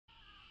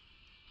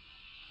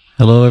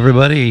Hello,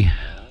 everybody.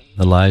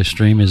 The live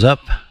stream is up.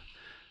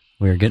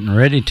 We're getting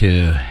ready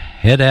to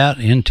head out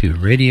into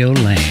Radio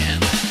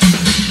Land.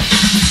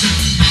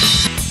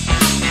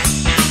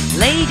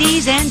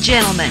 Ladies and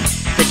gentlemen,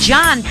 the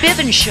John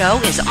Bivin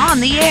Show is on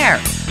the air.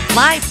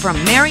 Live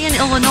from Marion,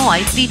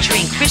 Illinois,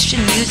 featuring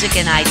Christian music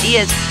and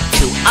ideas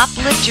to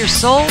uplift your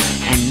soul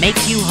and make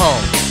you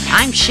whole.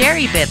 I'm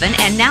Sherry Bivin,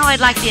 and now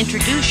I'd like to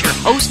introduce your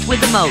host with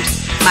the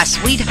most, my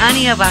sweet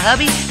honey of a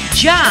hubby,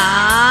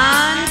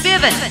 John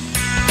Bivin.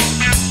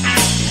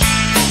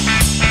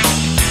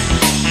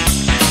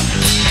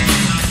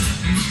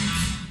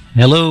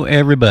 Hello,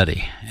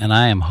 everybody, and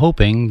I am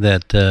hoping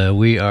that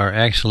we are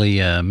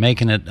actually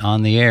making it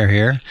on the air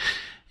here.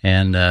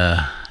 And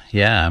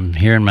yeah, I'm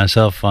hearing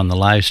myself on the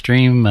live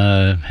stream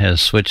has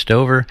switched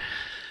over,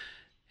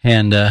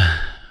 and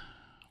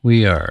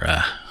we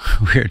are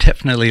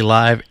definitely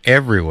live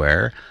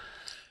everywhere.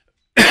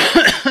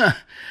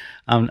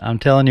 I'm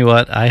telling you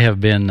what, I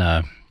have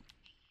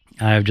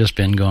just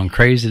been going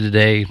crazy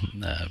today.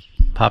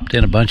 Popped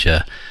in a bunch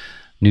of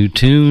new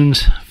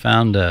tunes,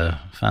 found a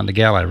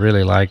gal I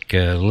really like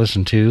to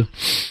listen to,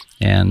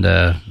 and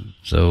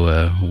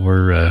so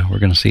we're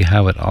going to see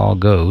how it all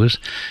goes,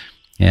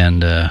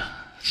 and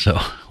so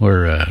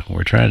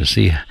we're trying to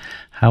see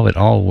how it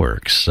all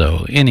works.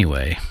 So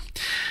anyway,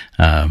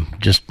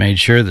 just made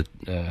sure that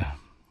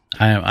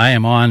I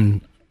am on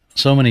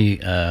so many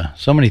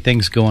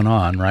things going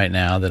on right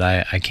now that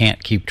I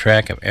can't keep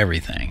track of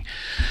everything.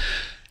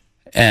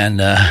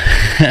 And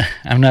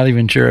I'm not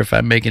even sure if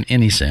I'm making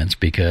any sense,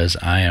 because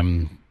I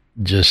am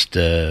just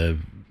going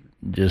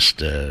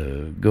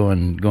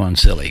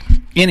silly.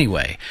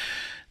 Anyway,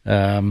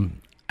 I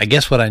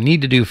guess what I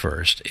need to do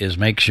first is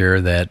make sure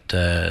that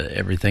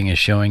everything is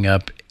showing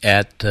up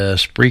at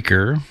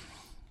Spreaker,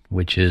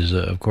 which is,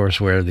 of course,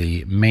 where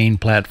the main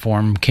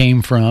platform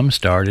came from,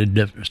 started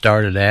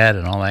at,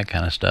 and all that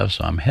kind of stuff.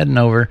 So I'm heading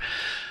over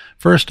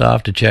first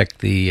off to check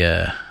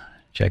the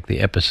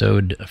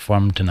episode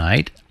from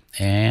tonight.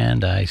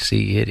 And I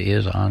see it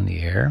is on the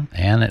air,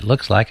 and it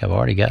looks like I've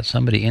already got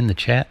somebody in the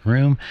chat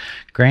room.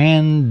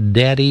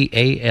 Granddaddy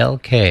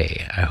ALK.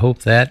 I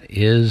hope that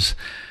is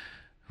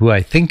who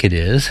I think it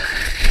is.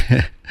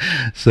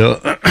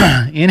 So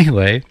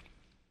anyway,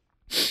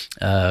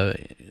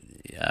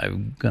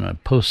 I'm going to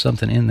post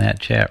something in that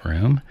chat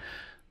room,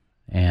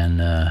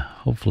 and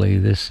hopefully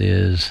this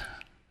is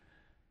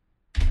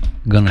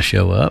going to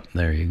show up.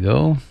 There you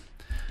go.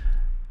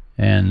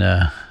 And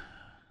I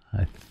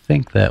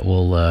think that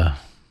will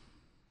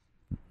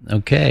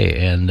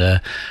okay.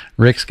 And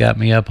Rick's got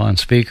me up on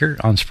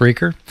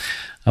Spreaker.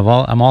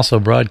 I'm also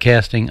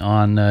broadcasting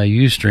on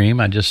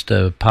Ustream. I just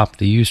popped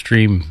the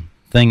Ustream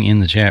thing in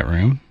the chat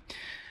room,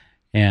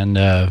 and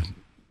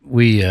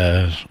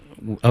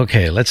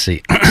okay, let's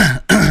see.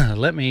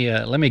 let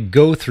me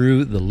go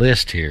through the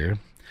list here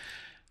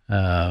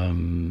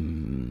and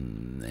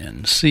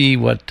see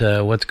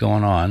what's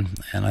going on.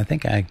 And I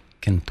think I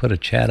can put a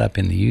chat up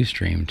in the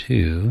Ustream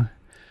too.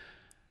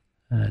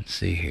 Let's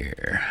see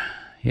here.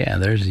 Yeah,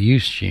 there's the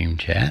Ustream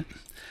chat.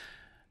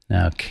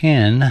 Now,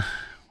 Ken,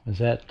 was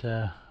that...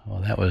 well,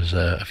 that was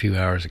a few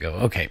hours ago.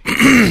 Okay.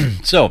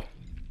 So,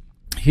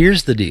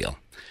 here's the deal.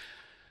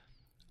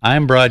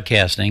 I'm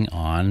broadcasting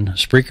on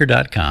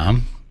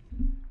Spreaker.com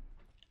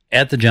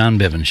at the John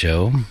Bivin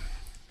Show.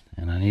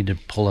 And I need to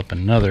pull up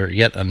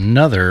yet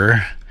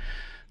another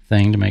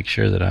thing to make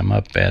sure that I'm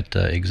up at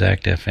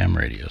Exact FM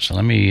Radio. So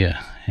let me...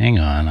 hang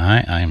on,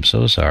 I am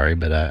so sorry,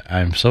 but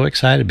I'm so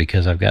excited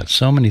because I've got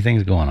so many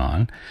things going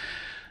on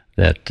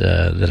that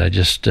I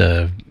just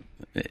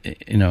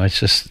it's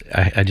just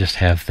I just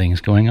have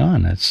things going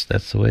on. That's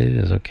the way it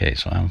is. Okay,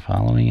 so I'm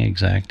following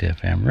Exact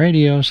FM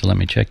Radio. So let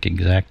me check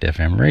Exact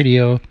FM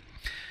Radio,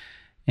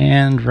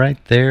 and right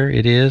there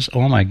it is.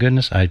 Oh my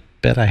goodness! I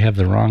bet I have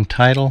the wrong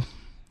title.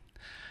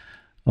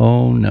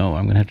 Oh no,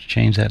 I'm gonna have to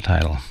change that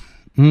title.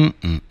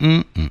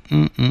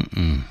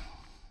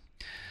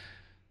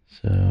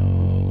 So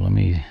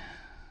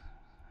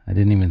I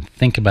didn't even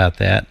think about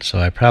that, so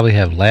I probably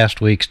have last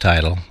week's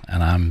title,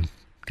 and I'm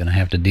going to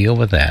have to deal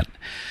with that.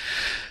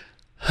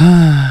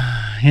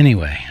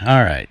 Anyway,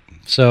 all right.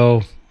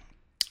 So,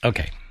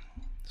 okay.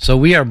 So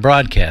we are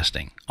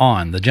broadcasting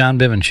on the John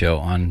Bivin Show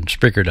on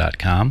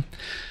Spreaker.com.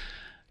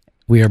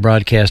 We are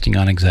broadcasting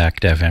on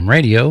Exact FM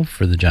Radio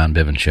for the John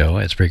Bivin Show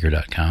at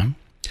Spreaker.com.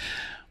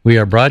 We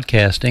are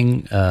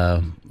broadcasting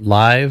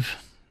live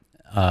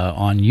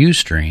on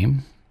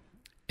Ustream.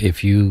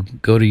 If you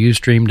go to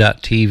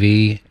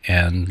ustream.tv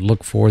and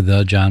look for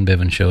the John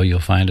Bivin Show, you'll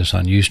find us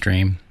on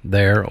Ustream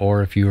there.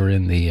 Or if you were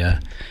in the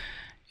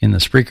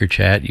Spreaker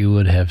chat, you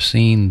would have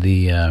seen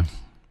the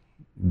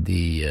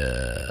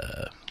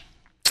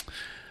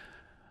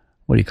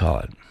what do you call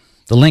it?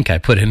 The link I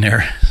put in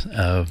there,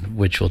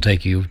 which will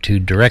take you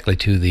directly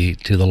to the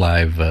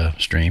live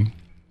stream.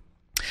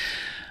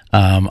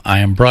 I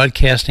am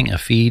broadcasting a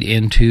feed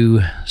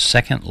into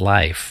Second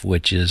Life,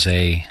 which is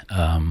a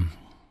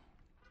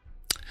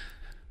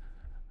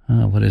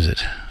what is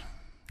it?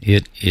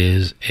 It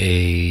is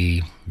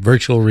a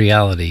virtual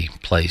reality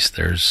place.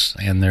 There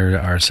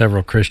are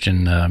several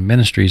Christian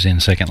ministries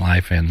in Second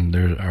Life, and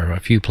there are a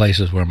few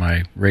places where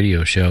my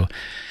radio show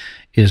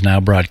is now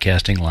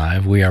broadcasting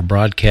live. We are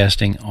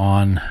broadcasting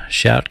on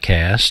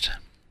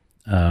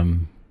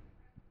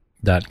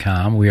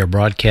Shoutcast.com. We are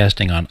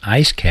broadcasting on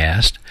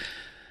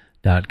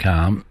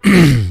Icecast.com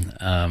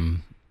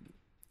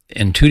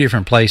in two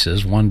different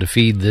places, one to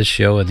feed this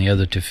show and the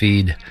other to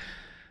feed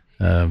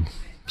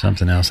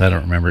something else. I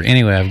don't remember.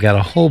 Anyway, I've got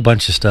a whole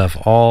bunch of stuff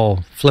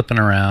all flipping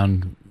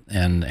around,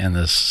 and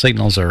the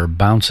signals are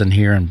bouncing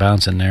here and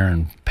bouncing there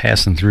and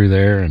passing through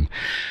there and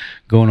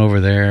going over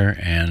there,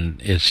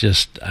 and it's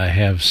just, I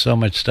have so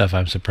much stuff.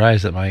 I'm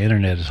surprised that my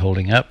internet is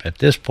holding up at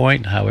this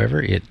point.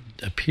 However, it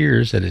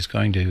appears that it's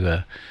going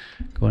to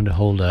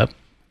hold up.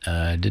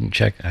 I didn't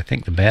check. I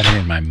think the battery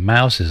in my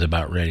mouse is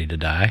about ready to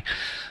die,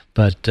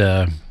 but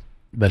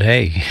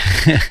hey,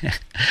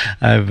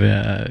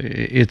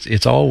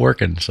 it's all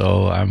working.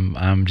 So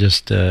I'm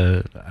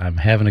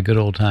having a good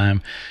old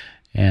time,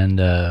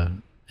 and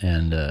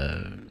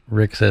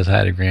Rick says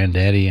hi to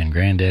Granddaddy, and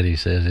Granddaddy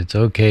says, "It's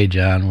okay,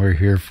 John. We're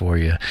here for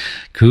you."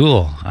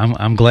 Cool.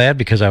 I'm glad,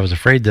 because I was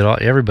afraid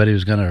that everybody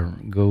was going to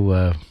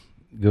go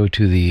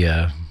to the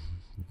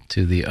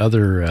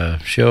other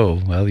show.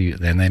 Well,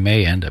 then they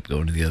may end up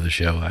going to the other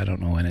show. I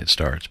don't know when it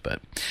starts,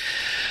 but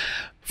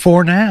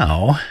for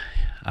now,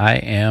 I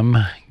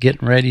am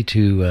getting ready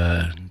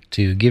to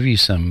give you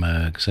some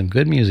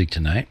good music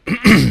tonight.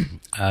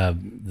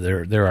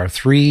 There are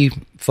three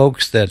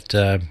folks that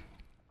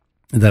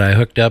I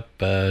hooked up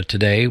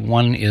today.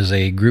 One is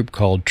a group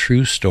called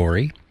True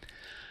Story.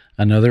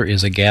 Another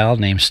is a gal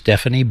named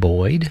Stephanie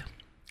Boyd,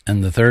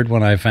 and the third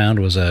one I found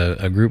was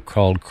a group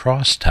called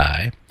Cross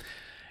Tie.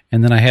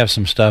 And then I have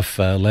some stuff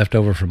left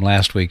over from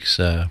last week's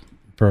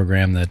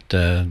program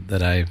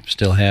that I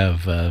still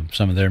have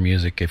some of their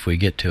music if we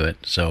get to it.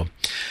 So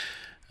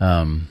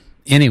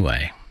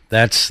anyway,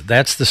 that's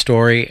the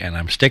story, and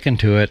I'm sticking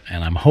to it,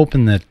 and I'm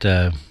hoping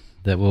that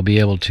we'll be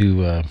able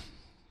to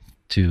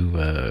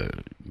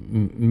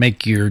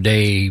make your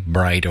day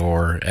bright,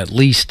 or at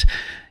least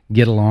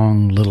get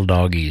along, little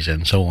doggies,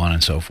 and so on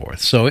and so forth.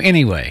 So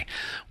anyway,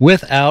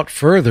 without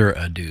further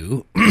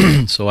ado,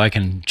 so I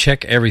can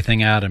check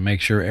everything out and make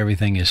sure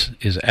everything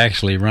is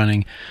actually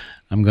running,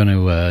 I'm going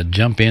to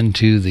jump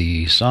into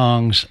the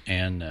songs,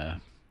 and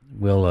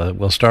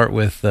we'll start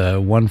with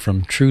one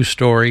from True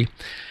Story,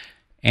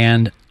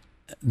 and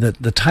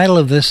the title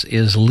of this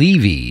is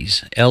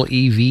Levies,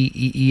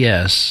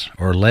 Levees,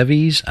 or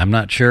Levies, I'm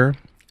not sure.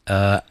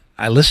 I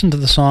listened to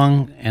the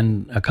song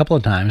and a couple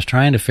of times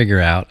trying to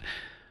figure out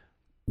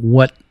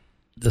what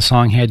the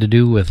song had to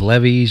do with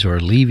levies or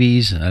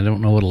levies, and I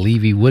don't know what a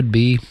levy would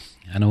be.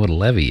 I know what a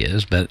levy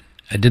is, but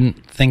I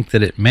didn't think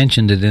that it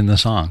mentioned it in the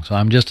song, so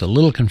I'm just a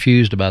little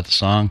confused about the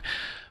song,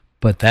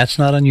 but that's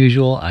not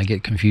unusual. I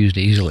get confused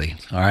easily.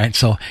 All right,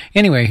 so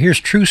anyway, here's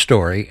True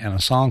Story and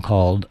a song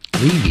called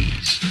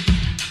Levies.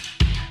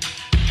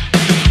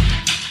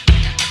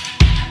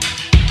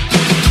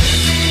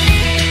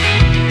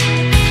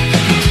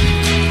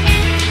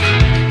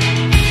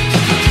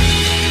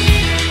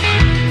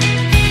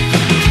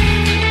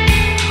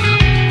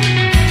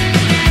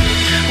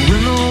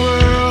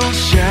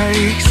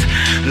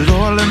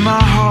 Lord, let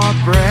my heart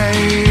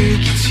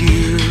break, it's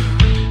you.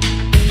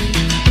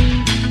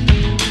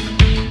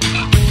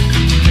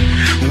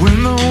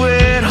 When the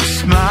widow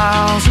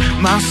smiles,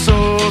 my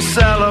soul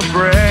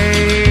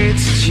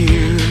celebrates, it's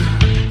you.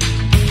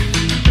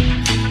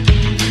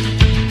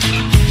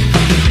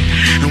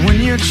 And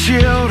when your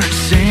children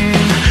sing,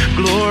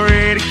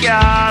 glory to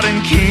God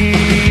and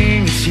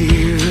King, it's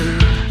you.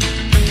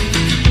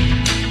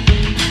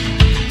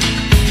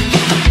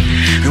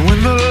 And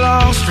when the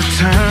lost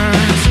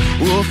returns,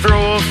 we'll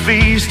throw a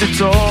feast,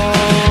 it's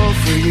all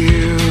for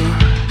you.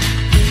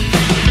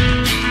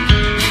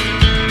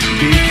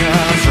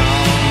 Because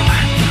all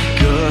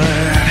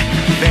good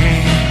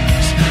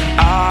things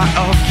are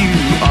of you.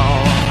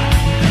 All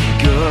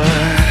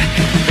good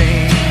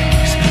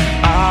things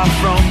are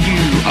from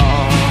you.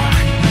 All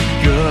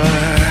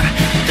good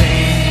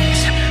things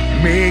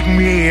make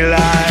me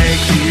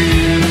like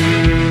you.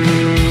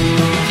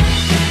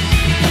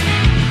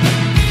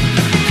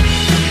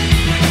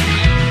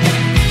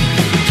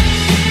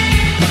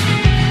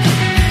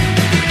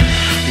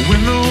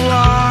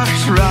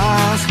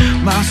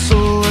 My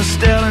soul is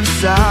still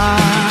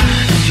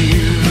inside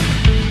you.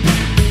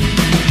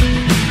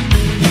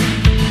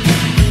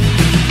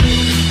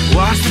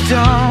 Watch the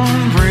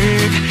dawn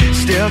break,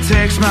 still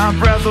takes my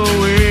breath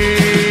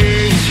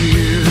away. It's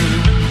you.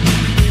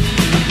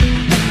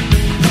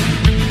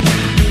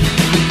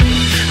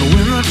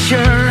 When the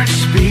church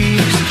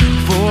speaks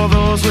for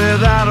those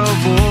without a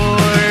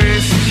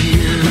voice, it's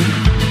you.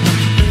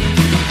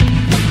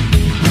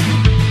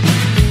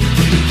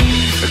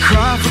 A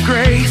cry for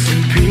grace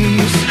and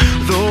peace,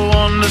 the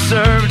one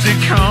deserved to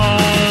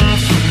come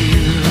from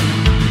you.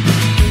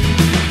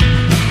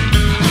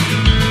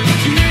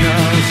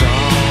 Because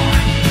all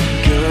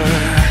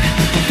good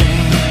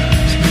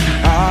things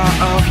are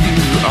of you.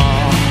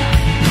 All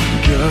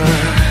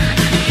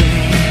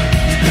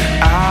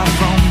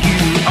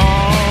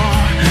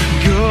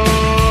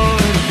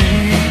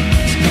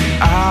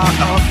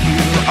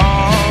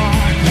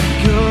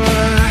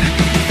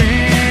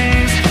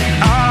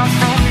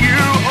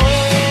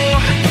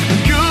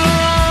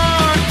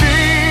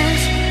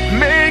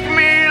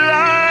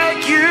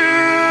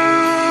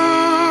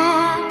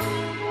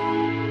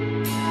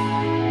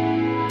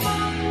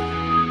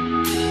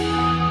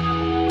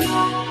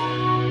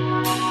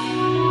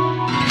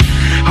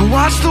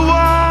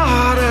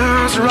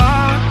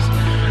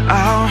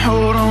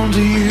hold on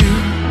to you.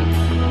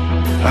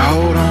 I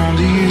hold on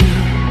to you.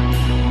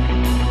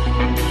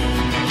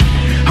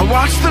 I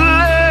watch the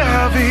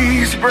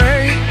levees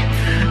break.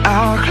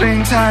 I'll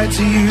cling tight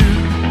to you.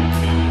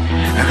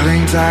 I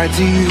cling tight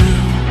to you.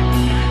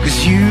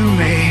 'Cause you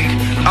make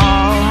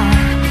all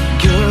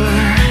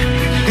good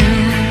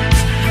things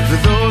for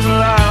those in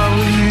love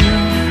with you.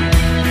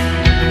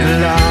 In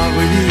love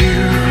with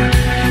you.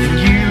 And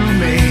you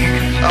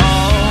make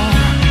all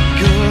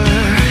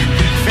good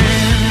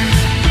things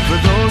for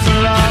those in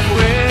love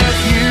with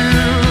you.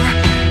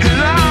 In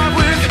love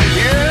with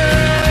you.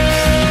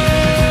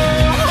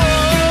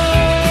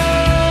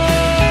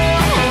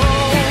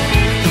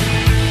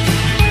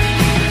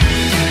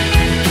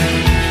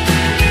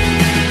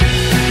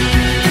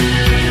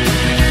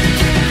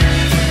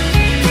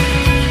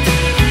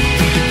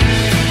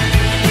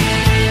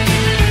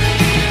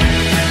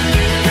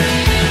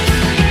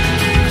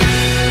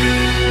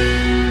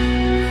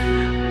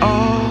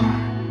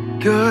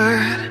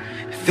 Good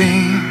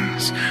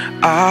things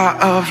are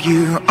of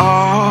you.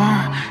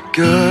 All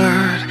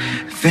good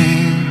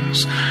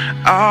things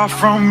are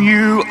from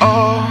you.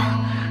 All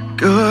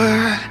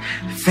good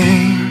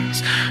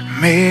things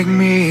make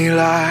me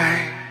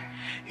like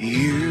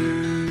you.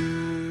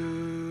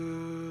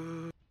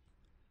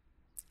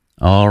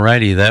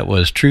 Alrighty, that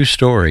was True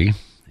Story,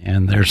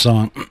 and their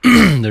song,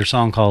 their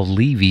song called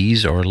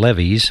Levies or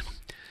Levies.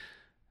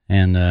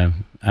 And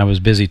I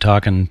was busy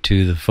talking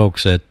to the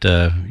folks at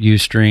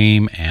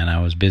Ustream, and I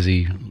was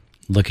busy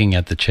looking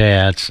at the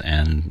chats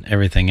and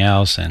everything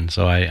else. And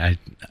so I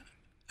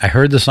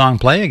heard the song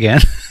play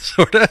again,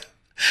 sort of,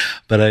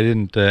 but I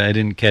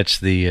didn't catch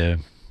the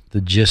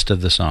gist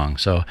of the song.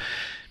 So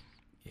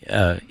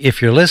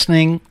if you're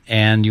listening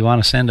and you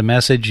want to send a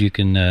message, you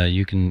can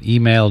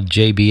email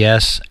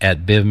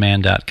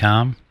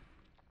jbs@bivman.com.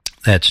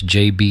 That's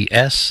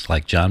JBS,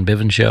 like John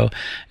Bivin Show,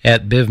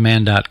 at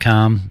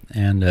bivman.com,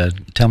 and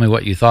tell me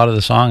what you thought of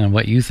the song and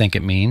what you think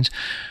it means.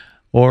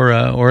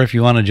 Or if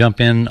you want to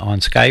jump in on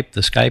Skype, the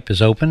Skype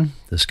is open.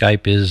 The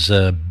Skype is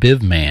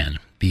Bivman,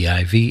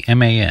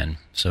 Bivman.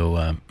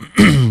 So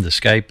the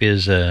Skype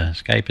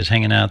is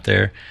hanging out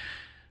there.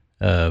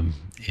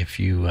 If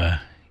you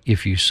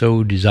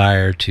so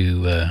desire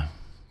to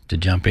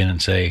jump in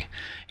and say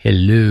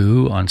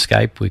hello on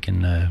Skype, we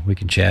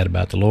can chat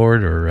about the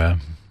Lord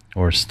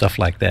or stuff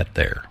like that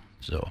there.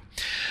 So,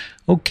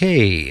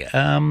 okay,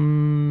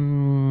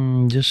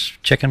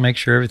 just check and make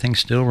sure everything's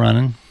still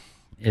running.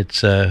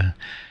 It's a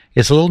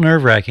little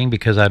nerve-wracking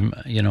because I'm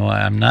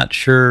not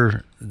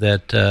sure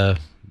that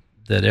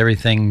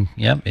everything.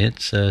 Yep,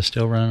 it's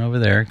still running over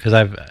there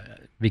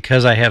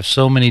because I have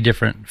so many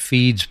different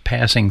feeds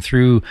passing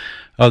through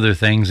other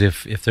things.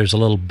 If there's a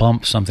little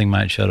bump, something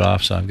might shut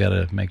off. So I've got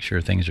to make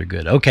sure things are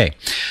good. Okay.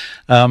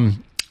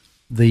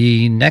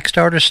 The next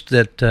artist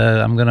that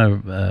I'm going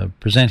to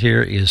present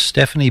here is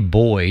Stephanie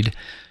Boyd,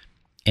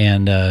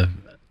 and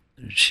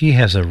she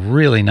has a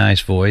really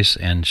nice voice,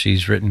 and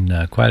she's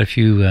written quite a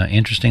few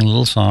interesting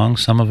little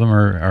songs. Some of them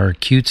are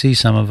cutesy,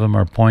 some of them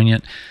are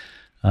poignant,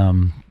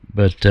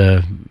 but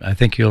I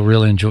think you'll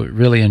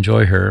really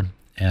enjoy her.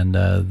 And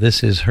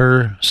this is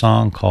her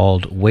song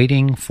called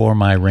 "Waiting for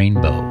My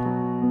Rainbow."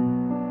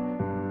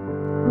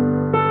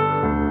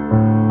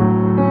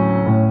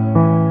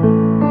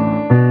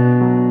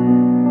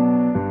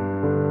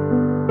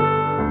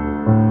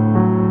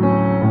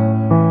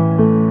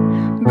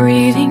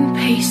 Breathing,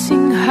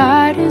 pacing,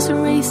 heart is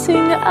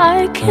racing.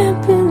 I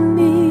can't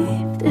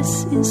believe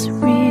this is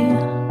real.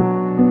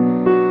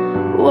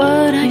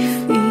 What I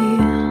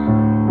feel,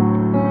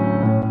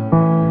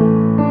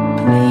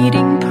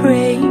 bleeding,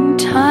 praying,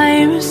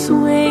 time is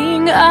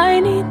swaying. I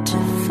need to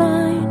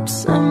find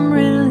some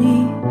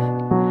relief.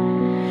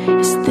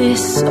 Is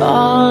this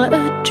all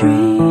a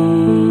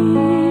dream?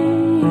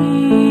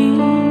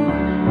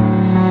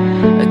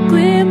 A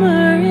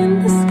glimmer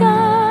in the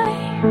sky,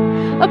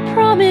 a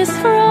promise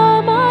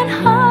from on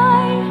high.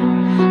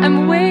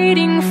 I'm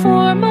waiting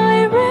for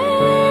my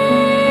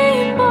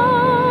rainbow.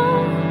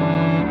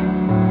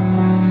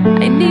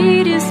 I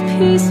need His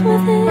peace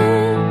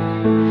within.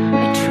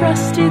 I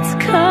trust it's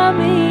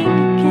coming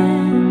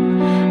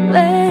again.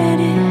 Let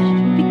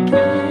it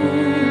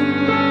begin.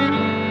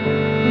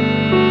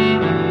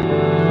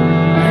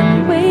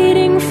 I'm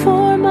waiting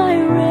for my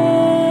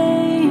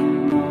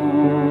rainbow.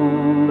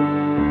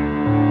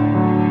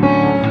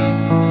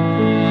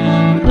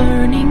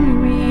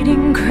 Learning,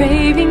 reading,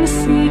 craving,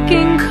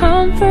 seeking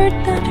comfort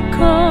that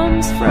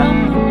comes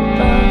from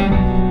above.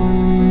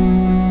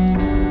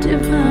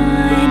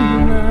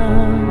 Divine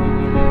love.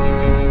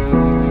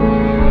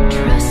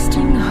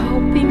 Trusting,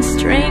 hoping,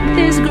 strength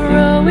is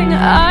growing.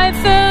 I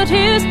felt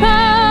His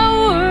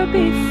power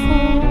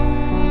before.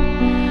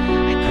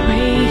 I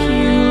pray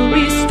He'll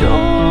restore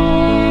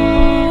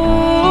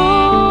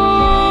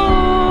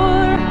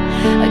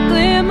a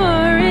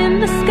glimmer in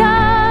the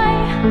sky,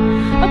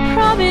 a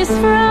promise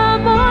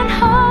from on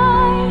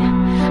high.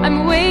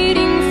 I'm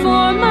waiting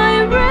for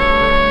my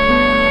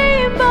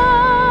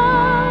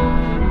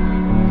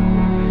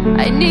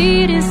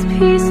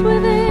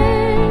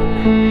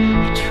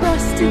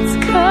it's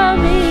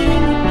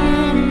coming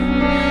again.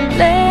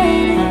 Let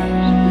it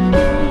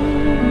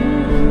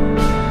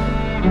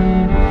be.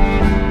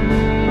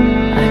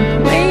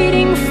 I'm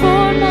waiting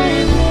for my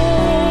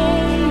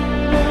rainbow.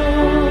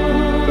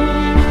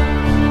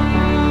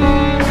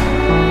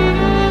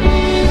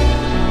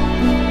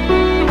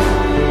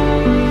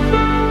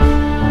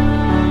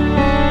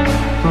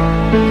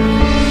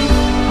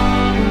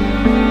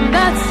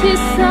 That's his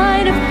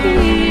sign of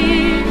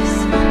peace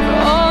for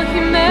all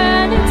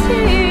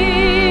humanity.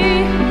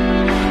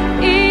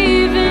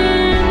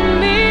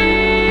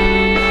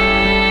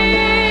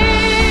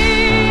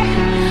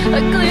 A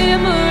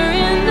glimmer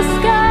in the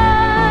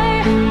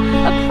sky,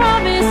 a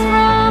promise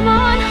from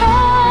on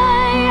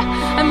high.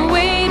 I'm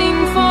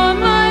waiting for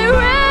my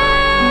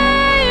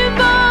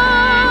rainbow.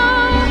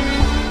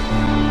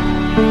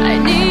 I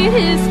need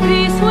his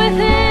peace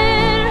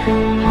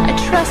within. I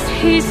trust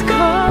he's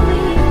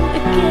calling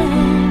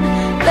again.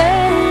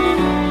 Let it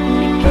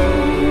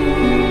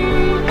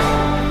begin.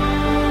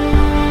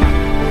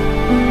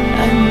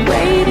 I'm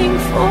waiting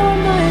for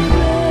my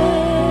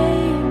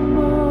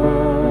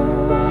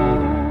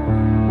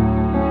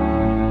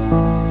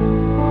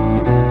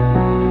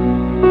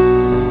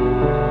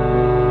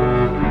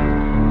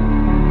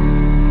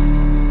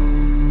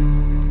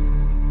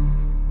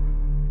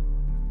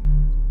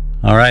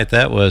All right,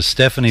 that was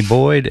Stephanie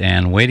Boyd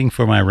and Waiting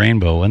for My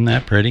Rainbow. Wasn't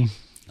that pretty?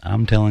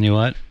 I'm telling you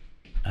what,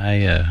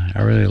 I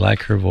really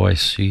like her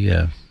voice. She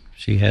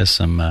has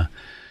some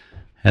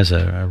has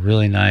a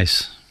really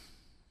nice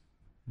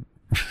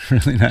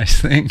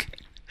thing.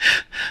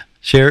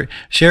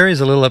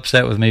 Sherry's a little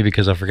upset with me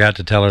because I forgot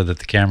to tell her that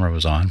the camera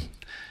was on.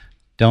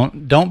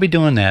 Don't be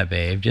doing that,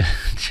 babe.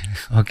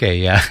 Okay,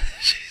 yeah.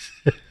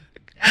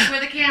 That's where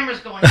the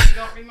camera's going. If you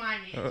don't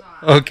remind me, it's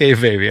on. Okay,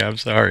 baby, I'm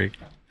sorry.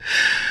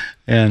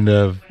 And When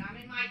I'm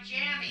in my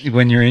jammies.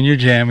 when you're in your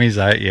jammies,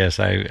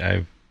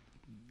 I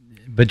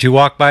but you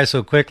walked by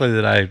so quickly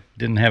that I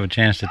didn't have a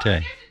chance to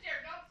tell you.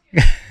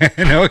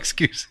 No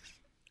excuses.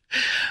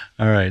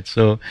 All right.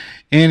 So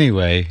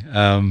anyway,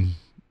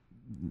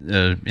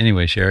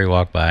 Sherry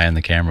walked by and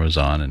the camera was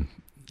on, and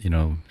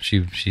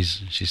she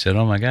said,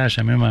 "Oh my gosh,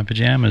 I'm in my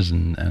pajamas,"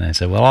 and I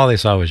said, "Well, all they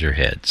saw was your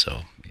head."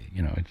 So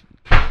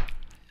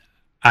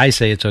I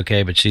say it's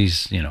okay, but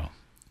she's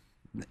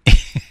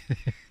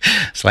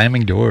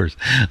slamming doors.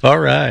 All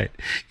right.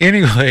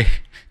 Anyway.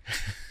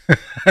 You're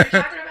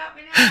talking about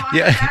me now?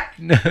 Yeah.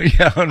 No. I'm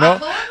pulling the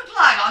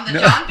plug on the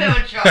John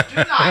Bivin Show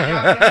tonight.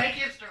 You're going to make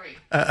history.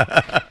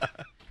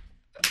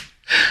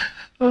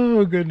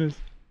 Oh goodness.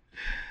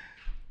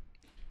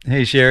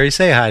 Hey Sherry,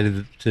 say hi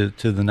to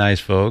the nice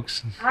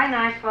folks. Hi,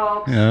 nice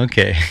folks.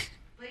 Okay.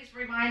 Please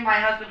remind my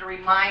husband to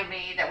remind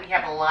me that we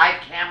have a live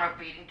camera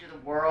feeding to the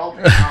world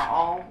in our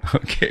home.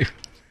 Okay.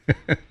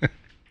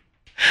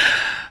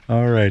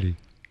 All righty.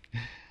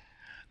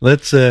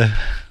 Let's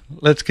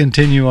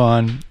continue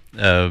on.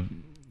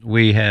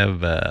 We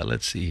have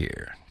let's see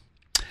here.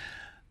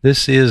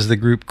 This is the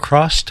group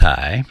Cross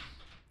Tie,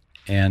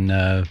 and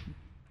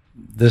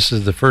this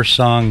is the first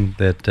song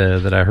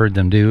that I heard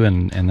them do,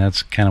 and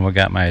that's kind of what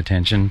got my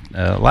attention.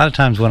 A lot of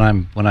times when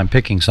I'm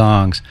picking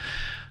songs,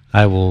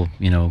 I will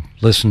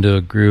listen to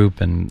a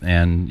group, and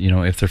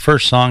if their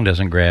first song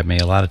doesn't grab me,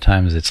 a lot of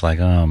times it's like,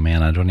 oh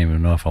man, I don't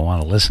even know if I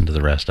want to listen to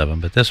the rest of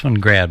them. But this one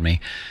grabbed me,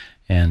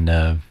 and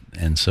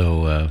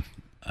so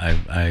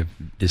I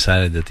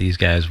decided that these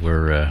guys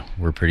were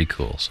pretty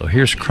cool. So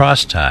here's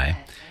Cross Tie,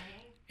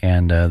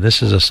 and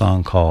this is a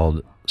song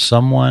called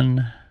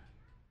Someone.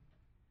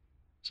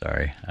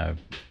 Sorry, I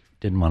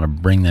didn't want to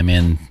bring them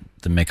in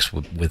the mix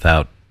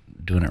without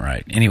doing it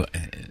right. Anyway,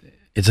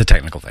 it's a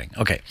technical thing.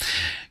 Okay.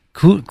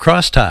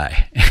 Cross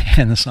Tie,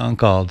 and the song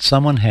called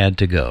Someone Had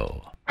to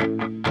Go.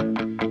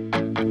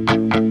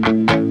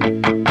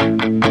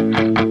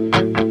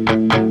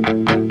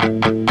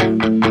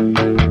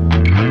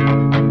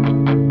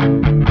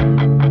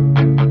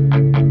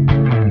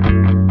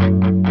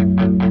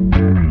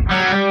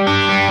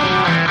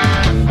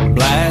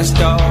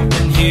 Blast off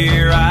and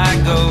here I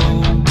go,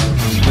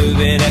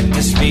 moving at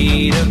the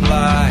speed of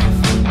life.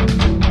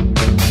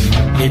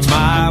 It's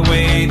my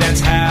way, that's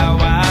how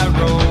I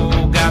roll.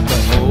 Got the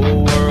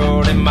whole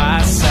world in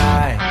my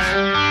sight.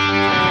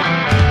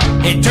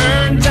 It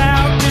turns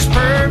out this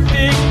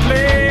perfect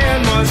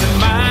plan wasn't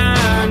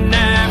mine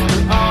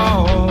after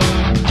all.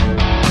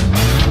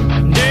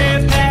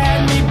 Death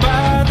had me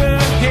by the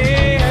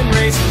hand,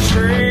 racing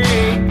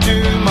straight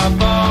to my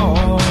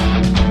fall.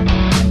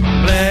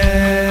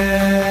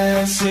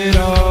 Blessed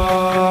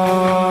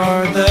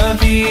are the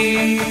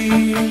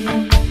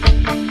feet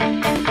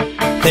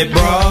that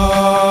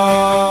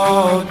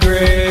brought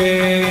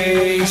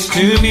grace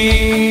to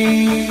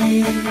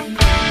me.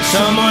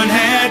 Someone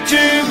had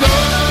to go.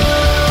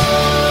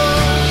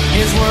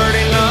 His word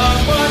in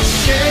love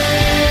was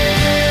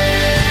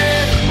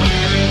shared.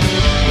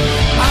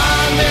 I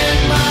met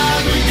my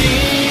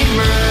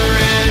Redeemer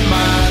and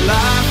my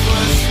life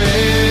was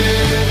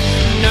spared.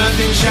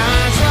 Nothing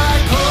shines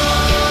like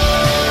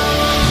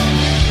hope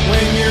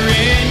when you're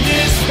in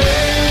despair.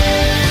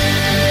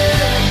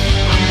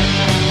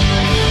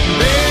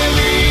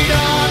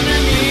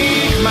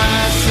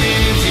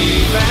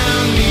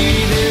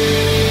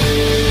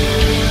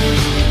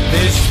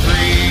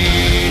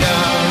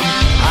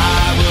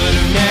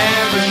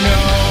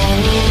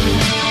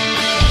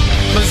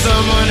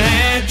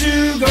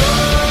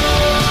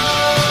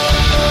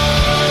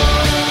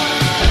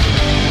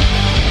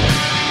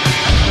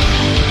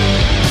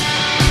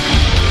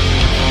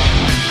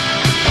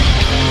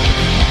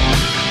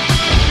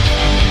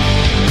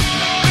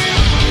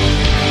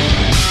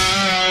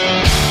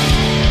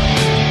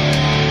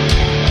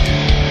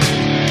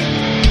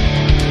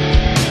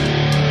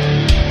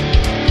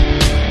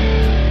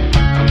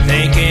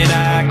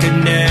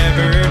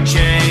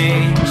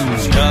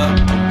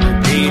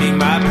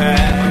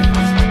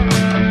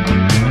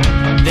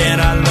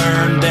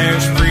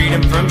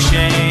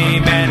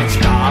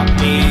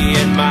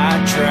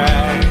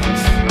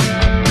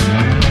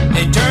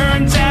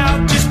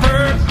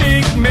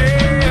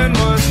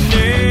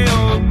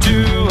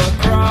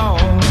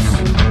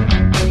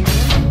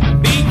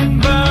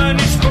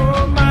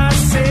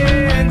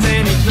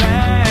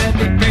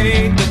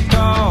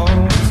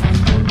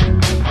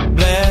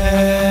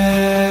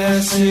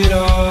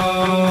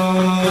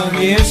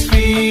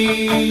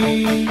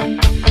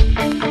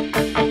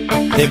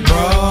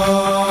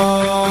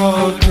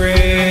 brought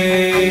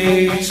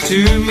grace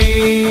to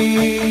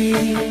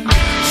me.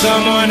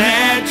 Someone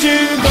had to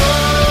go.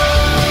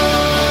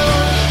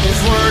 His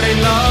word in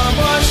love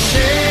was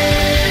shared.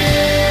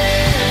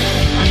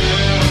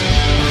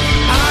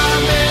 I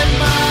met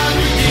my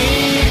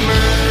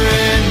Redeemer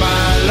and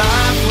my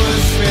life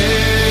was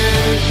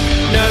spared.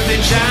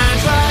 Nothing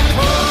shines like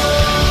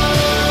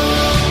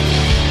hope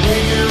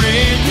when you're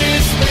in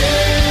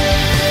despair.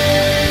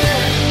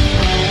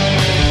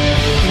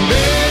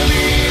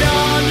 Buried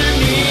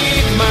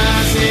underneath my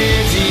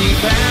sins, He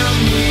found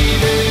me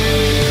there.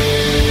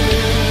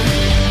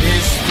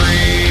 This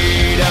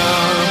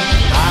freedom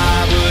I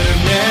would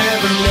have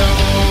never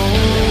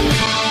known,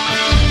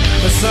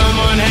 but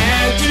someone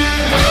had to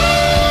go.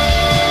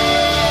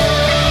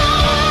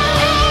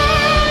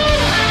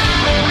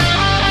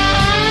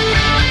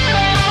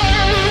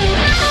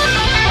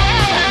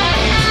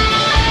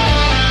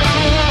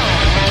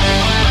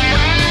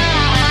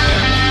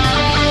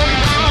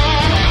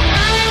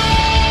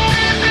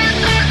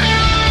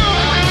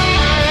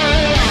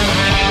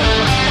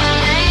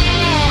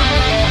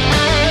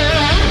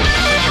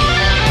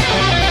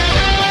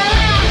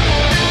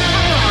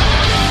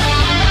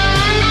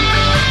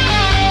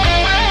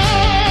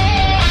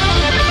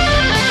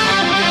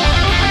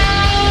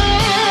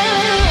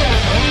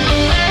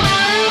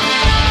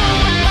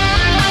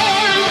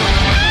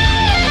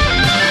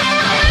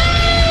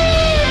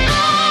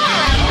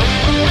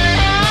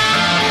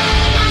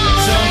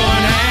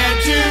 Someone had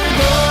to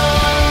go.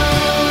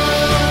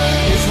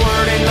 His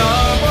word in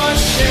love was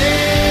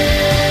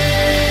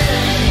shared.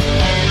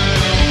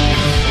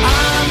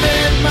 I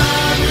met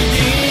my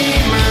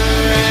Redeemer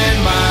and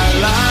my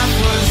life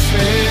was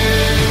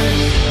spared.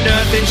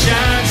 Nothing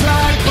shines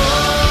like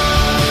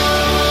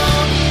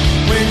hope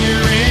when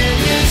you're in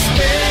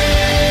despair.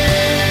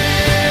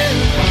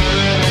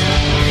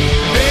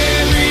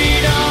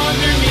 Buried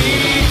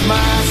underneath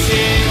my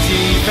sins,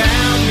 He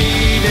found me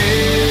there.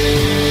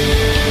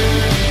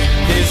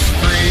 This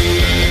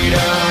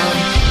freedom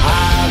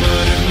I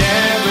would have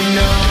never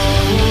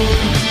known.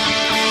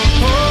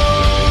 Oh,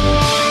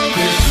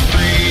 this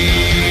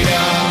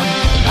freedom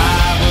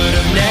I would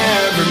have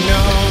never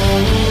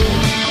known,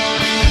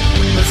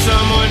 but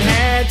someone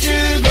had to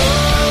go.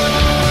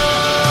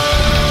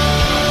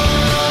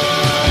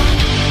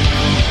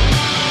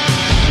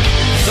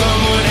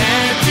 Someone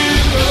had to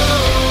go.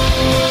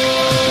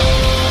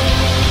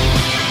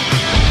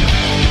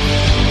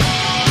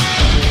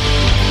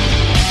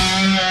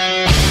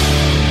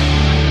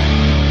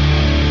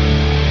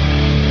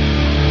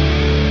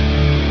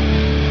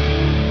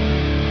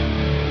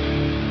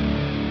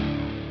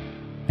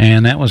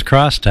 And that was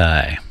Cross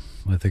Tie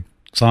with a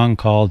song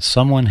called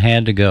 "Someone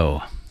Had to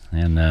Go,"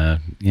 and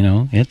you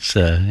know, it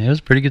was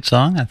a pretty good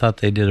song. I thought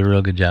they did a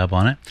real good job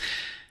on it,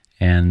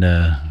 and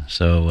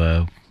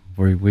so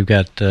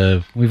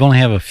we've only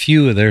have a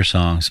few of their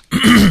songs.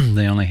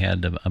 They only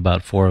had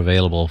about 4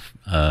 available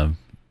to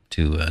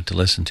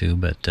listen to,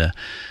 but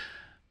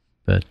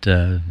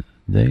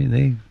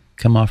they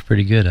come off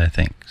pretty good, I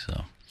think.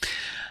 So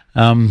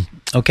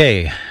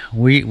okay,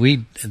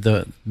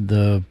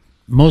 the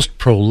most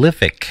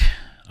prolific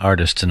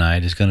artist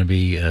tonight is going to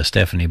be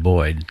Stephanie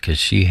Boyd, because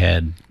she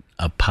had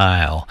a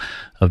pile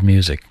of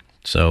music.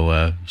 So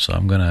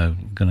I'm gonna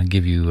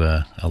give you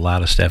a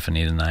lot of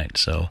Stephanie tonight.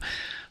 So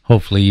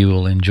hopefully you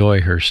will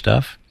enjoy her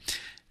stuff.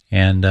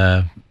 And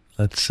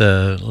let's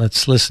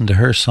listen to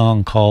her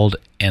song called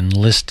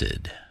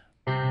 "Enlisted."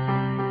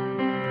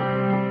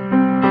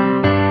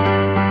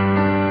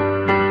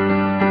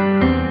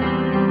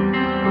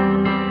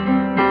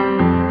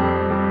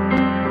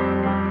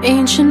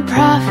 Ancient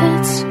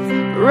prophets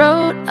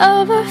wrote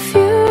of a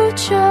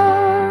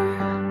future,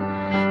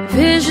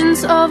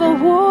 visions of a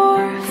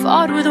war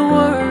fought with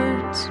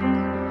words.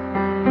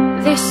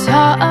 They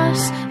saw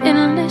us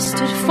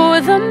enlisted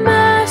for the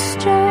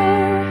Master,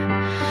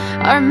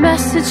 our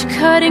message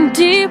cutting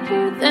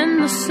deeper than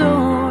the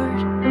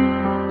sword.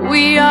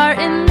 We are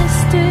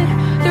enlisted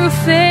through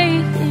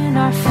faith in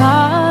our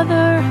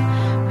Father.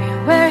 We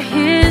wear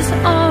His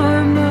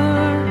armor.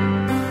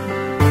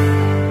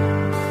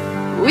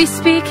 We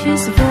speak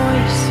His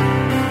voice,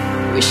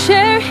 we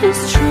share His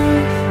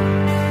truth,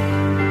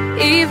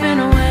 even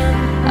when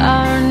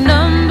our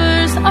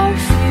numbers are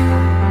few.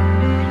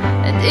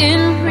 And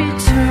in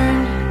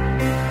return,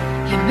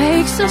 He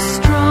makes us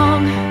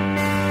strong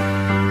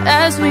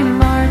as we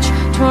march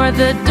toward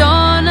the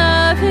dawn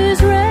of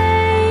His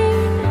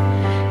reign.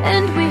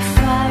 And we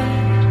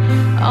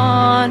fight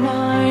on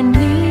our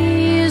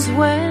knees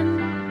when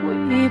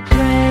we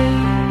pray.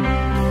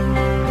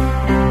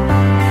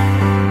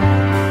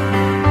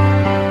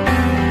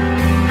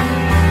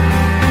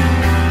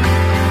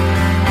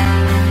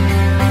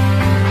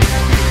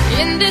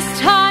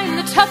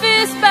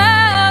 Toughest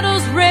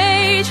battles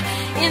rage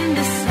in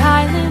the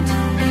silent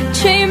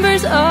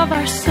chambers of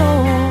our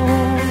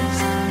souls.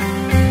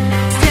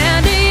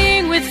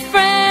 Standing with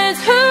friends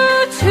who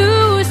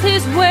choose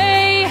His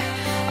way,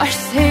 our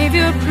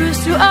Savior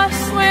proves to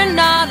us we're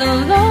not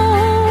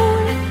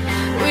alone.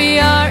 We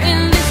are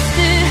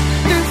enlisted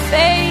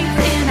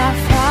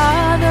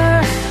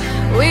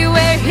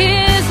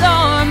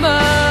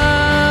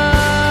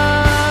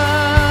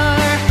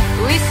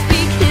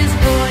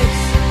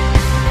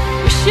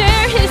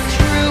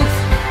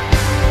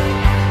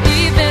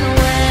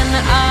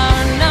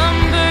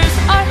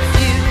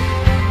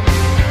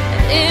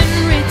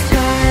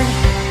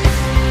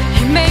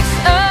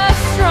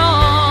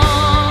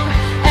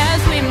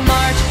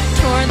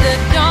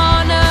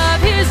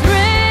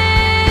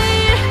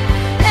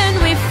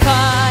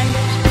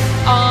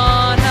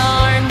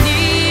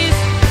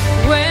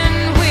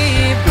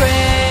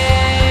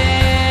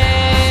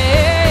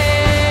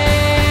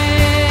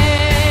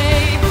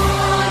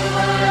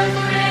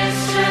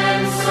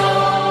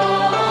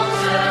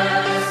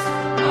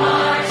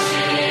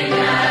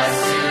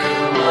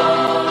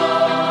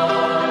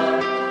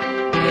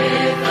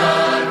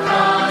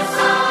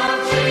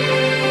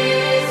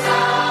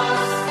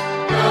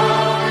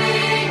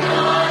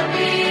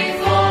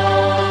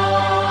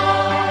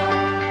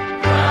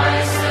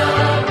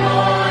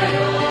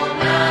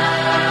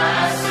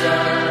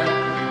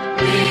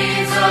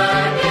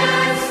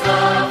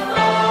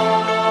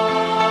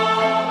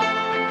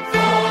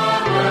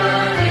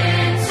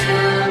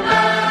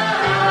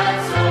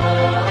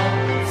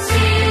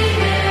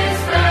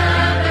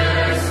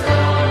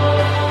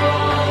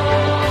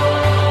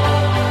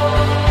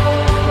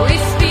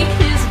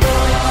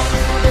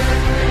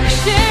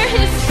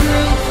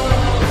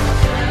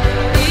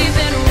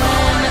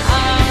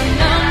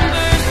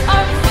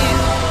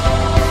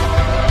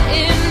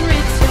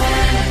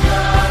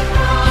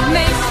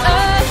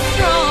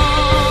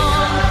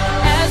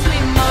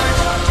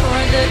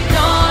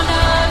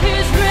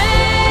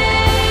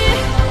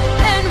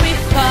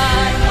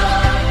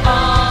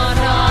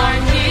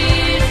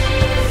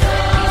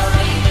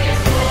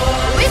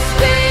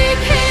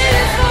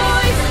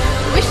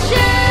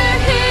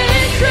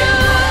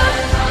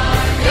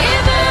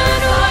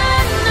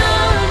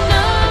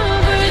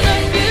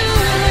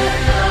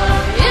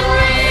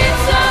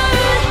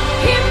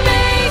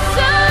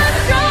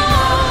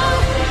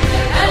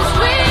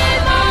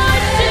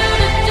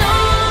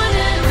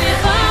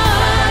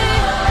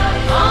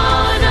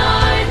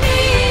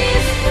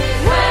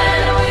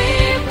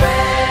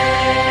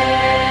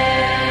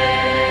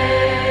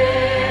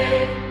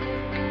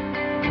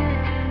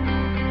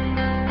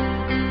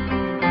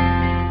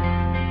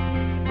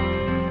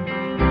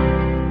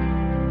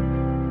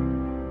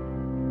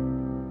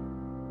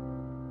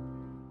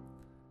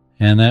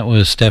And that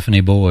was Stephanie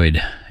Boyd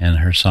and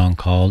her song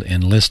called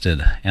Enlisted.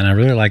 And I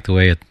really like the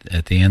way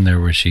at the end there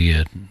where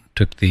she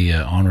took the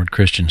Onward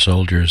Christian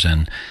Soldiers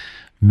and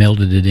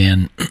melded it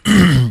in.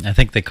 I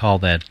think they call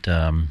that,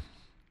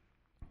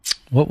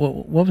 what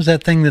was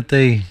that thing that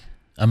a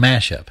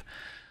mashup?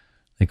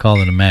 They call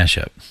it a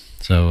mashup.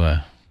 So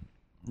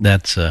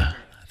that's, I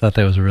thought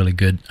that was a really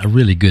good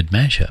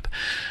mashup.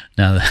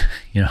 Now,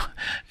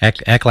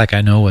 act like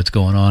I know what's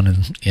going on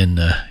in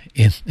the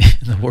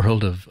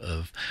world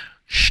of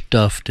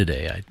stuff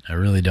today. I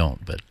really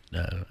don't, but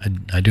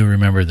I do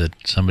remember that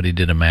somebody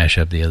did a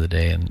mashup the other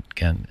day, and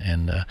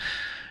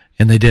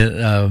they did.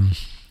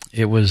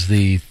 It was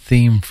the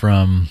theme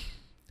from.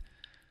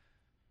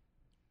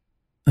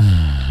 You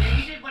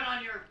did one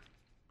on your.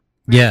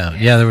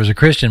 Yeah, there was a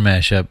Christian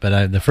mashup,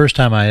 but the first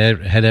time I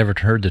had ever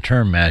heard the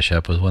term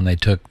mashup was when they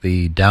took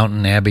the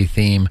Downton Abbey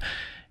theme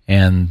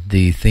and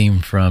the theme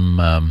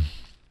from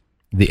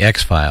the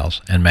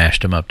X-Files and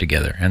mashed them up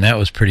together, and that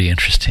was pretty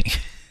interesting.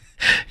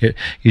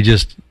 It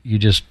just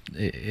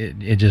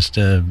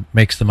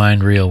makes the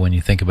mind reel when you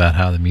think about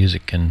how the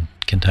music can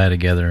tie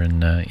together.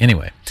 And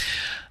anyway,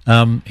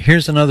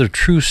 here's another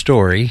true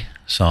story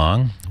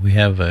song. We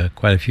have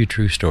quite a few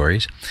true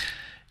stories,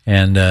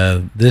 and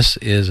this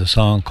is a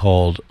song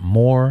called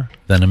 "More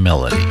Than a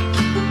Melody."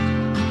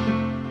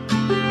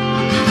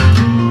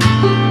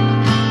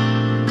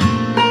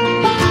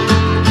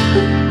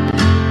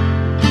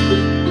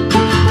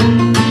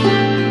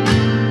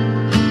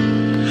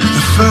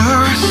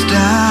 First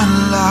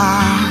and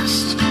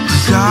last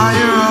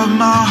desire of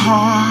my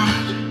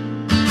heart,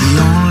 the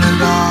only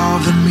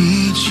love that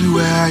meets you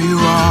where you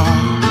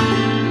are,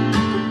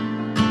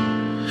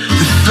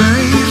 the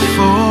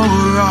faithful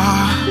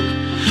rock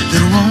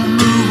that won't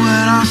move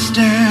when I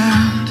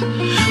stand,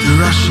 the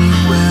rushing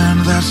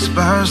wind that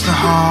spurs the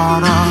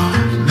heart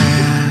of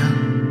man.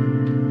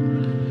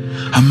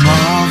 I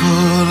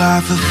marvel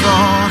at the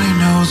thought he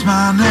knows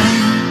my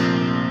name.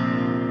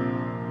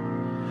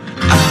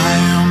 I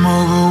am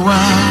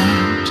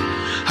overwhelmed.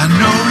 I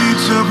know he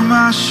took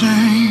my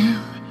shame.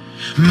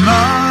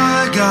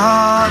 My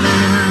God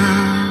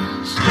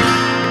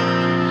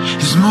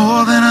is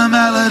more than a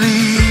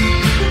melody.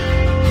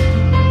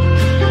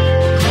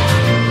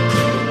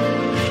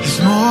 He's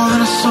more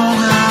than a song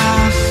that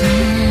I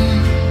sing.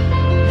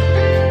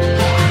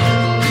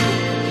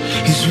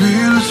 He's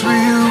real as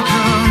real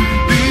can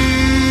be.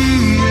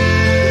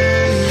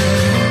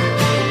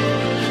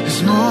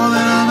 He's more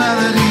than a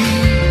melody.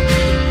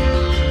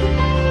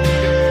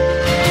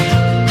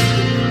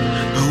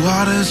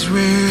 What is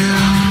real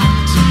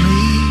to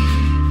me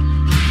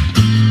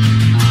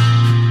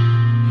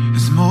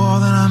is more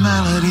than a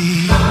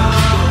melody.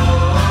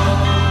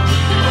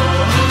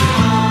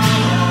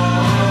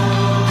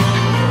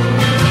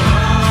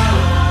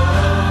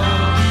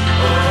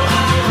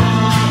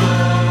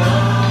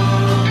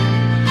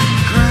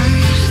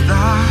 Grace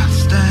that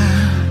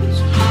stands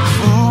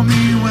for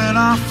me when I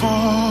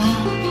fall,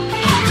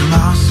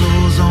 my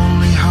soul's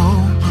only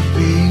hope of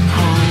being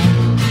whole.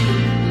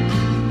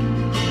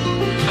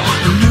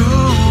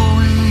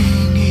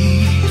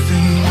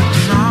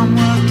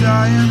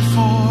 Dying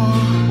for,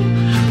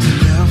 to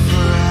live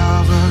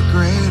forever,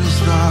 great is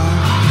the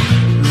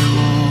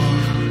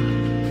reward.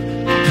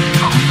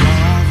 I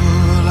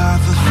marvel at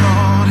the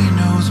thought he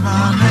knows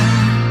my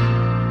name.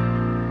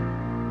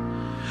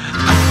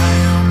 I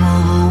am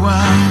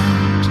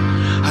overwhelmed.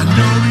 I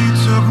know he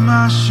took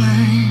my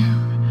shame.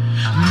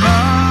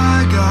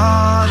 My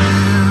God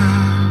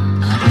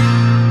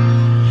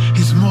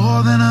he's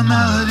more than a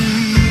melody.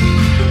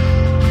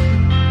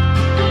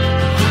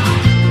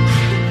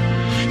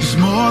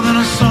 More than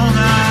a song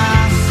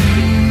I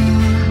sing.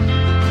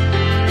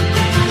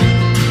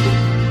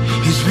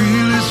 He's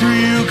real as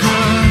real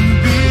can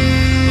be.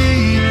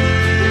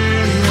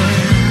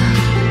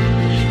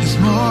 He's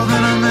more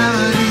than a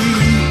melody.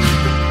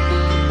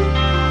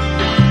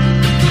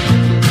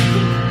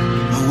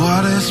 But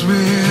what is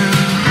real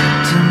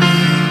to me?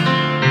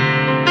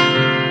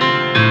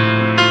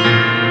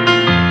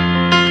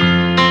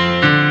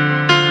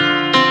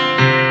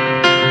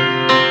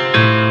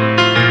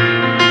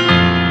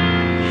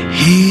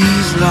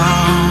 He's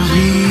love,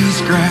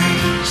 he's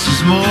grace,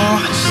 he's more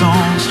than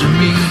songs to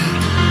me.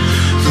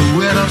 The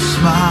widow's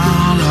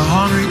smile, a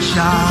hungry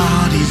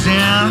child, he's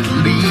in the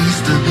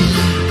least of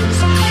these.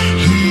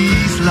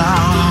 He's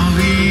love,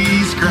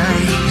 he's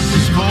grace,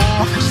 he's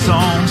more than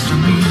songs to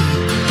me.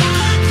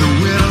 The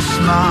widow's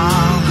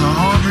smile, a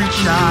hungry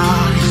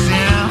child, he's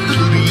in the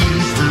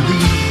least of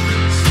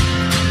these.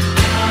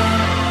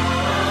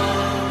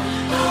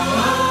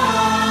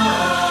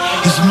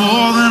 He's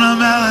more than a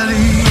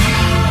melody.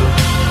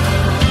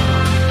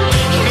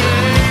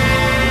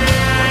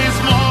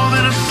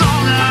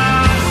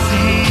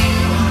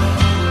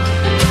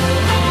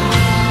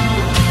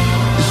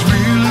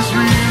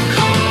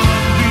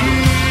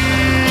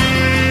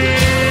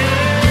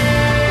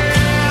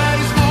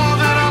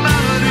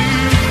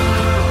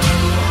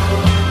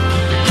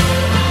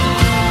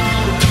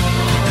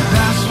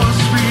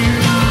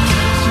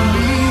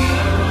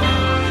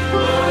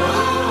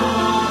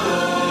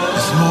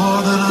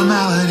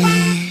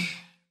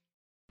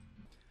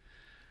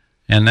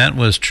 And that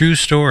was True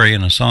Story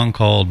in a song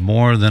called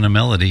More Than a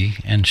Melody.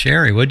 And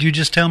Sherry, what'd you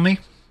just tell me?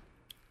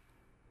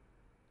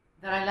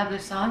 That I love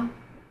this song?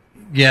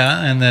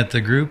 Yeah, and that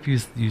the group, you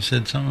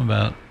said something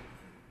about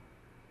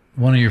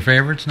one of your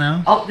favorites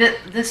now? Oh,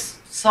 this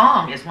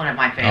song is one of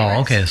my favorites.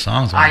 Oh, okay, the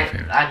song's one of your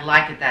favorites. I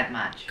like it that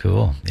much.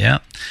 Cool, yeah.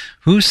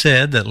 Who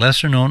said that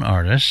lesser-known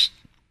artists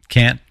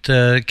can't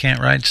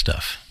write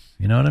stuff?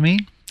 You know what I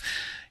mean?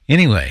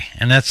 Anyway,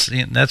 and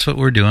that's what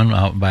we're doing.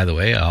 By the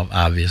way,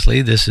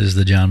 obviously, this is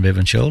the John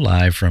Bivin Show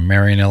live from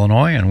Marion,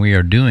 Illinois, and we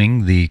are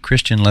doing the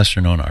Christian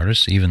lesser-known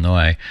artists. Even though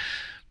I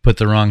put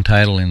the wrong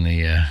title in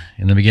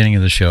the beginning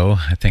of the show,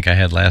 I think I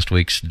had last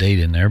week's date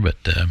in there, but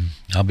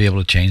I'll be able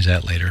to change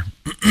that later.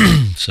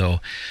 So,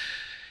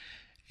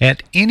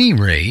 at any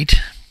rate,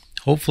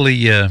 hopefully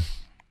you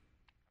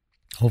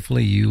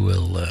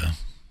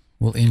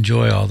will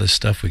enjoy all this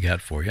stuff we got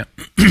for you.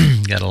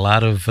 Got a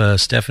lot of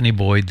Stephanie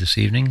Boyd this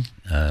evening,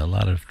 a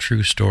lot of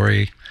True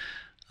Story,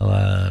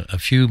 a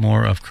few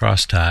more of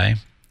Cross Tie,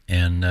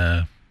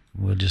 and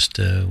we'll just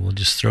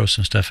throw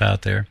some stuff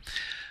out there.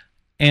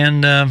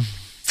 And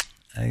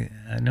I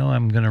know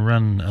I'm going to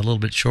run a little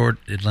bit short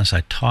unless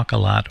I talk a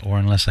lot or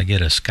unless I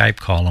get a Skype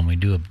call and we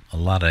do a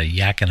lot of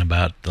yakking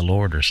about the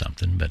Lord or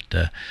something, but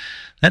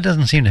that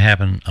doesn't seem to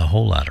happen a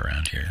whole lot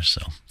around here.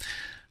 So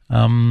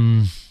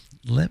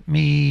let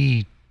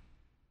me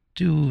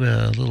do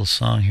a little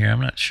song here.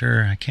 I'm not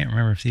sure. I can't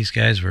remember if these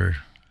guys were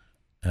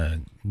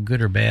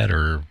good or bad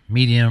or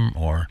medium,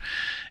 or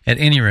at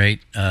any rate,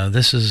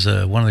 this is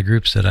one of the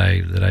groups that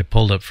I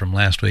pulled up from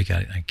last week.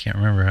 I can't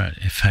remember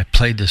if I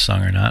played this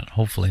song or not.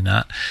 Hopefully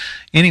not.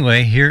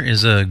 Anyway, here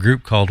is a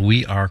group called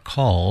We Are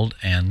Called,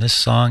 and this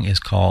song is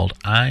called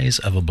Eyes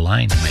of a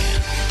Blind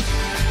Man.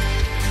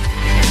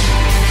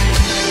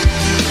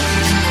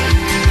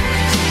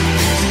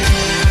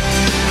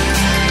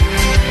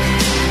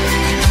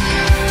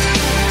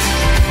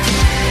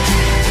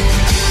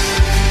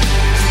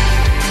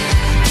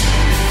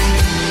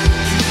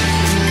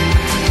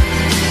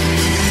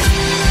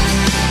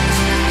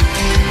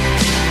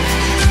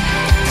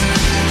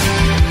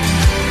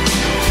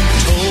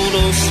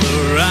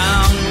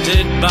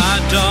 Surrounded by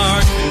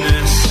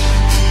darkness,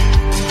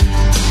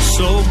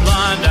 so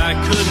blind I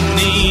couldn't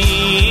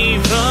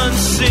even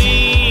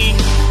see.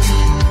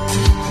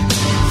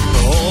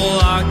 All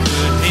I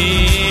could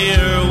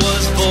hear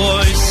was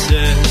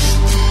voices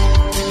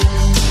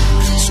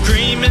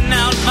screaming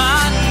out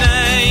my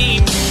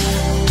name,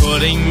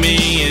 putting me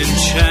in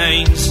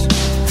chains.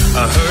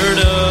 I heard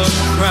a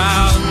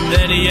crowd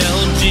that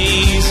yelled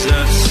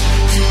Jesus.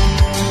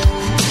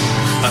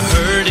 I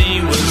heard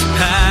he was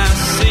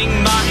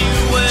passing my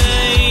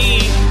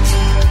way.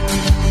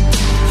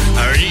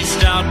 I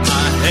reached out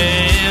my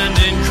hand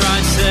and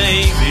cried,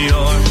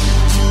 Savior.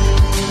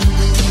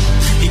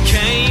 He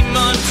came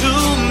unto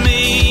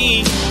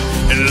me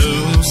and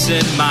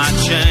loosened my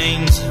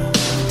chains.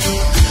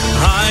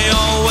 I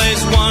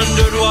always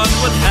wondered what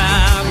would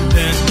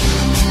happen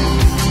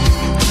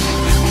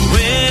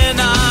when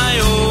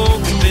I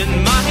opened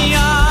my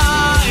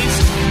eyes,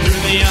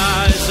 through the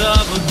eyes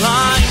of a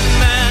blind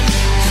man.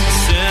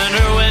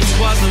 Which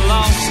was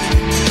lost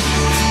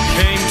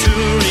came to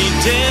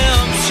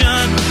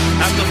redemption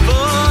at the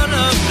foot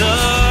of the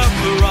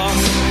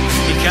cross.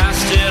 He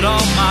casted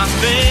all my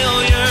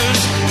failures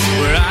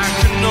where I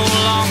could no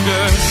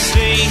longer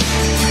see.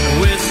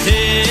 With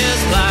his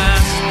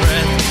last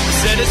breath, he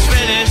said it's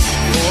finished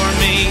for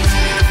me.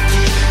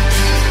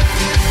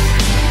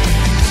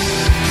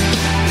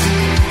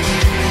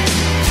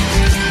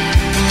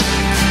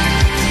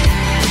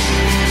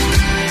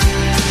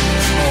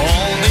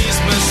 All these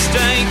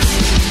mistakes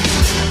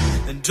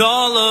and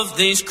all of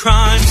these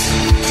crimes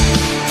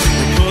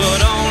were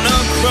put on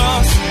a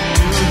cross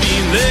to be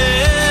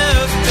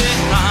left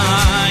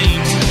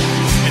behind,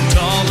 and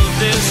all of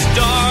this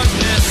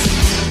darkness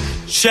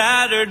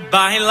shattered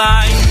by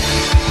light.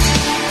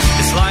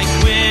 It's like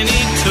when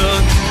he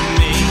took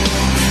me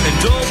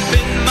and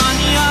opened my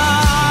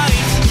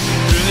eyes,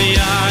 through the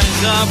eyes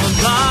of a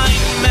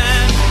blind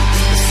man.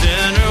 The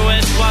sinner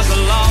which was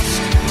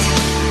lost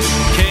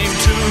came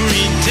to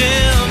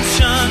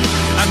redemption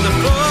at the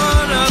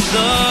foot of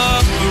the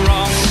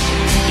cross.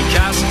 He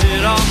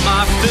casted all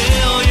my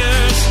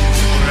failures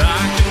where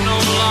I could no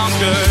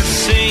longer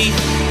see.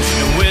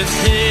 And with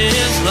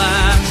his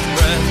last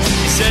breath,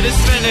 he said it's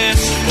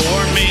finished for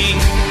me.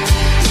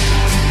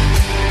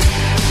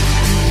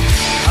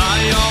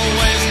 I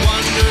always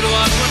wondered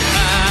what would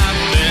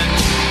happen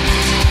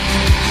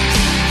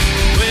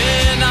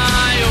when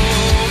I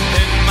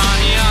opened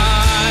my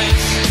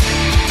eyes,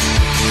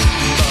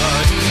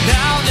 but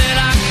now that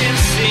I can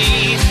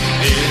see,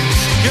 it's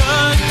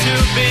good to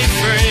be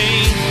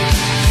free.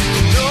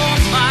 Know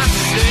my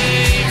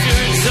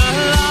Savior's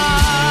alive.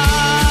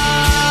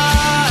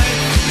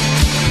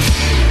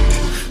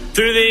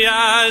 Through the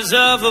eyes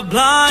of a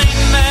blind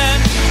man,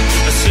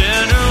 a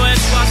sinner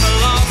which was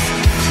lost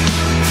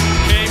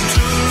came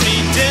to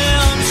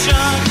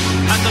redemption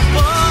at the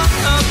foot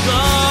of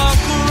the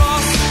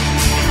cross.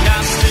 He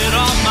casted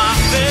all my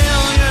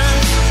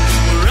failures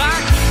where I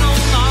could no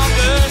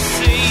longer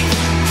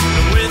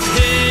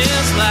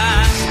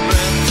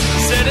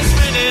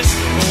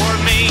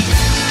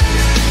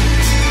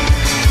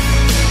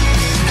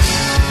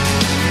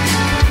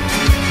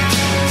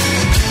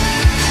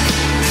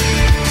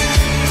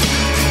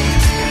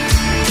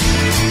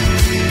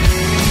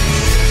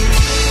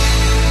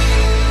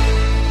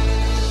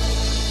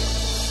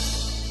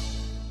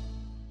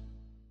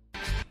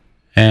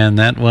And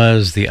that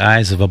was The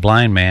Eyes of a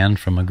Blind Man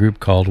from a group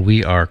called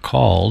We Are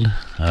Called.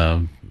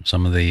 Some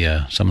of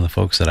the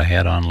folks that I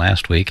had on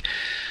last week,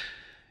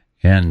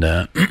 and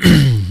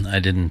I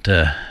didn't.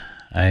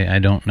 I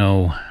don't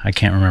know. I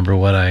can't remember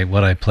what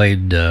I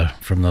played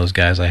from those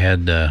guys. I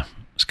had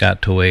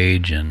Scott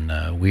Toage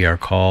and We Are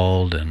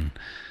Called and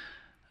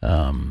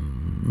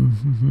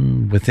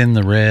Within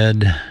the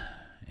Red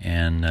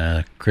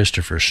and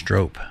Christopher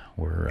Strope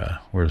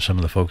were some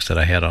of the folks that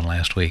I had on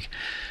last week.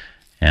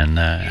 And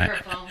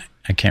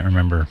I can't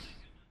remember.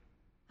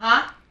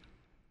 Huh?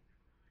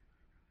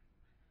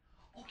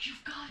 Oh,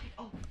 you've got it.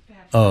 Oh,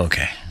 fabulous. Oh,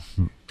 okay.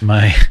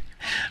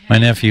 My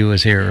nephew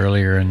was here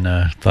earlier and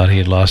thought he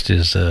had lost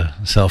his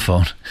cell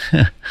phone.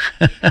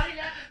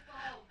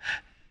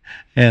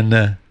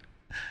 And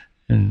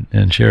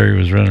Sherry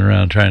was running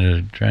around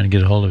trying to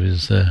get a hold of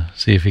his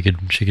see if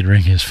she could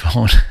ring his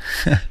phone.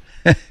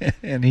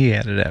 And he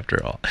had it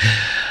after all.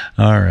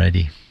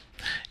 Alrighty.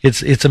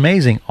 It's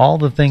amazing all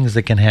the things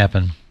that can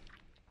happen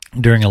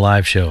during a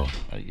live show.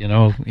 You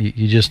know,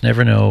 you just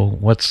never know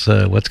what's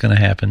going to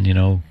happen. You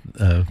know,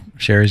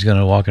 Sherry's going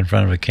to walk in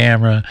front of a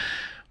camera,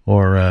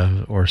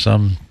 or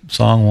some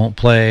song won't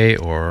play,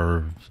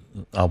 or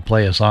I'll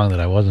play a song that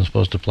I wasn't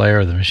supposed to play,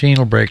 or the machine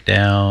will break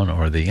down,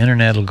 or the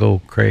internet will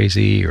go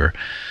crazy, or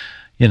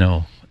you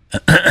know,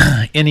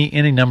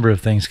 any number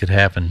of things could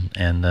happen,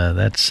 and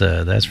that's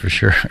for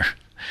sure.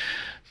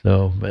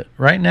 So, but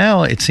right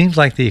now it seems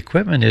like the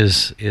equipment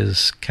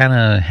is kind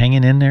of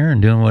hanging in there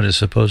and doing what it's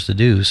supposed to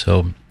do.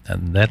 So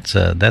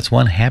that's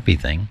one happy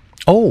thing.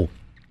 Oh,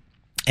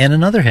 and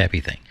another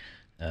happy thing.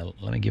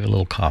 Let me give a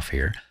little cough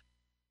here.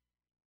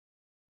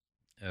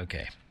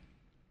 Okay.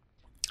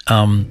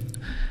 I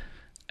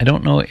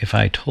don't know if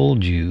I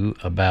told you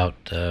about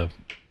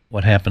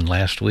what happened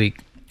last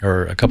week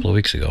or a couple of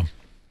weeks ago.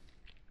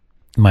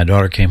 My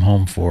daughter came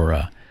home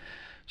for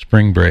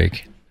spring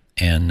break,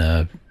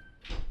 and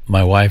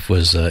my wife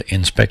was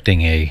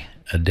inspecting a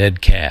dead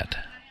cat.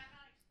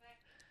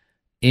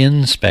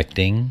 You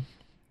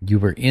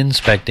were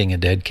inspecting a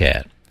dead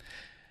cat,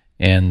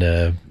 and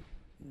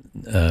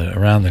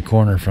around the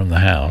corner from the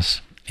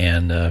house.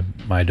 And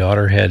my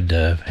daughter had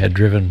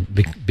driven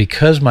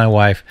because my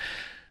wife.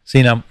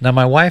 See, now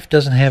my wife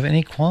doesn't have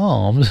any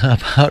qualms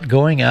about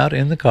going out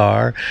in the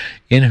car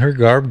in her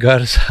garb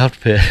goddess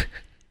outfit.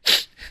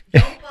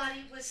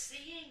 Nobody was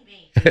seeing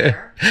me,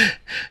 dear.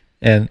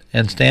 and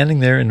standing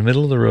there in the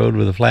middle of the road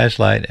with a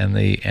flashlight and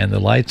the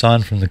lights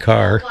on from the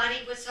car. Nobody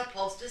was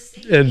supposed to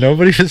see you. And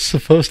nobody was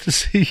supposed to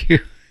see you.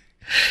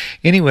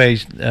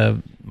 Anyways,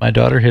 my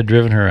daughter had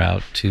driven her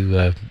out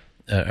to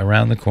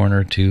around the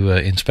corner to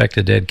inspect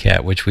a dead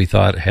cat, which we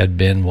thought had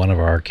been one of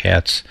our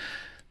cats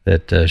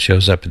that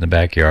shows up in the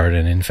backyard,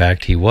 and in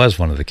fact, he was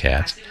one of the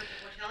cats. We're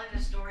telling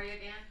the story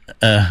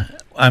again?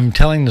 I'm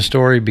telling the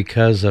story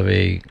because of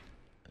the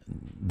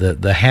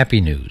happy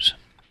news.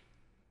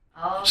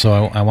 Oh,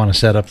 So I want to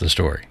set up the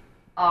story.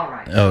 all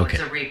right. So Okay.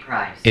 it's a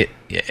reprise.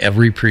 A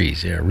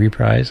reprise, yeah,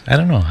 reprise. I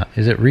don't know.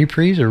 Is it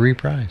reprise or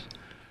reprise?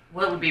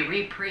 Well, it would be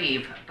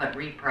reprieve, but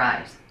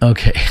reprise.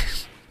 Okay.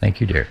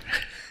 Thank you, dear.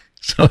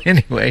 So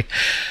anyway,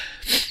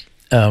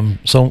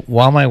 so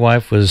while my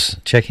wife was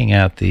checking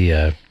out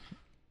the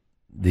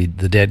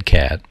dead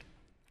cat,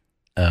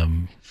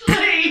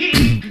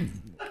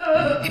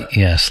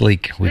 yeah,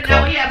 Sleek we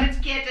call we it, have its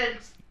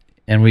kittens.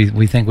 and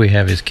we think we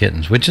have his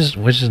kittens, which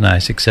is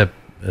nice. Except,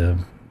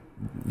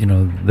 you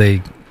know,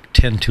 they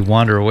tend to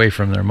wander away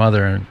from their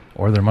mother,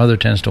 or their mother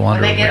tends to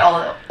wander When they away.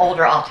 get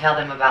older, I'll tell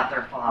them about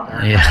their father.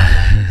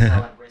 Yeah. So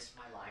I'd risk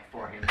my life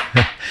for him.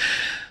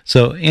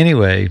 So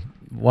anyway,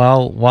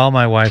 while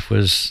my wife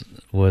was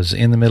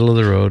in the middle of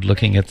the road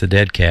looking at the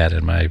dead cat,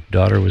 and my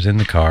daughter was in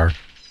the car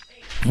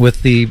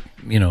with the,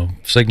 you know,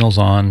 signals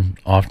on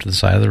off to the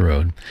side of the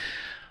road,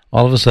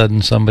 all of a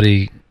sudden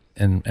somebody,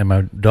 and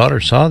my daughter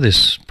saw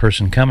this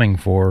person coming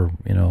for,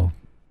 you know,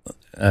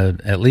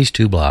 at least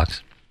 2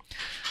 blocks.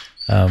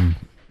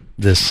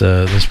 This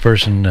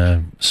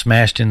person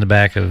smashed in the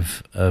back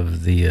of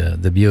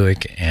the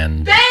Buick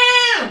and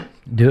Bam!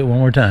 do it one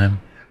more time.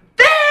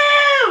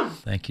 Bam!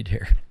 Thank you,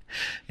 dear.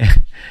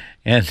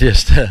 And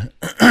just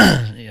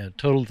yeah,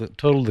 totaled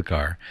the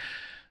car.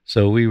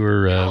 So we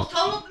were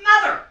Total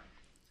mother.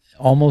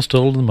 almost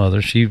totaled the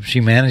mother. She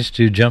managed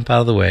to jump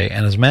out of the way,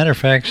 and as a matter of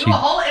fact, Blew a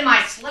hole in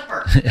my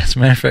slipper. as a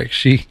matter of fact,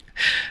 she.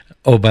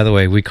 Oh, by the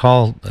way, we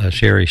call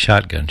Sherry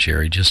Shotgun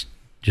Sherry, just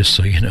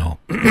so you know.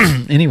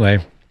 Anyway,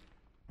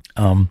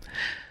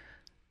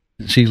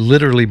 she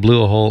literally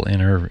blew a hole in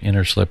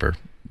her slipper,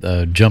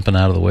 jumping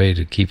out of the way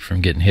to keep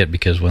from getting hit,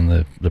 because when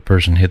the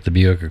person hit the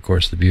Buick, of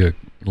course, the Buick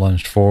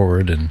lunged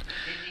forward, and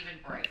Didn't even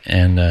break.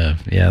 and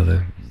yeah,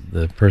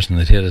 the person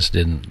that hit us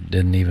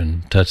didn't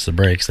even touch the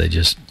brakes. They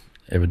just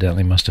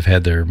evidently must have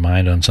had their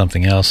mind on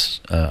something else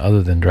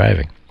other than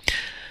driving.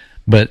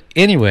 But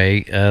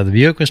anyway, the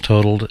Buick was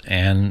totaled,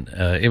 and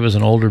it was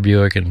an older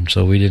Buick, and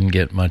so we didn't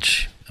get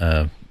much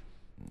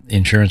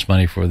insurance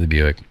money for the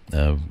Buick.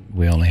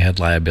 We only had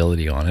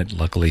liability on it.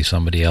 Luckily,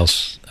 somebody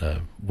else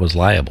was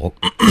liable.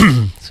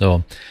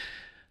 So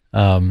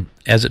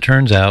As it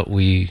turns out,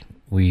 we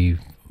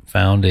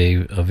found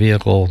a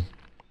vehicle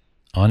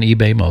on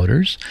eBay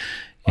Motors,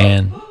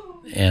 and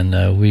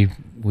we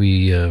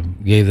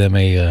gave them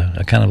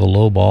a kind of a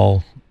low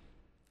ball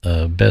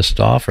best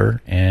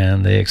offer,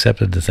 and they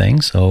accepted the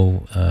thing.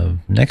 So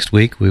next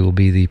week we will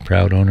be the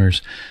proud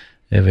owners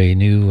of a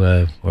new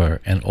or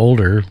an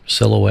older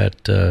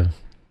Silhouette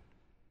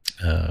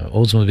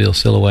Oldsmobile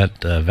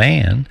Silhouette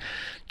van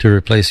to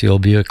replace the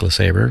old Buick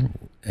LeSabre.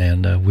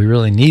 And we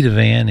really need a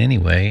van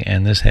anyway,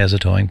 and this has a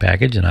towing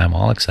package, and I'm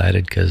all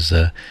excited because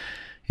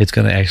it's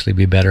going to actually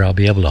be better. I'll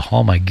be able to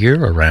haul my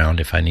gear around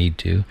if I need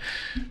to.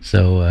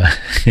 So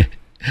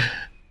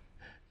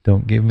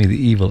don't give me the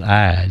evil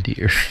eye,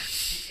 dear.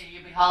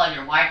 You'll be hauling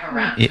your wife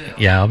around, too.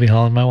 Yeah, I'll be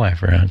hauling my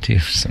wife around, too.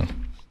 So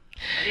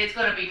it's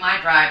going to be my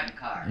driving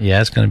car.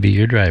 Yeah, it's going to be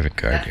your driving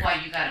car, That's dear.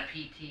 why you got a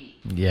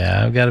PT.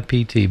 Yeah, I've got a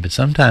PT, but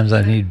sometimes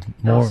I need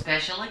more. Those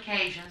special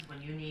occasions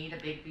when you need a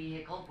big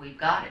vehicle, we've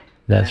got it.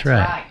 That's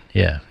right.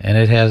 Yeah, and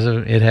it has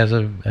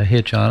a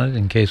hitch on it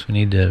in case we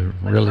need to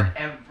really. For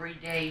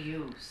everyday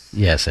use.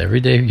 Yes,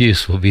 everyday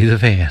use will be the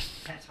van.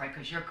 That's right,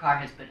 because your car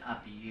has been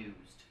abused.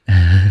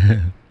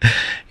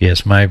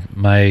 Yes,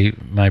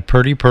 my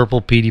pretty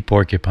purple Petey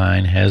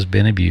Porcupine has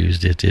been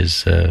abused. It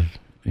is,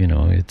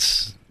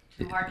 it's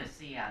too hard to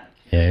see out of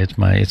it.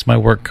 Yeah, it's my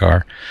work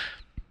car,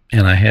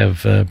 and I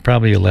have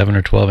probably 11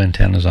 or 12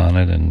 antennas on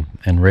it,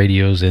 and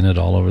radios in it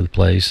all over the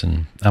place.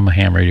 And I'm a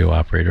ham radio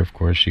operator, of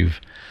course.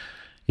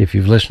 If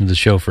you've listened to the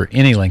show for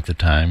any length of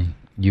time,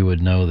 you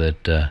would know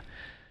that.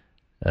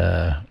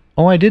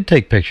 I did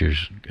take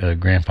pictures,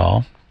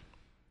 Grandpa.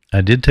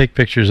 I did take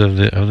pictures of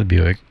the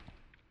Buick.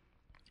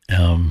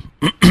 I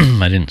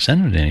didn't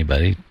send them to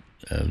anybody,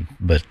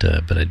 but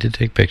I did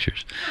take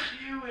pictures.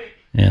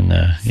 And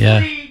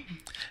yeah.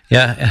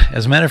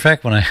 As a matter of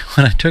fact, when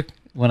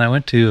I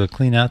went to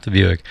clean out the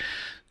Buick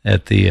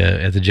at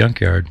the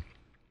junkyard,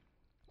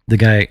 the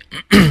guy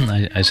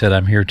I said,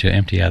 I'm here to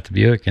empty out the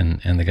Buick,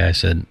 and the guy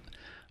said,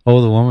 oh,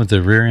 the one with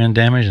the rear end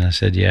damage? And I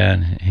said, yeah.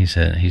 And he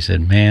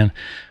said, man,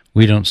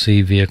 we don't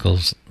see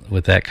vehicles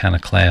with that kind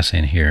of class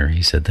in here.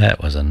 He said,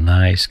 that was a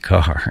nice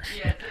car.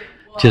 Yes,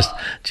 it was.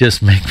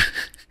 just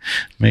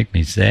make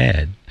me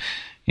sad.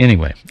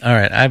 Anyway, all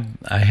right,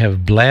 I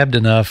have blabbed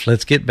enough.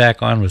 Let's get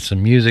back on with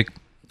some music.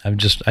 I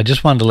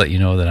just wanted to let you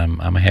know that I'm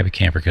a happy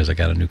camper because I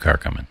got a new car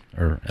coming,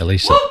 or at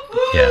least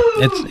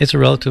it's a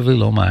relatively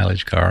low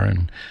mileage car,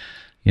 and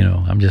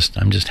I'm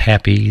just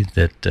happy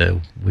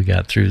that we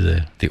got through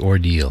the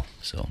ordeal.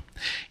 So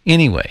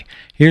anyway,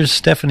 here's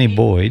Stephanie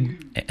Boyd.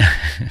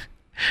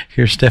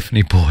 Here's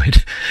Stephanie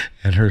Boyd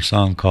and her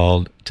song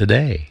called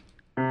Today.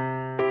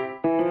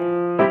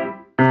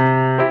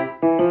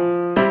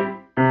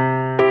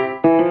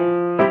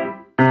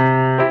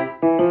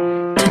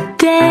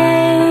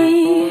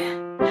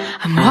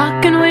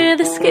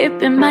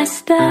 Skip in my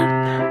step,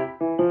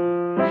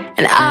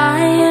 and I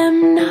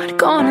am not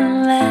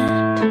gonna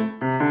let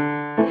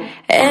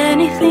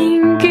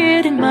anything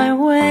get in my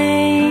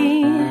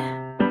way.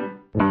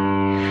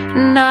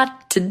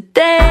 Not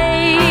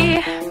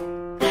today.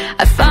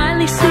 I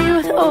finally see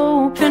with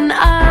open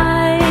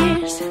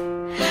eyes.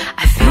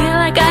 I feel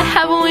like I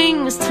have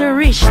wings to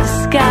reach the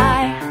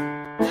sky.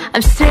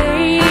 I'm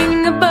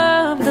staying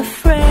above the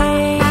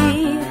fray.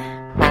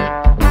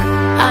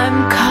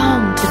 I'm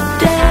calm today.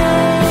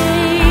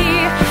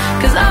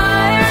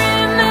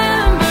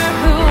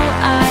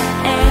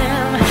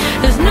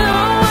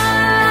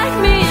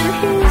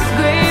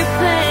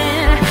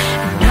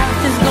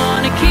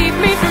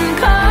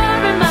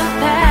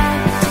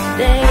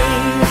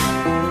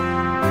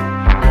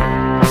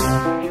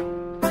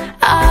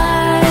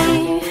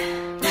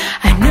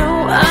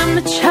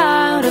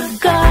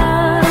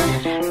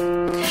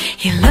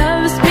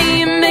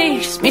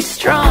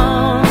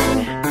 Strong.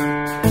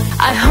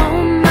 I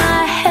hold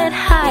my head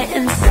high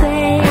and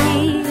say,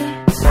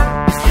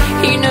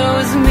 he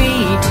knows me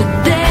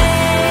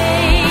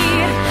today,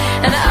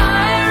 and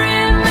I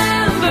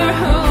remember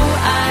who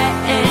I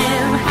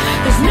am.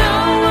 There's no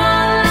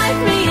one like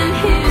me in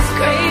his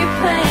great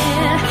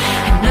plan,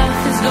 and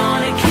nothing's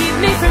gonna keep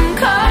me from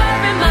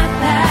carving my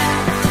path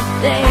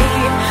today.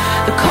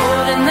 The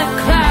cold and the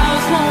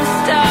clouds won't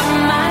stop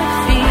my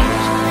feet,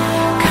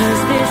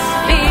 'cause this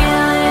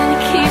feeling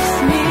keeps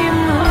me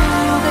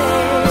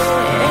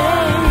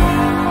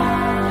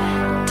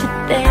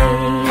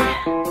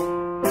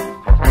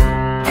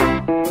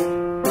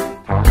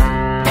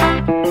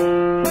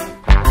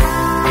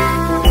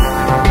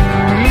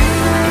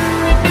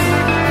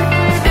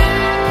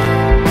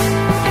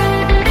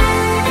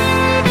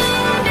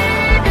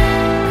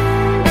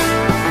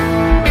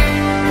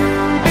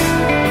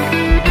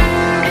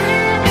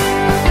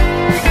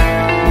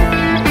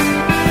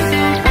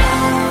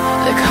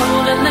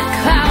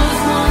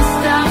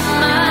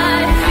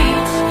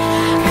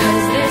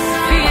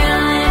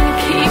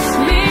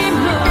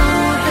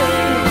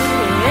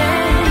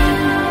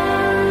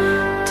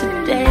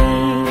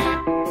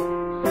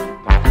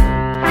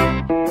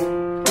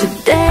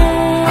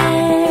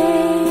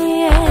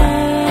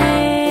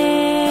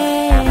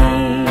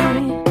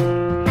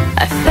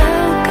I felt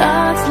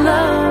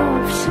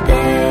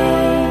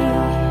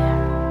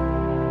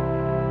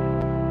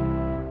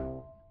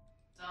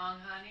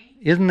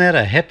Isn't that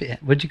a happy?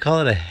 Would you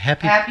call it a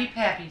happy? Happy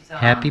Peppy song.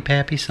 Happy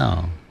Pappy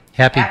song.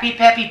 Happy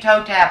Peppy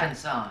toe tapping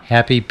song.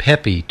 Happy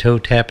Peppy toe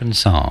tapping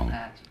song.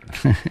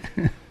 That's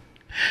right.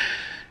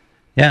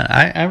 Yeah,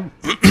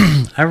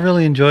 I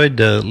really enjoyed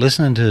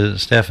listening to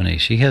Stephanie.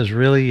 She has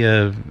really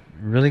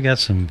got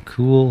some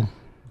cool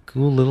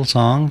little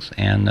songs,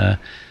 and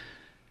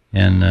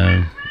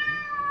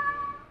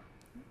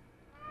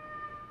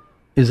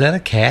is that a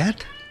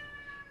cat?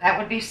 That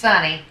would be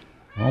Sonny.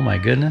 Oh my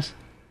goodness!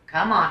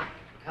 Come on,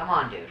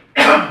 dude.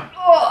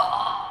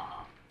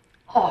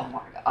 Oh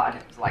my God!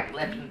 It was like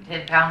lifting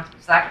 10 pounds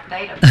of sack of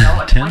potatoes.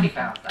 No, 20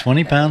 pounds.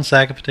 20-pound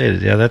sack of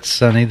potatoes. Yeah, that's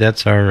Sonny.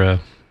 That's our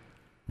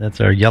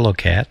yellow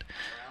cat.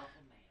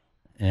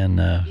 And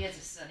he has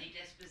a sunny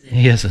disposition.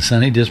 he has a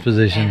sunny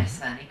disposition. And a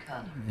sunny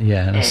color.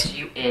 Yeah. And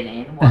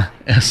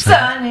SUNNY.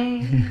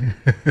 Sunny.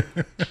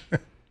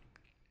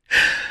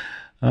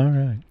 All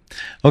right.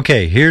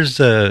 Okay, here's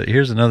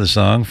another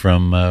song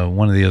from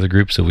one of the other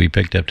groups that we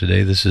picked up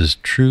today. This is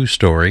True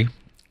Story,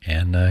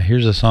 and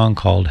here's a song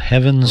called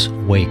Heaven's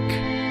Wake.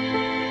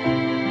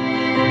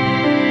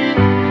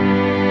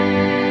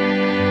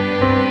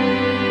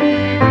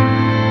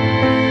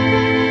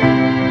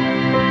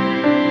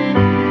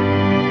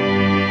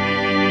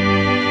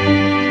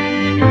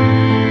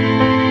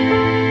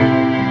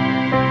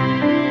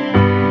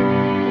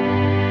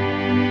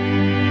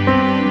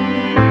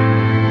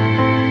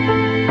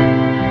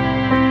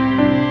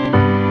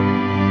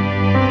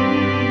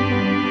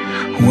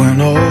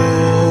 When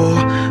all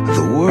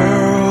the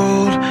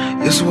world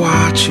is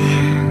watching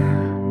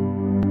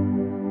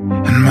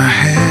and my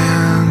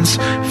hands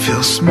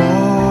feel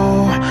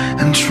small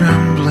and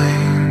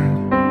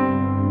trembling,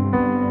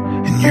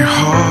 and your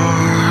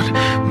heart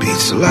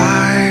beats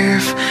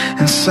life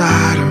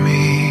inside of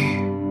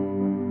me,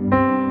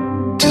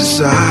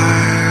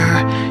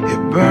 desire, it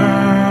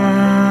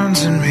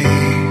burns in me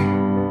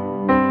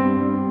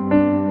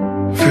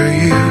for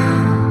you.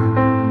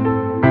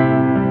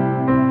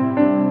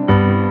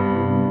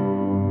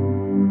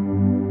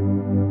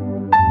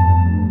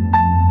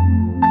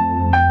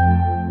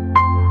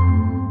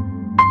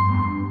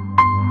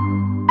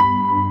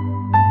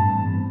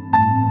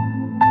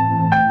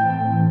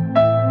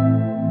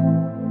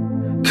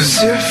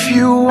 'Cause if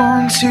you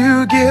want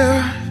to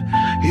give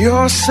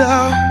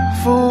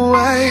yourself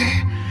away,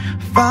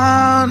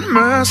 find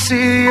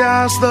mercy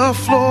as the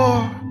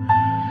floor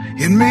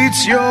it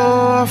meets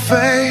your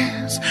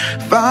face.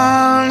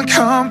 Find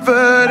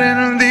comfort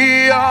in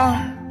the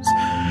arms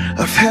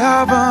of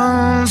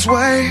heaven's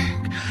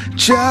wake.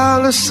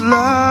 Jealous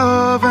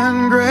love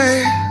and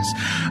grace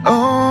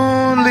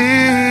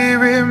only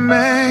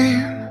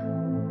remain.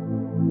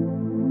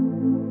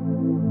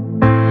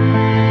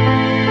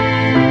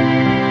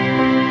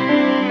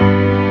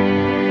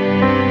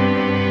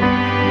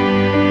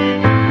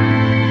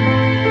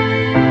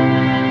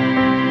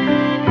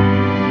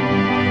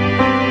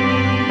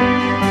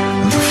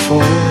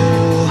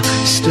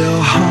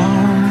 Still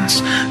haunts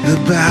the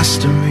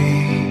best of me.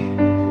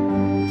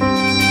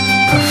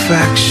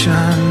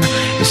 Perfection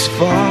is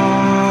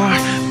far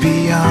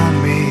beyond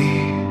me.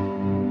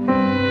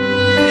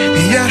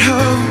 Yet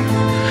hope,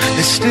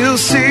 it still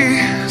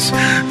sees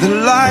the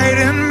light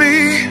in me.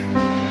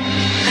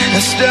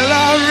 And still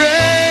I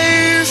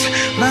raise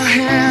my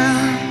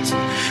hands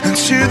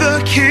unto the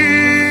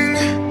King.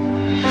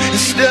 And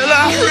still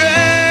I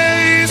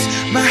raise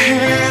my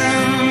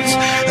hands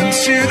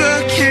unto the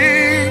King.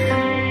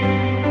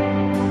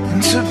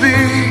 To be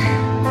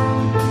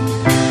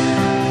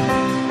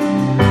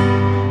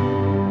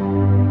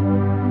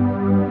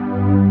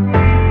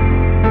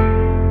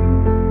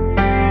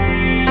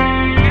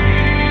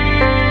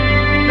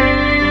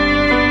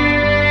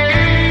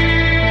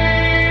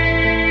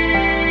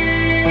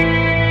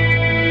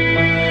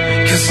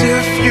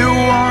if you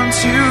want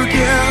to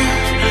give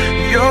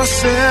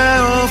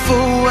yourself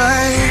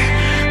away,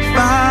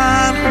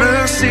 find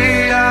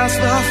mercy as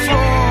the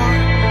floor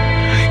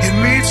it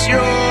meets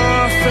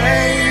your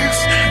face.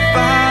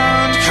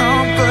 Find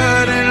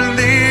comfort in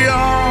the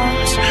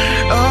arms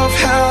of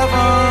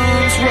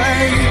heaven's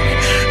wake.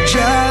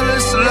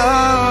 Jealous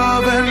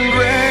love and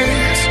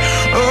grace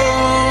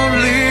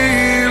only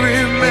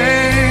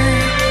remain.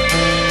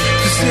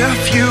 'Cause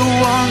if you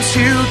want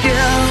to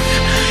give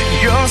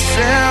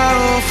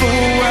yourself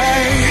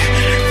away,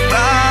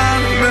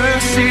 find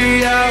mercy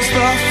as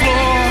the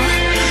floor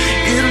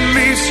it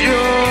meets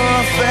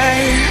your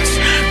face.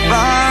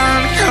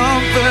 Find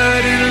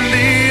comfort in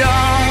the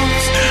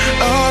arms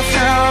of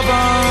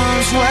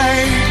heaven's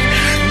wake.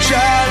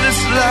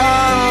 Jealous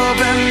love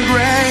and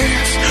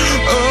grace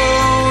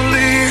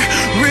only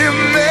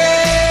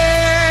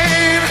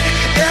remain.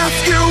 If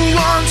you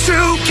want to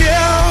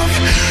give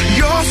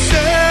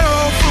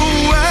yourself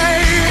away,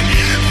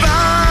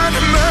 find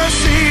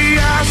mercy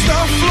as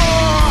the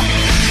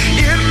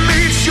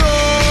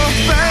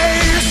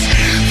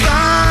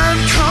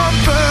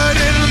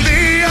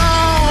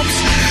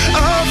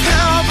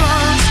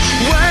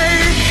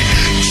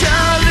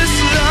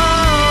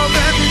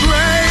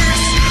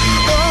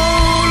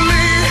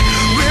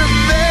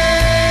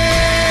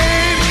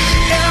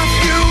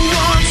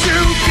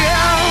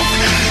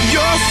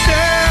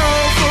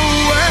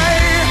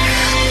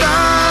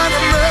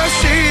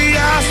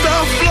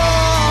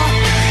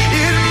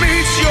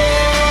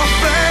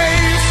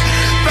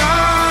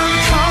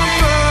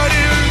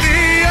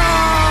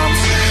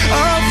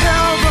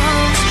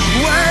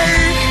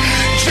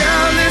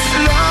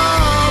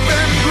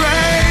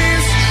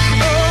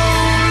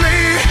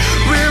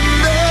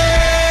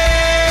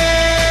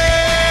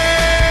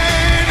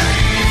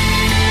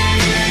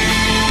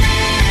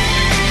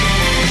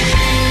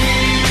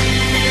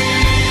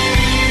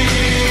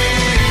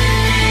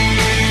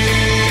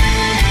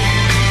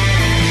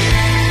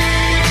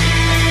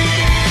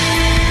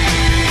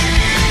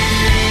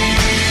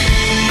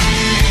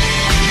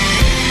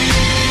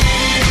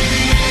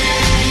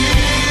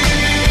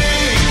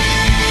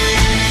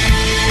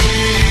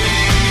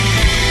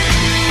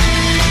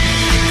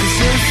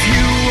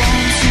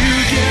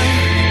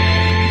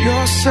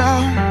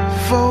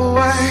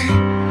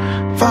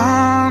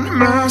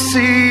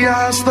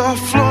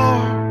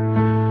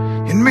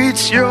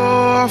meet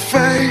your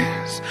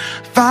face,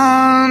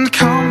 find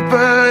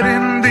comfort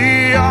in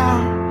the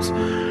arms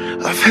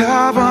of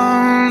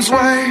heaven's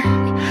wake.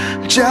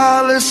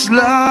 Jealous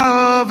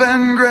love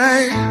and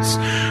grace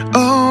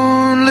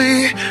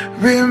only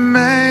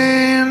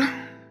remain.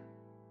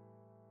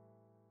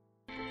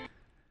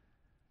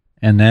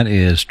 And that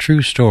is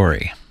True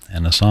Story,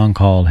 and a song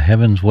called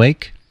Heaven's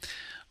Wake,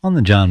 on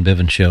the John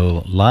Bivin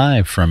Show,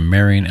 live from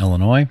Marion,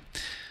 Illinois,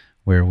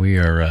 where we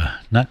are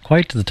not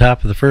quite to the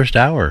top of the first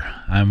hour.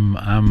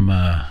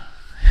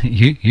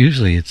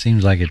 Usually it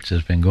seems like it's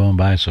just been going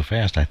by so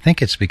fast. I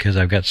think it's because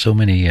I've got so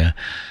many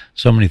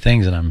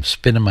things and I'm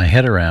spinning my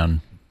head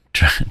around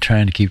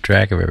trying to keep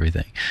track of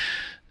everything.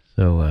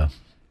 So,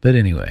 but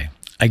anyway,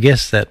 I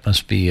guess that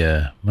must be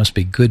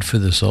good for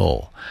the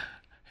soul.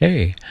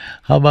 Hey,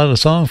 how about a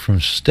song from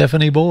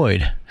Stephanie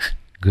Boyd?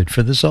 Good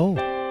for the soul.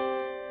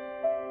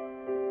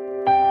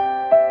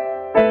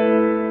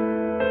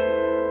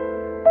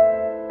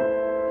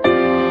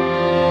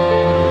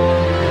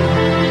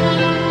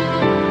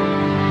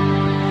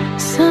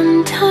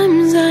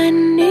 Sometimes I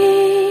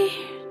need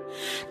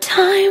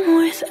time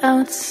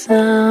without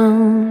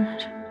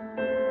sound,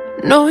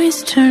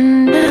 noise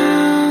turned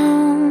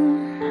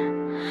down,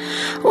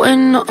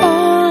 when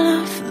all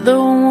of the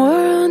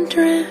world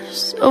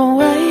drifts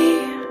away,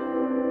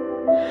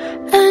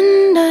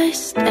 and I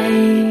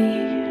stay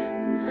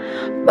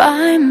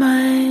by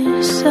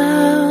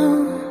myself.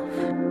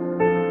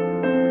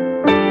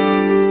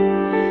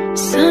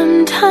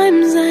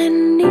 Sometimes I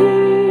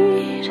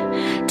need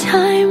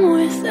time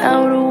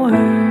without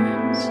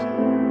words,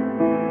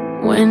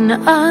 when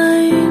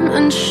I'm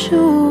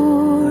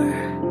unsure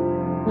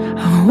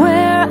of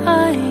where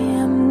I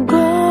am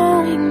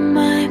going.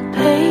 My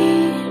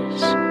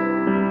pace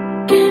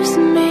gives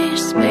me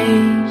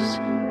space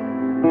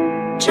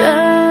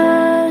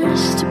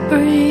just to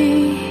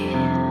breathe.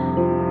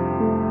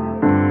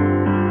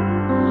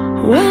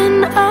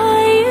 When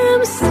I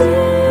am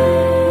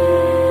still,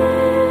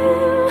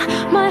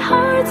 my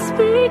heart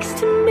speaks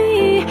to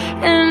me,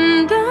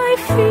 and I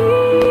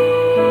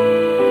feel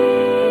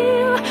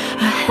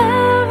a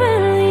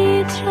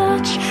heavenly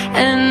touch,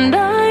 and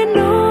I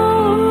know,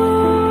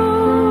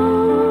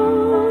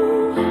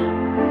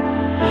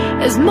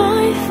 as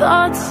my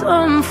thoughts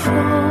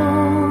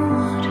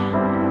unfold,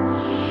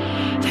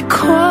 that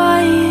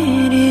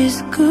quiet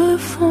is good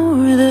for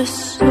the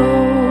soul.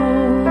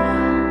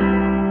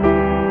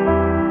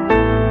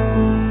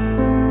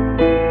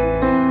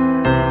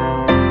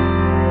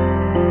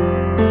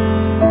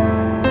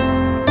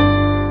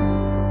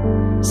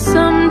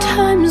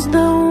 Sometimes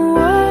the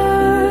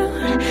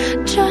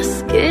world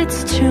just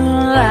gets too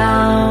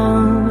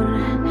loud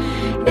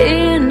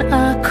in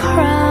a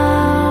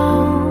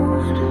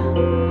crowd.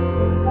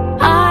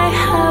 I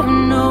have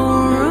no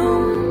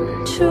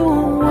room to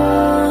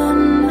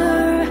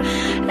wonder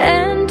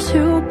and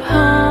to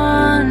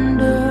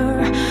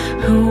ponder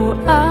who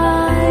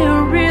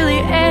I really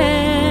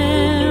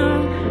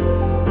am.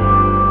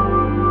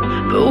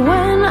 But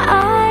when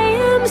I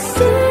am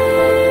still,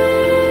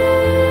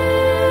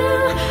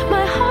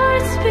 my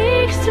heart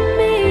speaks to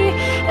me,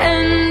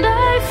 and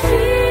I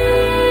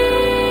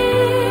feel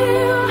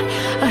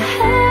a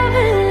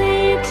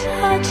heavenly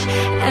touch,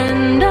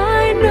 and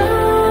I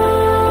know,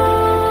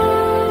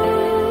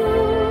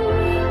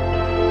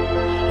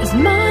 as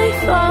my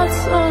thoughts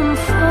unfold,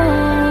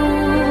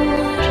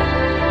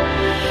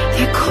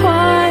 that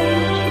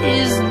quiet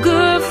is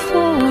good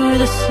for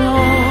the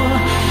soul.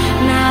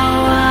 Now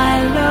I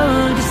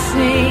love to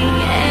sing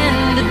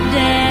and to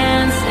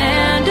dance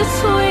and to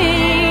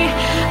swing.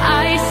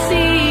 I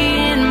see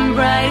in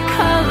bright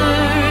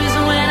colors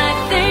when I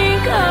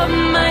think of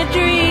my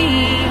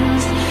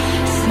dreams.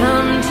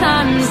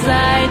 Sometimes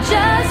I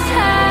just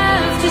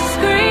have to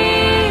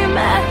scream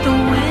at the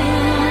wind.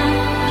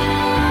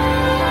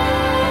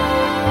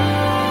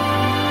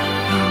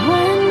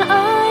 When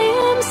I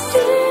am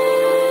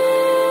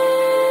still,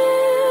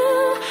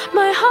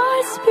 my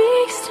heart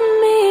speaks to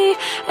me,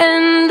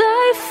 and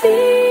I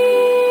feel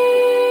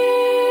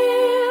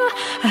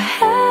a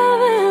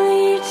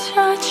heavenly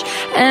touch,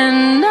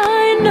 and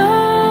I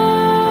know,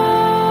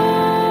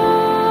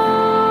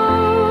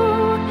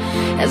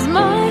 as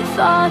my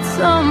thoughts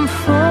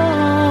unfold,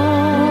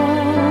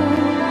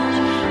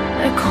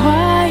 that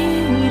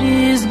quiet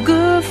is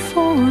good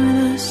for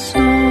the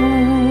soul.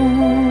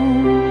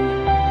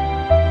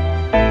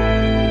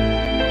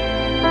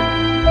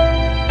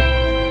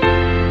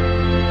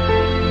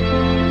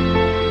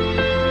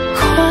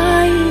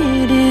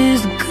 Quiet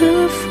is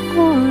good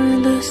for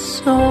the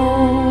soul.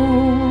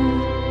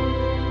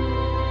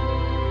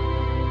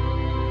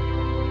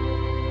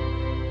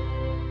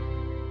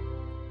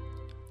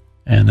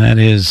 And that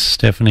is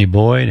Stephanie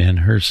Boyd and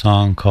her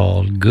song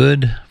called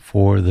Good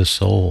for the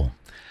Soul.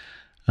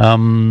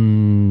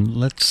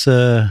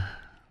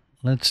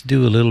 Let's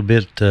do a little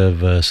bit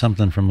of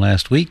something from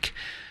last week,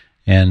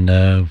 and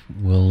I'm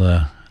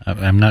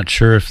not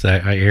sure if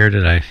I aired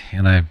it. I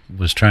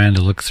was trying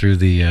to look through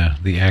the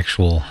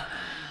actual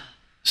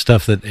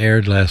stuff that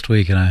aired last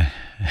week, and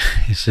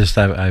it's just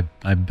I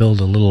build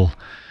a little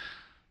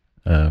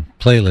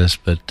playlist,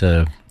 but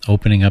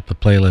opening up the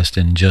playlist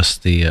in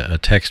just the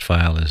text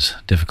file is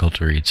difficult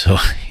to read. So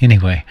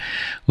anyway,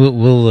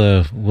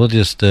 we'll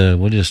just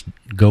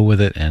go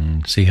with it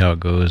and see how it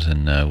goes,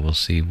 and we'll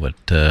see what.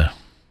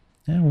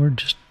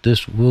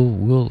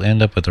 We'll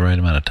end up with the right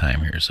amount of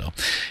time here. So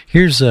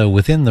here's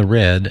Within the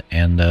Red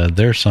and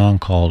their song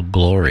called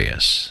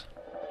Glorious.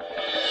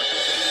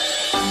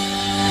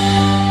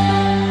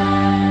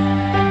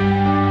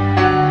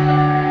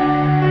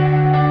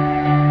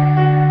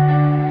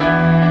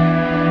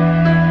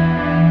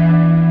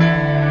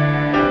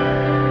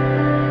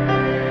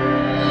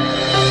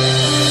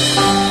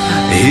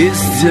 His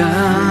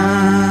touch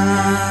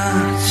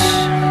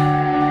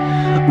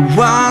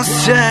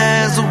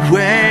washes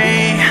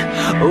away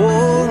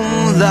all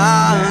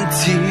the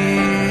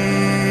tears.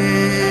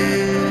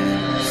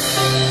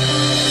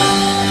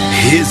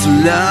 His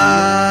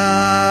love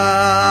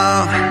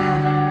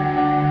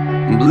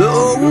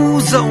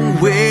blows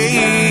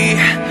away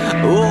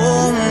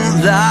all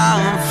the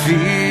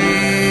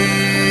fears.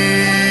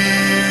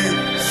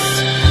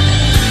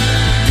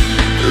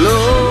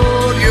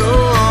 Lord,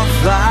 your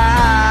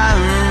fire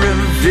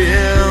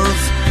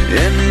reveals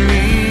in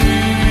me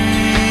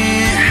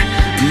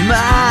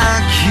my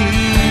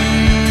King.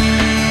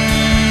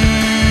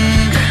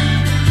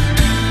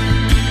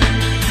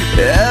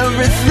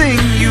 Everything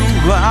you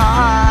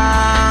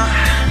are,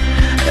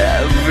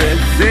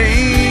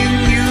 everything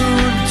you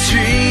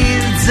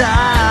dreamed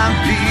I'd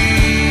be,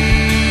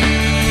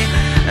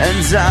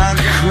 and I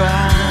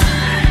cry.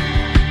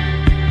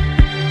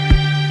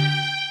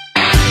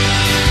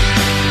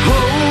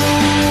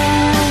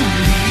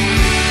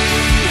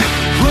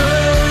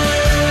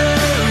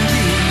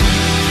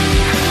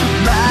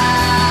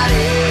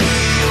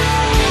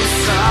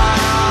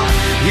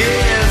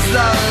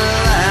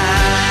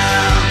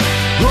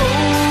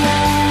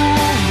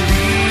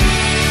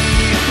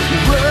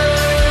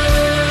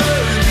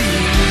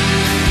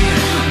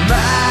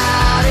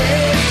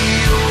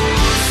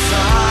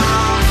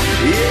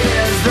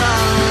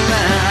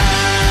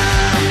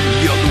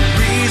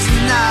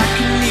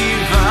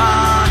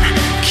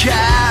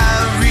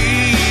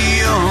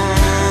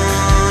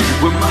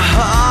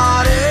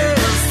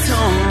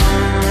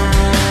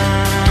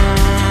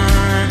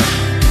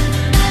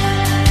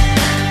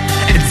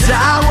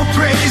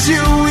 You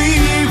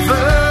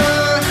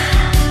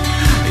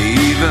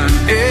even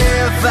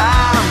if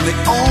I'm the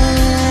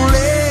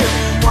only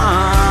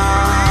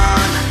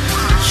one,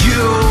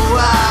 you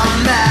are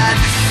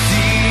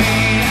majesty,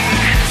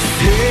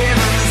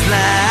 heaven's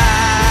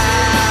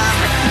lamb.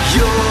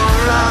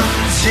 You're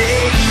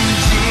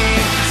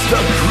unchanging,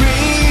 the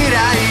great I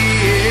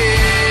am.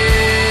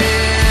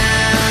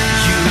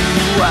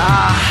 You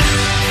are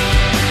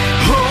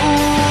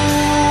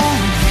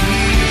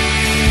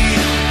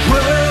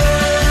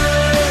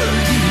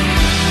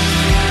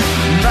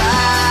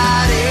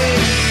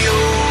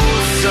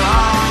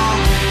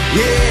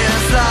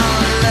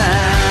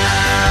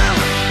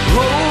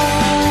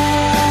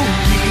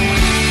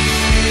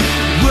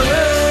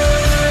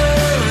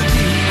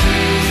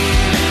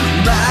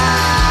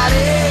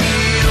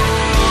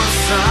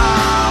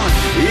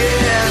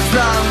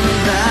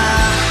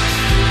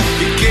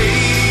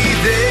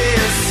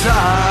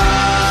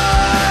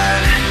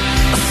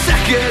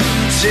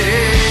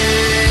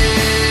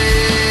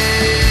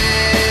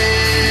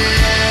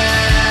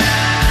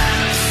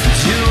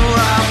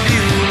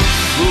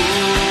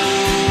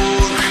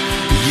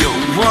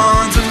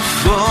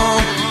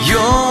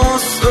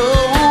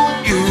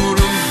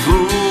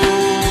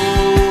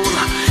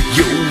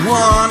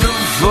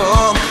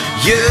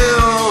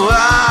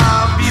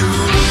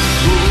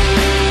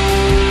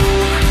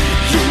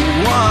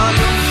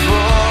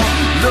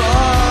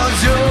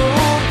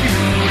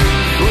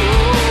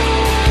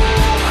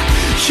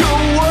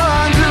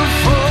wonderful.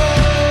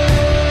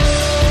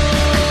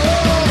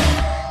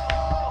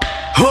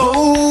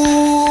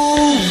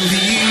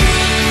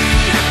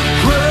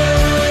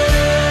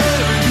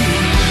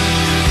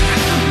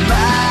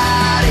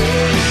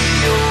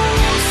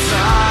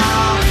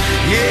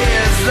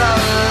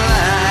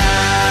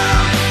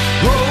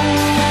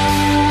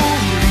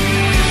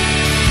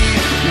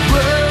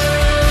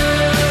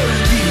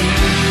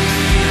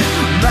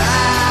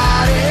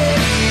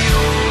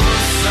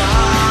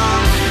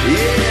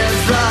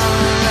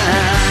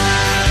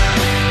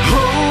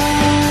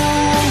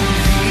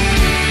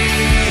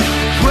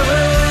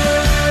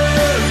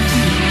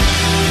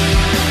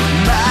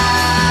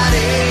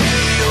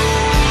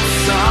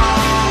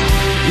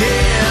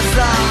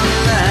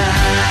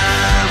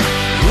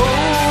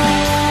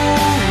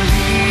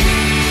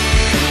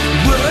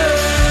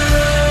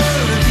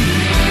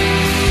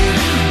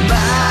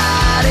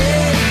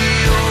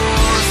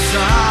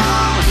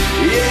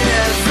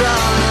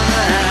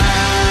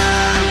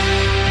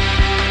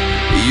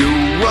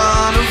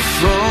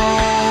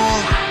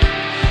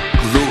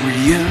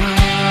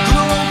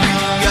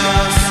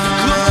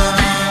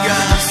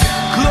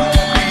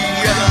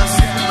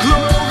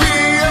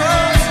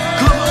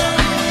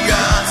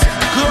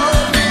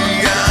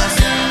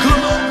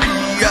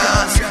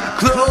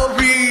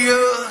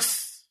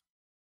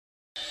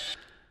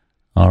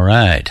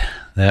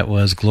 That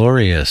was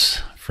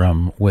Glorious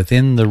from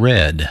Within the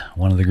Red,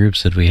 one of the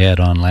groups that we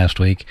had on last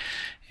week,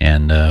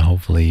 and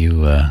hopefully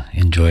you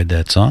enjoyed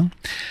that song.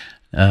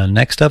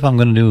 Next up, I'm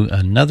going to do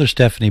another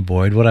Stephanie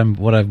Boyd. What I'm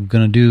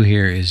going to do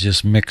here is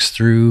just mix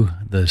through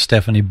the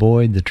Stephanie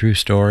Boyd, the True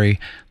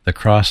Story, the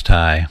Cross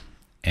Tie,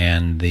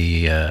 and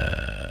the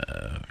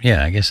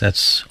I guess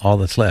that's all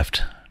that's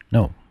left.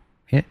 No,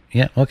 okay,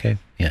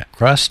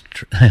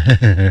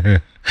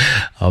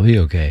 I'll be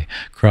okay.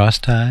 Cross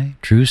Tie,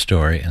 True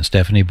Story, and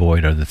Stephanie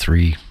Boyd are the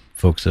three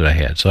folks that I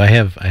had. So I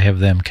have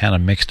them kind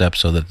of mixed up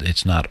so that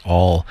it's not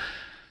all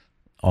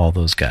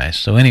those guys.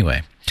 So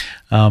anyway,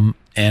 and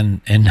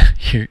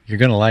you're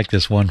going to like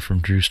this one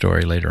from True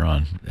Story later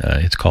on.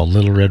 It's called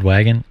Little Red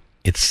Wagon.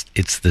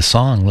 It's the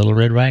song Little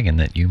Red Wagon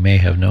that you may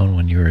have known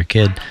when you were a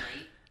kid,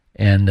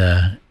 and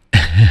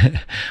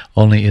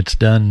only it's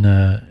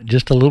done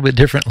just a little bit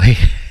differently.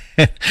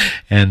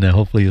 And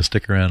hopefully you'll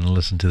stick around and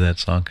listen to that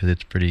song because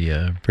it's pretty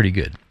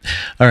good.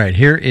 All right,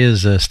 here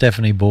is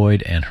Stephanie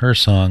Boyd and her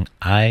song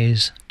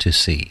Eyes to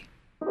See.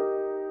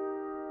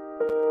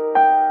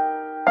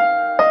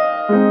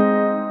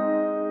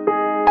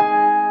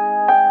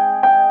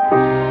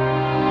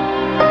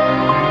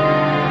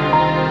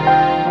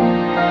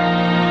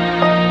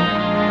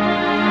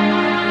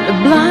 The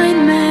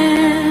blind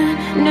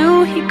man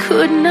knew he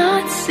could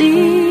not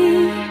see.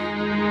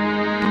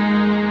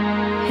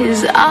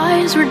 His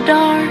eyes were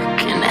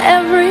dark and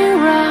every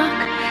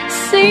rock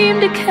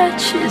seemed to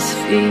catch his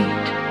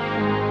feet.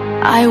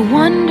 I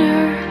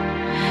wonder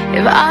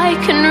if I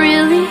can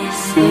really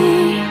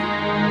see.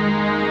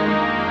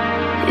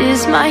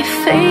 Is my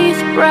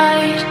faith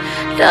bright?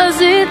 Does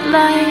it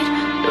light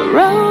the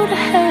road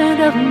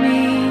ahead of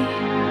me?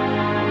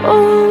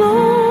 Oh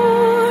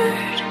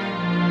Lord,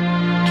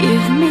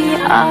 give me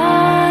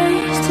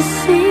eyes to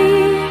see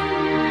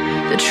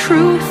the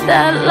truth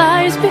that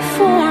lies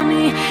before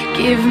me.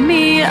 Give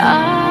me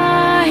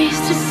eyes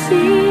to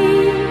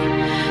see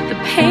the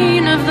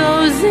pain of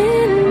those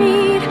in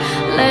need.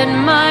 Let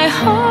my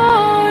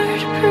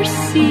heart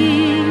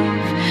perceive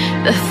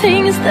the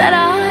things that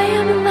I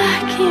am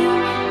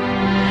lacking.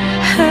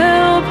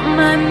 Help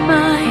my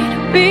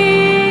mind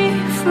be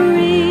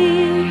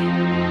free.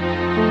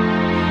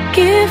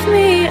 Give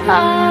me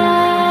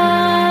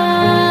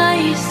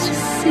eyes to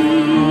see.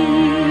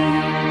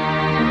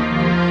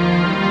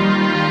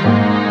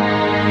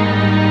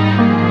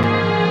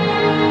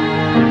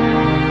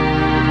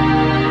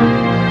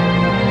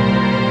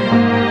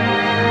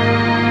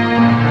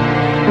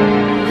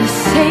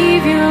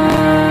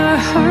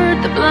 Heard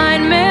the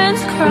blind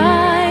man's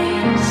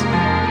cries,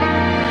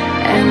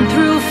 and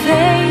through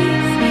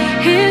faith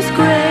his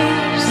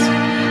grace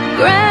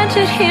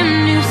granted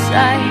him new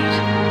sight.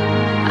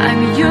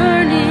 I'm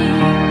yearning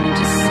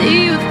to see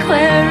with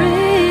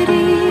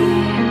clarity,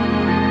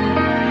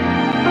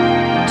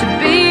 to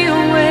be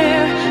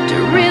aware, to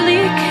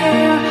really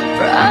care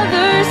for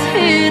others'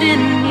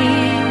 hidden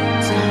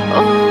needs.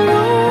 Oh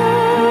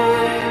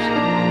Lord,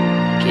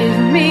 give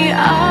me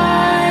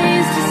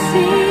eyes to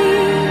see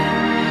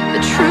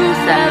the truth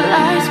that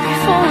lies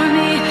before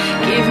me.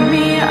 Give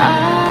me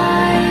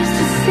eyes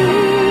to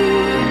see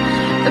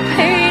the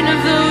pain of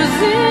those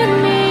in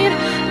need.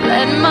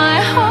 Let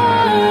my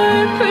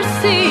heart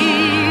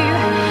perceive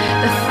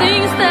the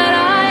things that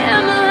I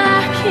am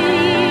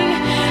lacking.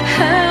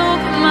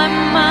 Help my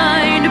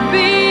mind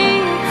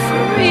be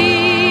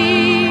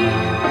free.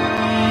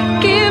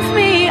 Give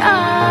me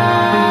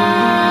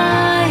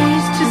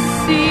eyes to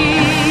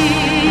see.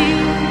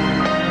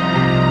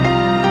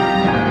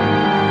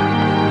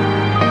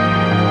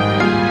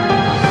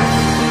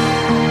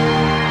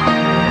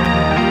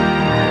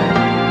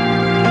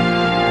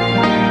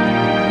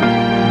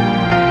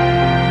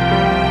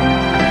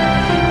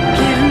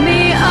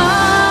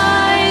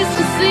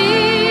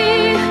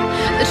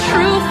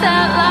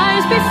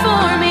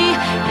 Before me,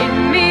 give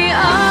me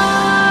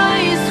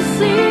eyes to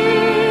see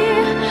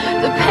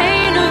the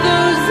pain of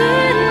those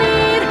in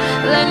need.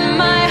 Let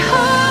my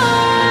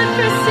heart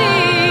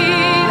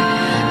perceive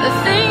the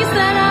things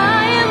that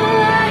I am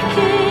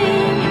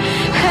lacking.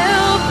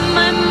 Help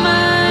my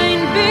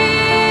mind be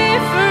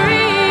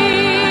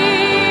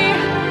free.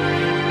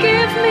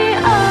 Give me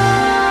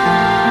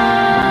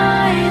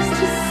eyes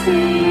to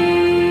see.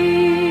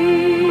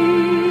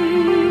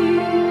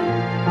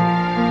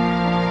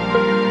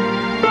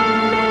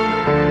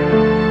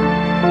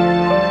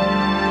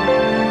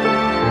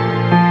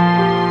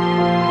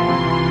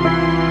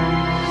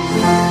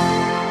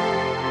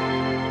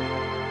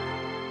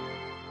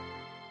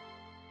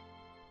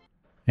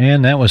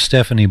 And that was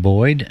Stephanie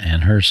Boyd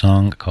and her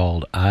song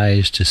called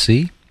Eyes to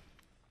See.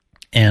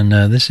 And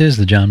this is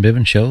the John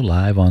Bivin Show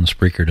live on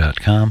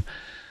Spreaker.com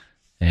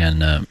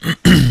and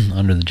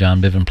under the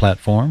John Bivin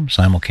platform,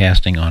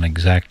 simulcasting on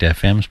Exact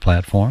FM's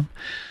platform,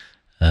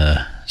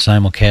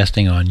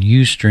 simulcasting on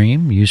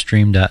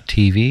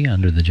Ustream.tv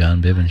under the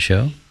John Bivin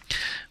Show.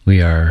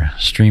 We are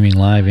streaming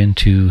live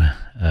into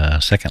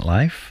Second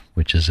Life,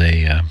 which is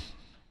a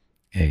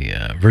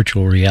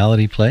virtual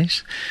reality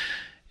place.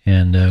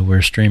 And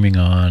we're streaming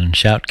on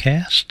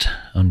Shoutcast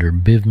under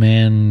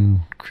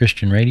Bivman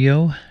Christian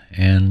Radio,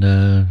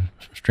 and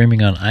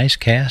streaming on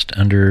Icecast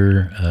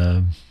under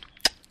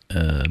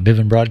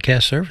Bivin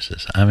Broadcast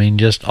Services. I mean,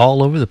 just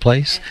all over the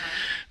place.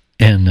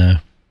 And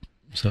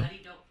so,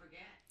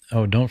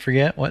 don't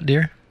forget what,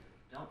 dear?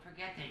 Don't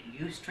forget that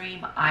you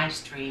stream, I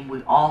stream,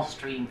 we all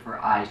stream for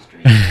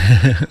iStream.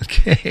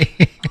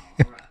 Okay.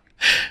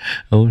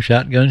 Oh,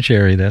 Shotgun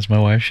Sherry. That's my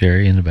wife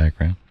Sherry in the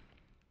background.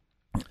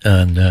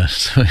 And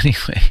so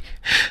anyway,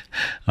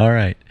 all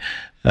right.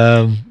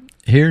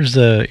 Here's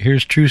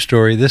True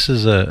Story. This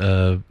is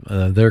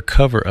their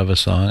cover of a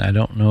song. I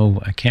don't know.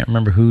 I can't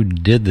remember who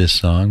did this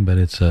song, but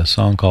it's a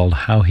song called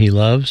 "How He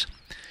Loves,"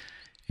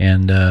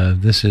 and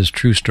this is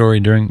True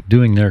Story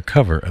doing their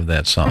cover of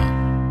that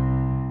song.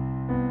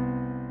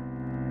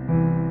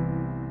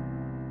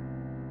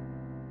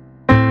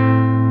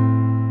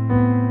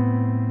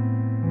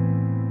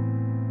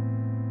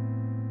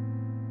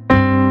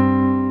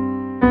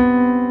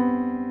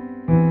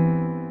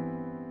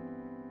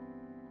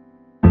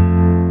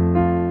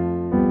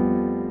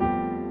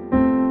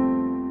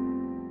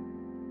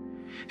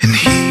 And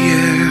he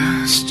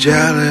is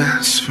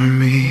jealous for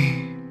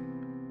me.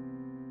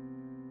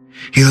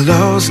 He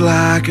blows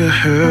like a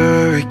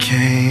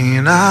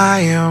hurricane.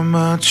 I am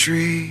a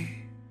tree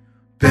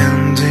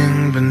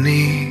bending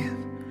beneath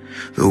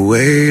the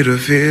weight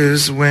of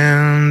his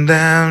wind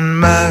and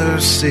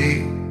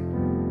mercy.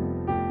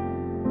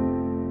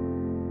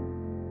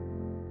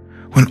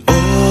 When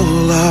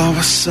all of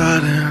a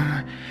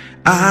sudden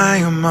I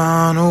am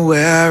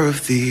unaware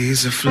of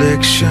these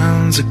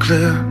afflictions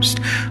eclipsed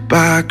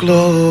by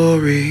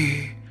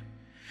glory,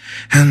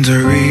 and I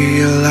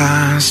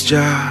realize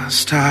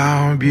just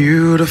how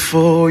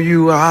beautiful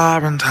you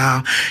are and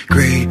how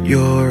great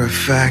your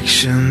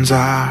affections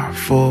are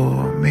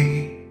for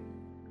me.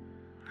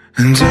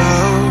 And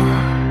oh,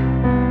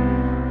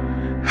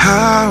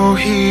 how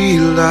he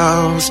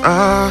loves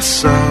us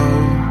so,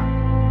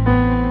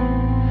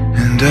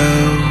 and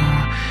oh,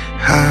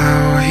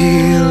 how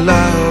he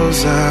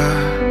loves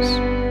us,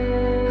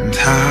 and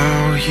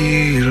how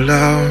he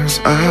loves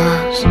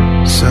us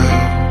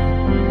so.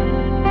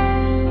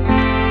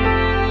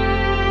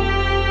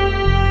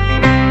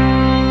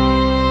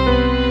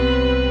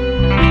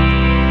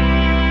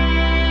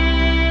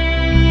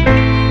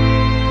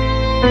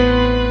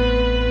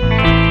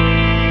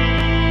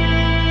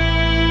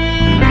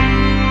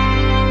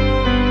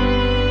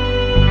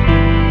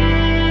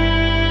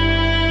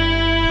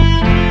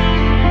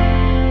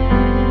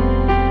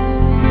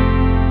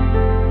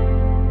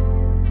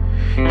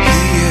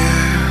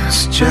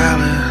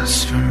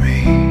 Jealous for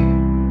me.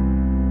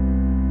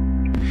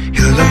 He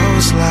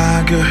blows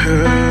like a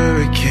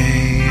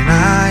hurricane.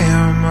 I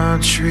am a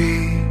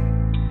tree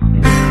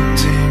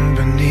bending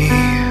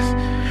beneath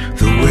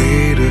the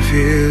weight of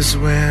his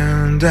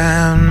wind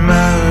and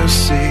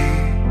mercy.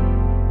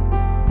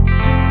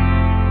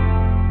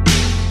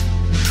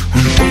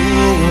 When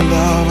all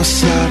of a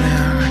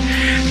sudden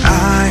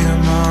I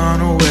am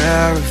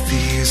unaware of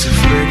these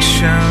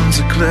afflictions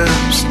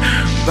eclipsed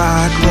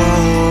by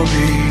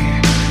glory,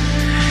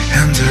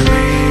 and I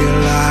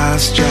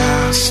realize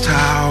just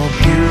how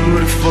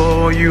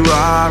beautiful you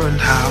are and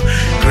how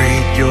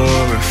great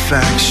your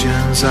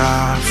affections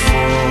are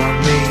for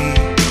me.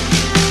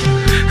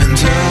 And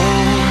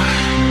oh,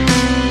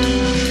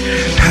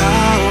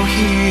 how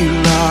he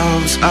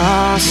loves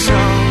us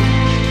so,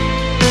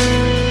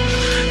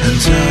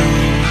 and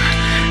oh,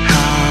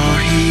 how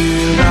he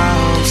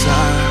loves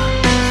us,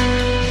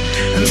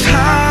 and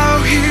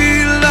how he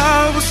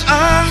loves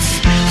us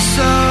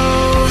so.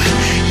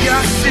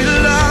 Yes, he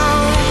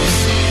loves,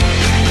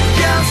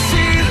 yes,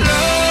 he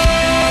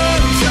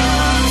loves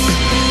us.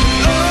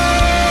 Oh,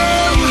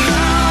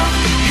 how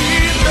he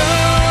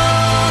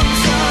loves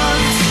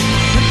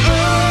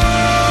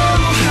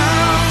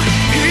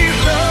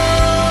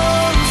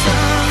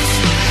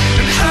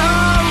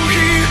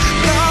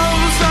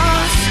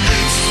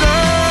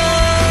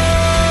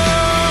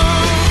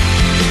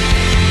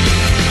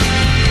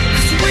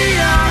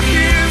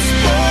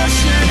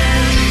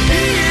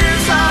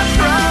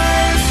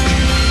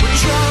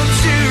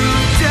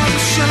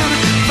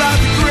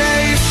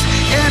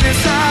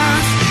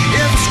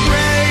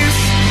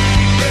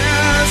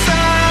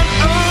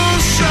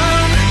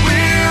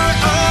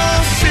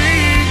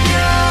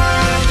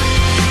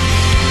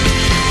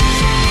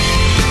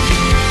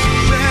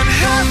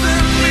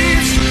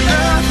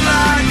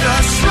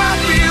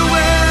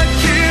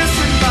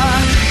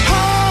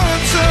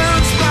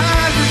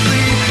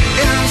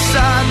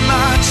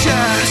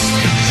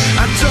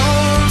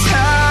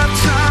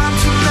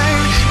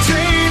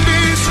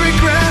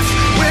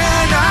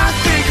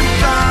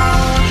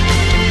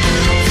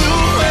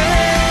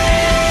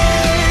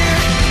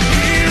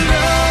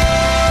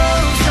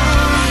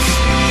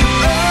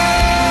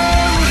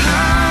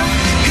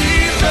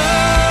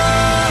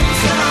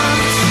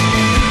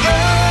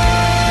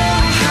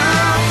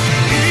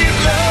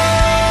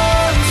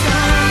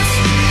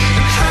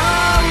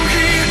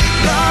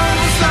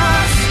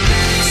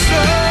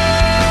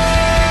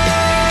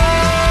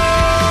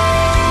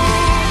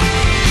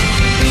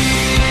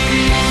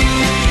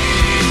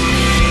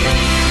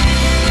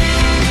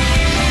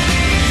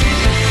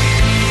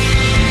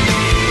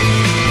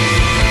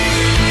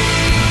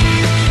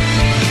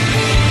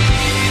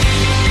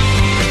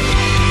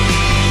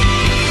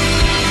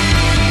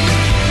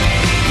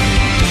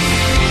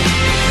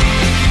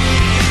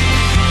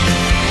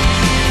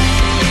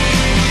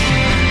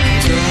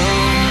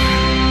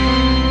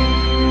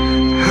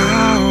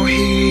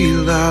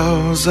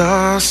loves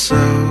us so.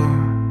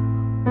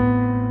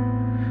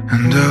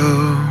 And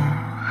oh,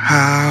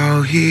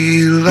 how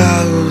he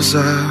loves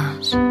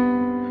us,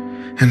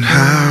 and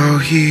how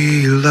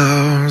he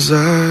loves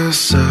us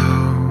so.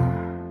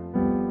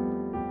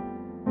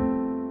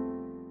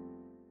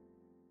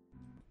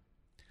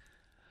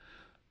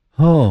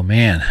 Oh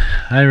man,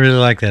 I really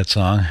like that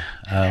song.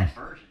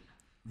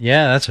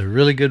 Yeah, that's a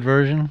really good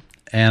version,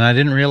 and I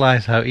didn't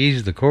realize how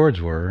easy the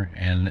chords were,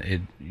 and it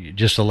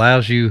just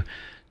allows you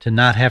to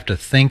not have to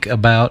think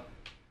about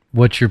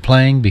what you're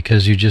playing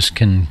because you just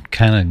can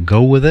kind of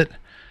go with it.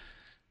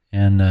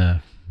 And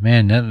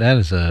man, that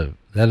is a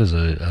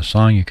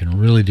song you can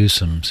really do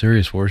some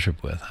serious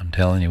worship with. I'm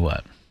telling you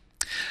what.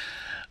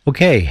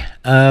 Okay,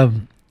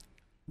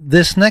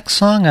 this next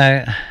song,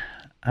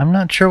 I'm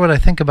not sure what I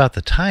think about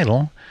the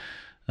title.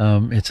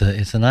 It's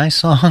a nice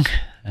song.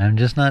 I'm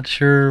just not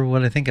sure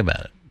what I think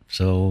about it.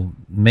 So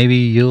maybe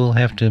you'll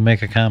have to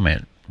make a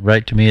comment.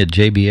 Write to me at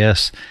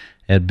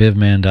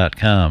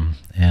jbs@bivman.com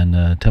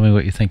and tell me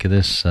what you think of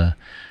this.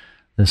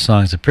 This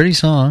song. It's a pretty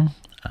song.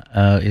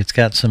 It's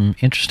got some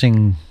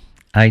interesting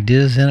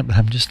ideas in it, but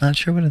I'm just not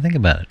sure what I think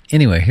about it.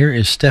 Anyway, here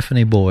is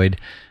Stephanie Boyd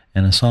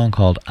and a song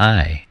called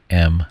I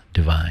Am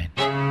Divine.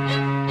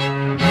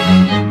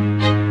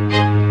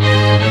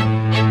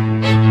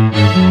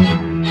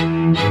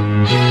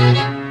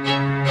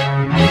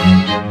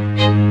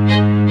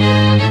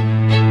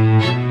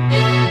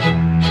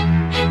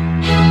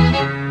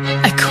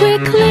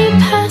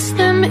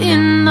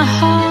 In the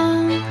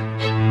hall,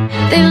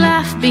 they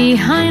laugh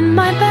behind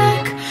my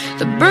back,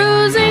 the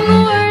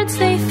bruising words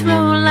they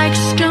throw like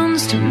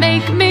stones to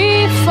make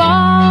me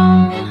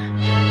fall.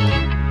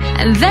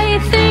 And they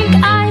think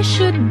I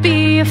should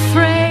be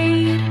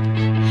afraid,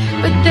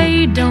 but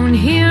they don't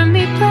hear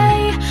me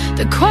pray.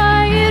 The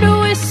quiet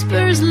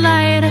whispers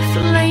light a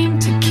flame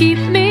to keep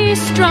me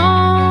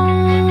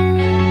strong.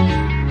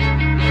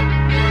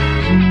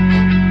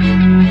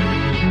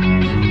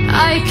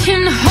 I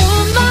can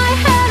hold my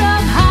head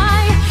up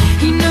high.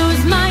 He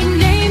knows my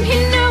name, he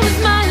knows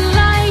my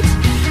light.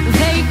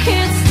 They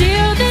can't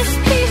steal this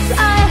peace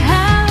I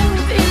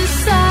have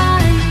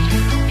inside.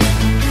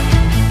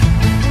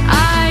 I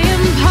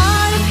am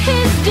part of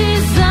his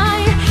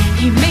design.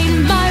 He made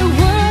my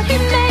world, he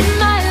made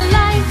my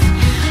life.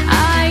 I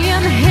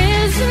am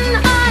his and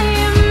I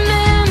am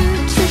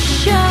meant to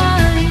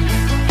shine.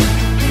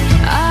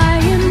 I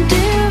am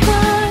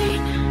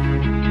divine.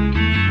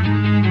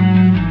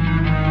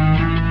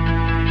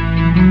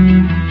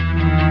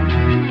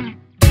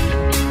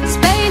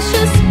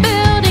 Spacious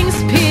buildings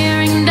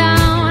peering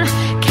down,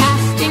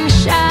 casting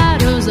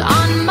shadows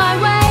on my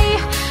way,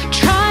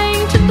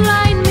 trying to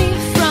blind me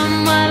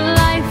from what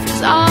life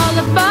is all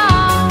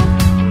about.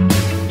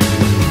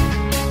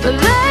 But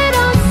they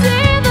don't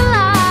see the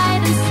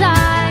light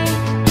inside,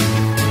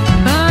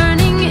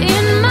 burning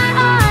in my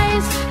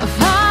eyes, a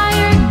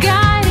fire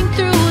guiding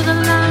through the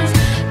lines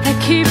that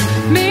keep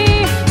me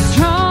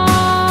strong.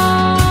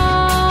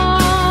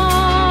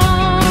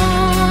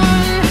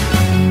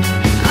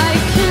 I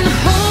can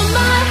hold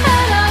my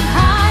head up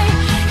high.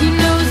 He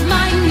knows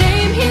my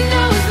name, he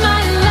knows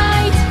my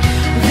light.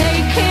 They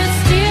can't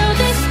steal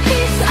this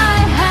peace I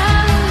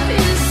have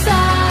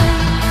inside.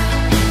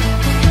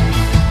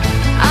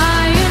 I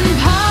am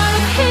part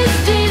of his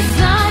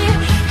design.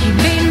 He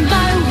made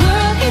my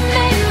world, he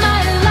made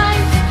my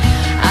life.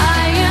 I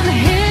am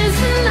his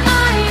and I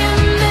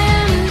am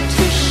meant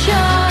to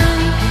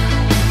shine.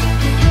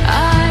 I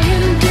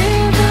am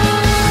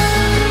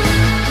divine.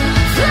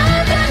 Fly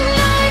that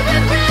night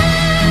with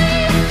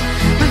rain.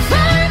 My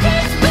fire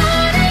keeps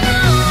burning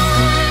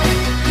on.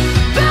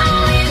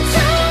 Bowing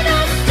to no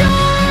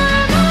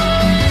storm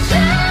or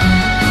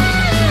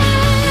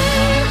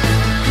shame.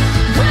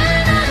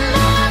 When I'm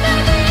on my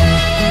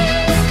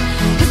knees,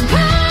 his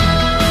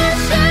power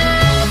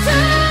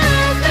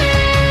shelters me.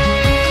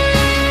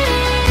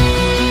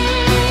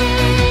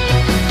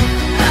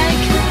 I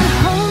can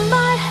hold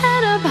my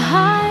head up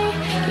high.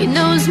 He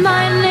knows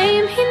my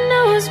name, he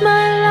knows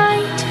my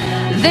light.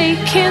 They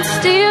can't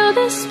steal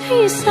this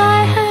peace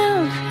I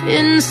have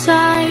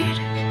inside.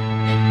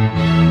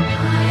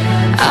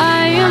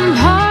 I am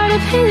part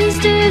of his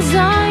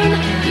design.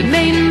 He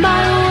made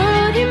my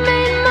world, he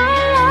made my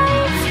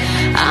life.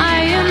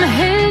 I am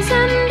his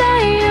and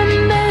I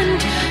am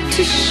meant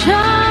to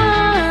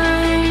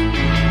shine.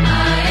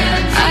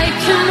 I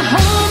can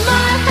hold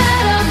my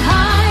head up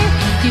high.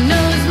 He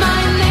knows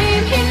my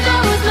name, he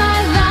knows my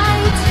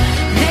light.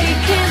 They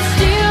can't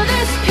steal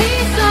this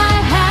peace I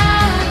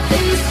have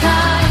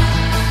inside.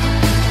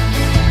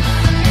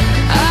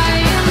 I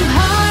am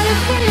part of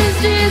his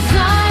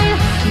design.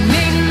 He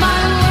made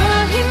my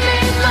world, he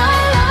made my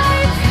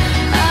life.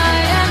 I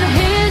am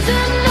his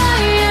and I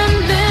am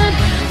meant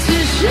to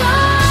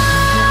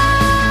shine.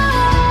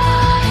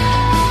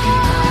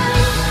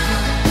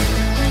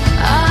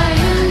 I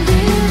am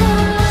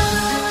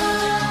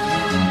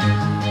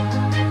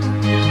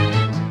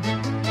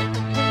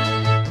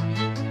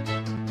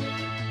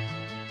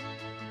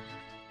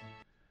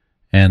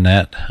And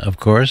that, of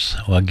course,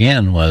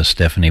 again, was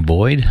Stephanie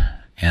Boyd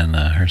and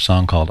her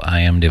song called I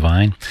Am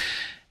Divine.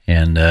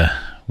 And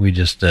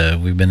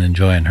we've been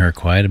enjoying her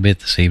quite a bit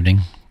this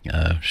evening.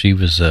 She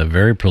was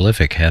very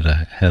prolific, had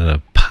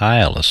a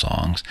pile of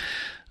songs,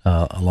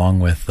 along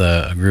with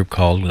a group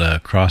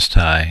called Cross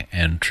Tie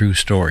and True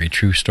Story.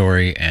 True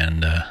Story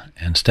and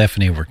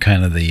Stephanie were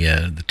kind of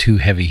the two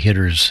heavy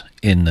hitters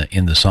in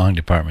the song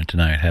department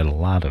tonight. Had a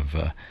lot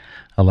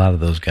of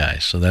those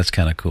guys, so that's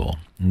kind of cool.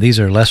 And these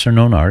are lesser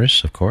known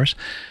artists, of course,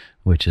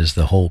 which is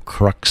the whole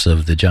crux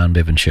of the John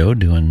Bivin Show,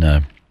 doing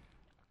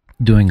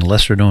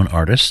lesser known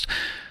artists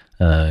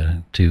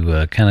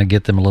to kind of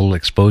get them a little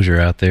exposure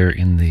out there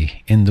in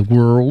the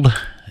world,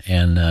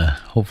 and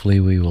hopefully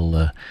we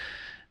will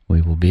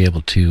be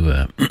able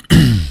to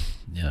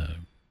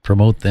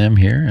promote them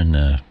here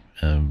and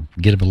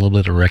get them a little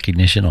bit of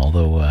recognition.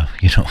 Although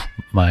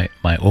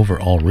my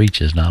overall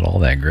reach is not all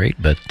that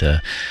great, but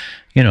the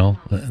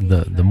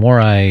more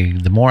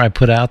I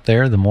put out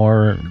there, the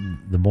more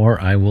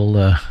I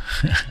will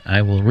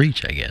I will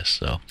reach, I guess.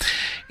 So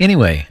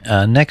anyway,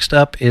 next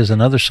up is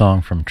another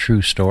song from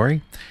True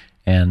Story,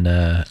 and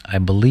I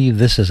believe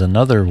this is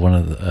another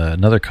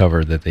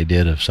cover that they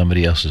did of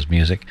somebody else's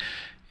music,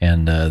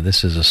 and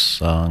this is a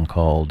song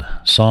called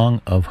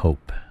Song of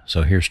Hope.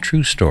 So here's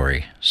True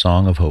Story,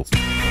 Song of Hope.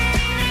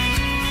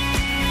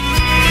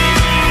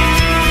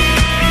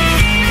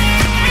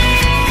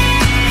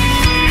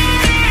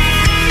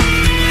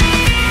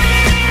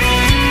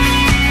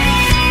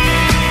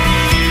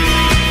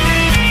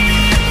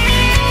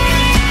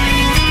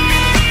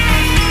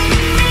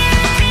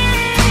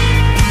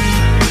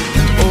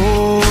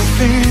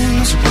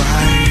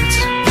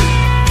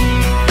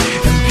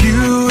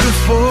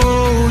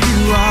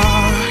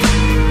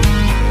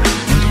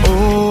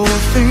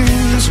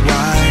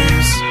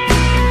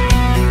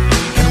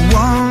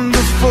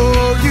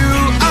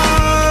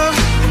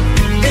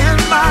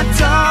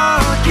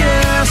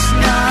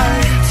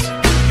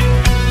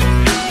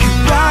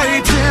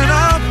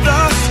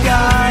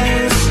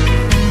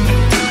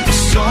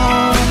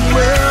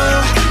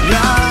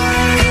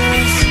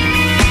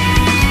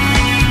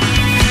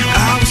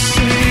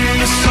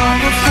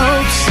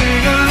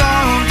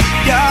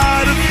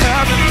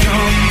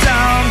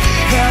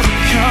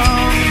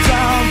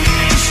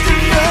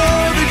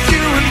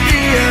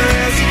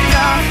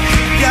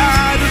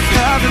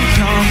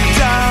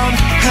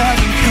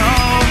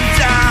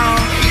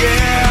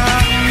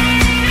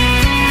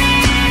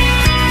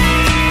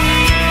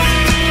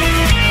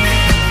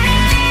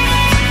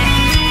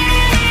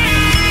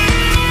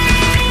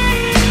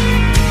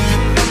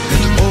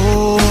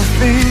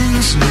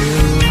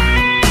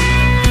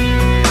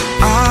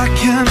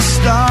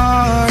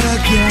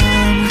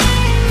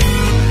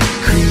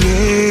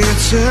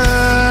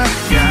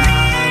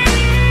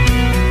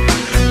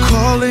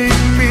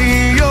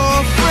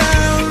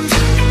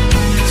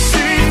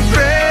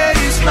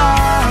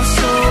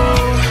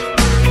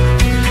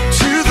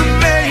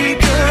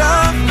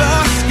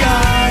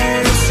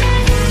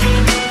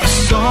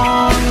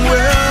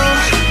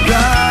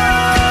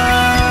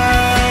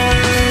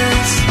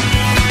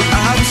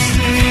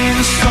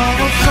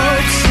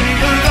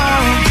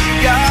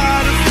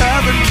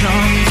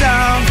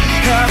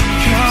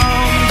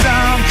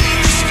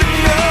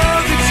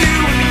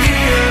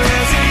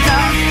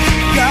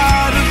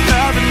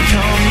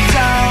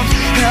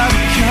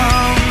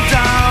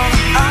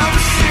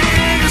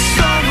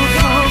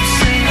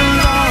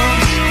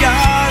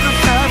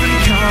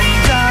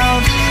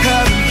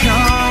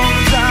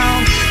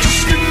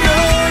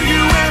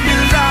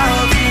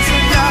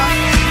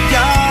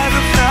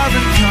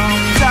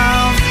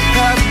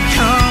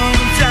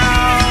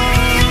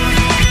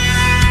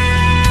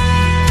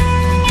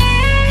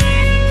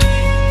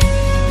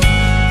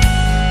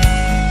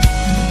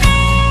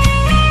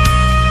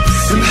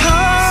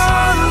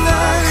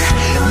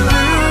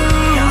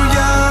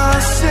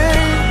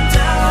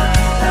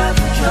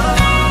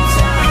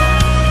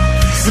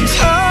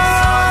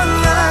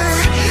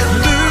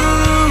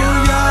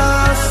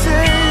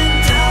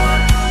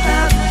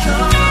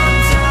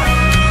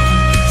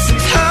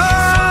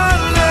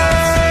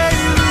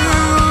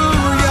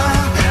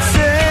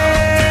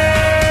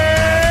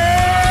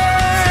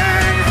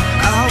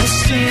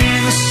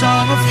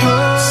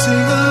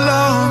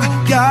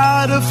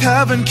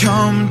 Heaven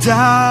come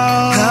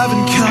down,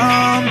 heaven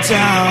come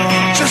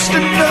down. Just to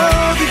know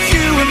that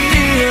you are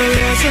near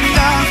is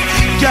enough.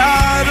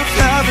 God of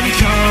heaven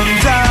come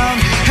down,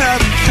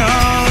 heaven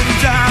come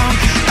down.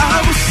 I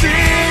will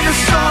sing a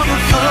song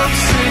of hope,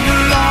 sing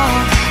along.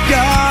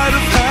 God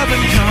of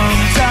heaven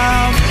come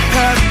down,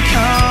 heaven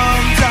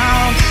come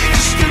down.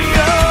 Just to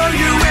know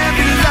you and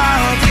be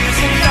loved is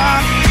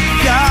enough.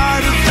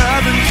 God of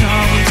heaven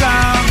come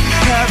down,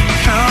 heaven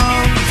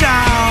come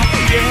down,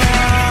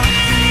 yeah.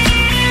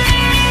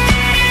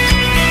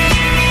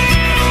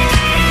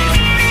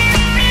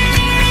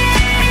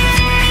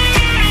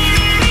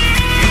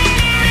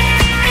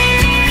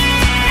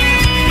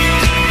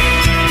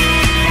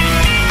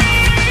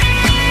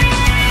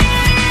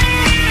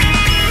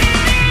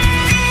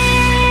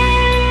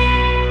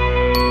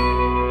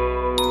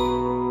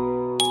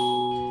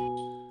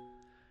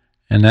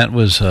 And that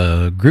was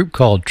a group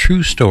called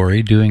True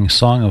Story doing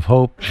Song of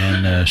Hope,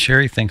 and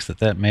Sherry thinks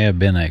that may have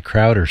been a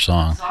Crowder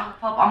song. Song of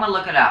Hope? I'm going to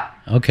look it up.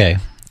 Okay,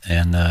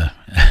 and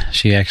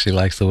she actually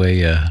likes the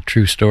way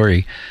True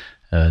Story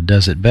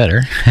does it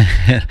better.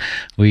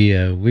 We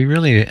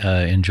really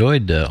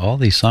enjoyed all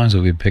these songs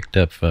that we picked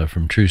up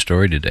from True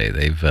Story today.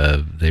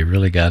 They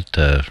really got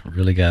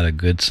a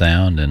good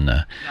sound, and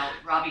No,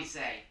 Robbie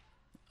Say.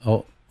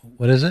 Oh,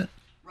 what is it?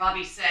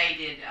 Robbie Say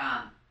did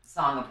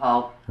Song of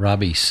Hope.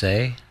 Robbie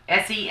Say?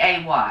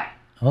 Seay.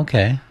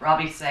 Okay.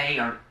 Robbie Say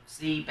or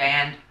C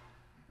Band.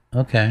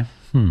 Okay.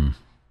 All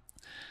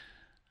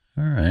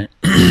right.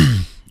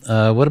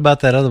 What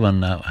about that other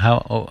one?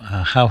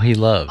 How He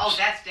Loves? Oh,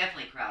 that's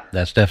definitely Crowder.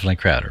 That's definitely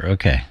Crowder.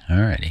 Okay. All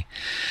righty.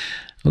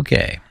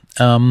 Okay.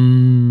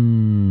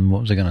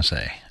 What was I going to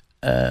say?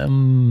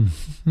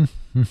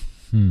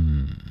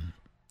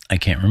 I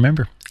can't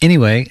remember.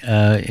 Anyway,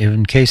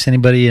 in case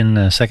anybody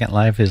in Second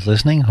Life is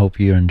listening, hope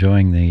you're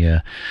enjoying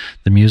the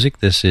music.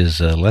 This is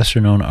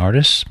lesser-known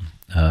artists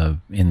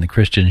in the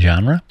Christian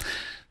genre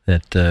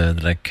that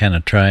I kind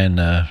of try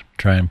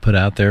and put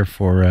out there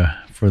for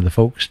the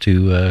folks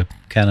to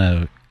kind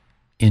of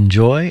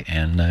enjoy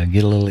and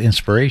get a little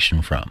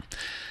inspiration from.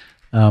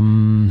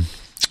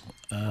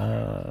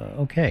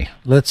 Okay,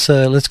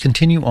 let's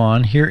continue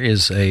on. Here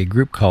is a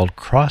group called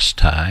Cross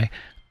Tie.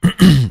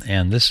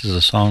 And this is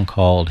a song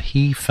called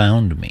He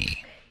Found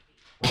Me.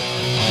 I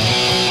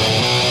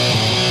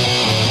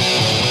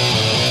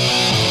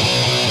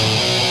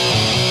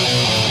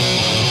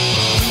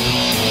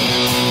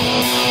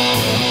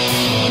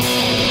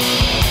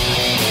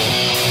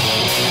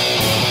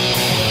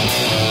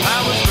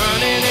was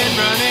running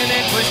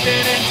and twisting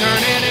and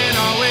turning and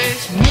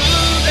always moving.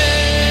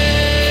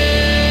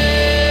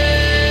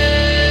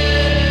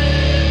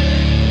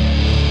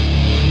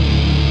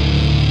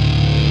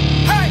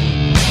 Hey!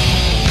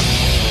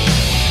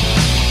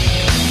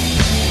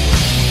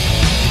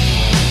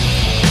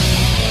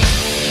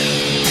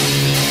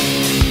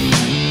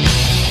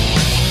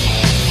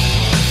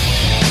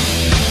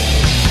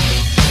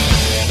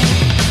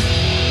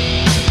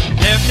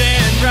 Left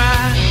and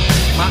right,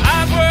 my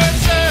eyes were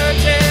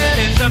searching,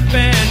 it's up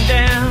and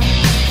down.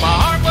 My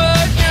heart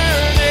was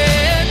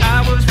yearning,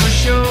 I was for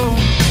sure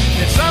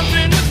that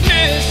something was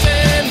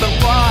missing, but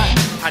what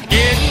I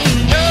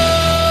didn't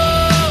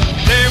know.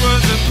 There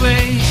was a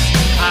place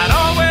I'd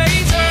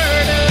always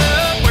heard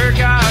of, where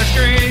God's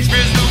grace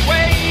rids the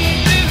way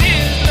through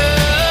His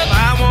love.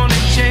 I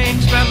wanted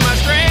change, but my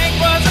strength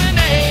wasn't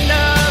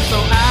enough, so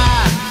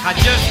I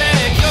just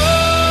let go.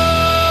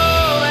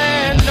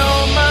 And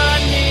on my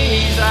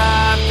knees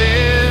I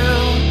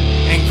fell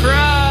and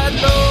cried,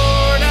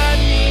 Lord, I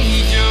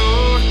need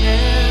your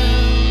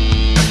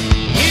help.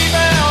 He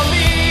found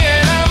me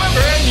and I'm a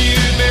brand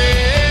new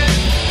man,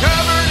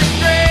 covered in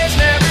grace,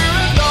 never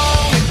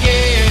alone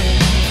again.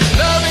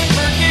 Love and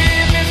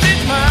forgiveness,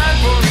 it's mine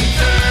for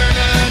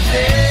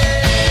eternity.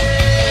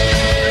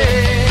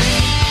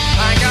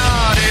 I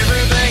got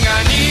everything I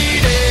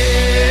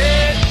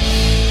needed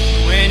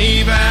when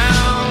He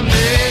found me.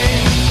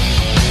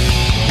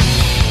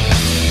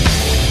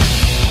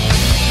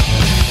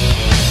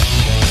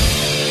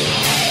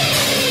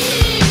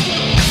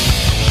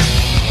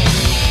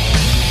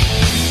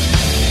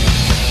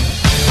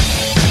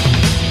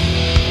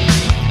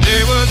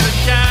 There was a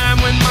time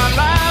when my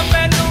life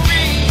had no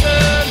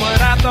reason.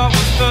 What I thought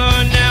was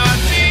fun, now I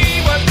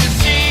see was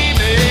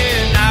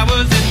deceiving. I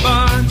was in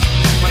bonds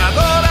when I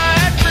thought I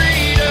had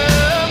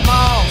freedom,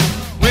 all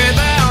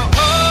without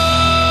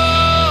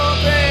hope.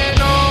 And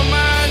on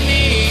my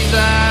knees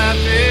I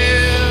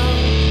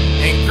fell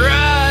and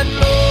cried,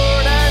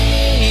 Lord, I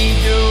need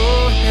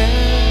your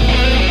help.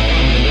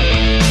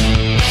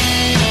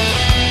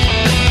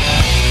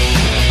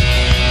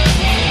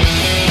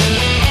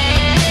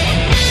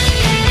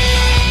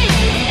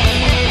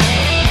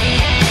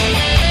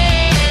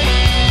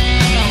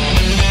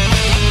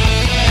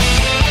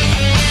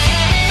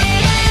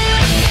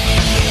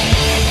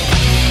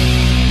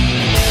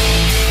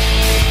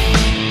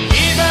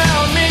 He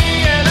found me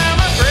and I'm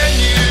a brand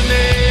new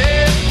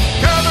man,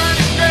 covered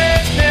in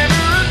grace,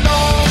 never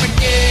alone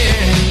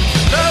again.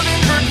 Love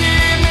and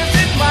forgiveness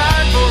is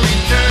mine for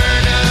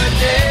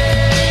eternity.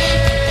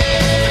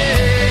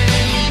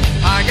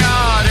 I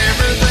got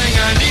everything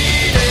I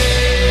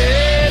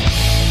needed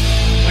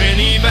when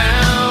He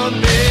found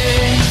me.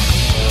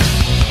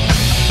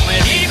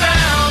 When He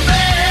found me.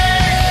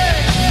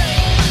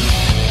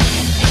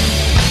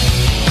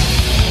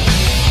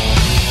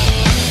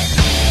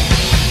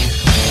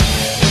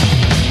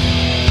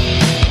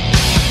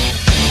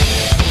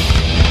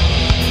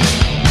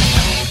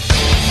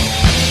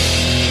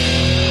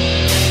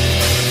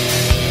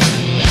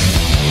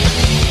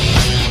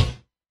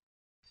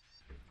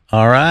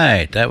 All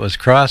right, that was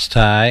Cross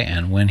Tie,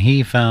 and When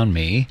He Found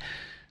Me.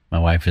 My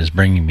wife is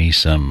bringing me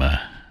some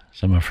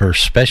of her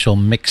special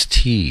mixed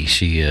tea.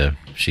 She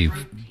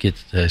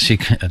gets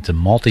it's a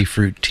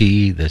multi-fruit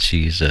tea that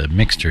she's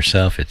mixed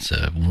herself. It's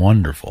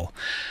wonderful,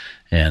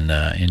 and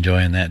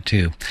enjoying that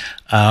too.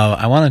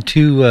 I wanted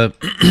to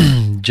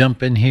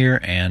jump in here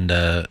and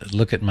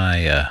look at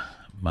my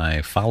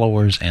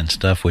followers and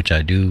stuff, which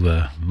I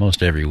do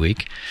most every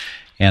week.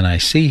 And I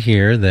see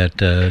here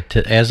that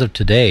as of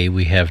today,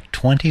 we have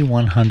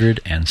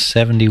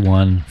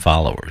 2,171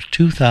 followers.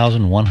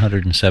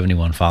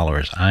 2,171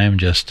 followers. I am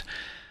just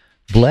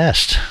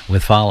blessed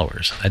with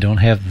followers. I don't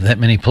have that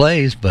many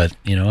plays, but,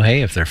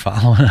 hey, if they're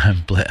following,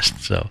 I'm blessed.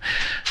 So,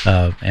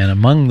 and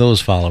among those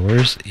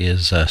followers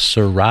is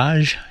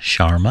Suraj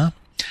Sharma,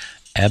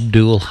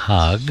 Abdul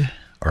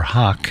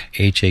Haq,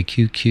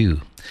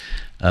 H-A-Q-Q,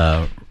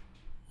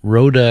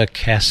 Rhoda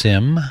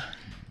Kasim,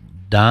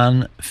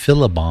 Don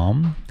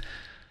Philibom,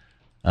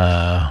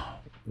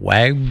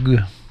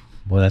 Wag,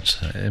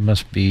 it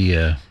must be,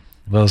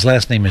 his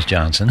last name is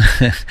Johnson.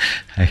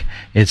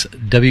 It's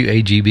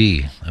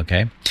W-A-G-B,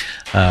 okay?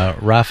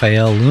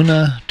 Raphael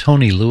Luna,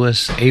 Tony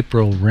Lewis,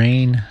 April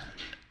Rain,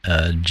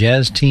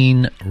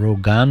 Jazteen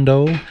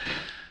Rogando,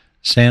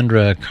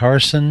 Sandra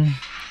Carson,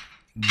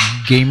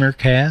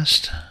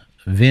 Gamercast,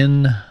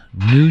 Vin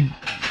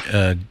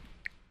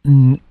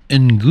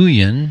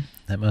Nguyen,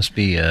 that must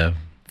be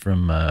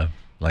from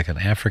like an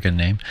African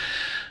name,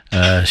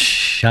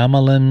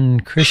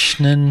 Shyamalan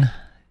Krishnan,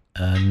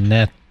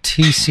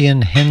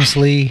 Natisian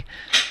Hensley,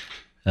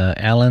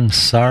 Alan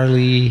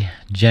Sarley,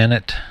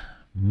 Janet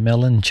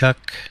Melanchuk,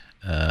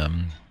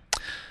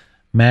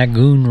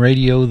 Magoon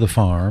Radio The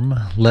Farm,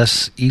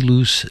 Les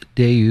Ilus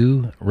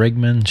Deu,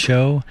 Regman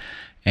Show,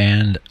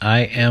 and I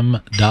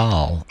Am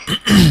Doll.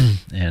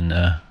 And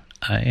I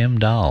Am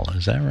Doll,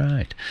 is that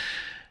right?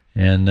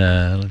 And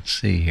let's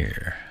see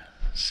here.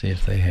 See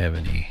if they have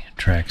any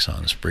tracks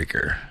on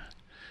Spreaker.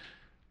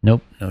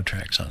 Nope, no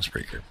tracks on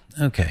Spreaker.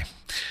 Okay.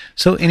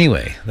 So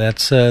anyway,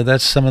 that's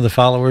some of the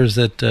followers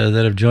that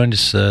have joined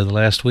us the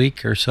last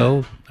week or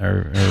so,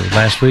 or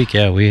last week.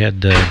 Yeah, we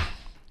had.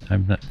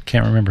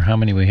 Can't remember how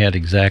many we had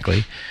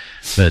exactly,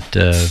 but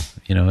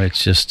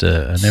it's just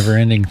a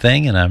never-ending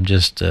thing, and I'm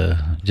just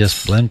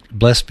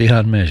blessed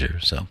beyond measure.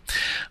 So,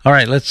 all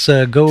right, let's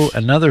go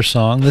another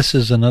song. This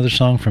is another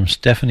song from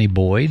Stephanie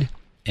Boyd,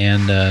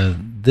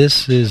 and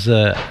this is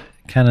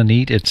kind of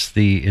neat. It's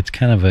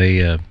kind of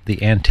the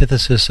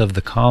antithesis of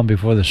the calm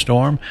before the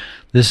storm.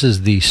 This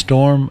is the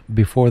storm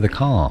before the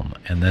calm,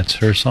 and that's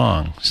her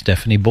song,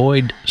 Stephanie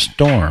Boyd,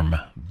 Storm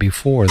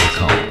Before the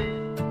Calm.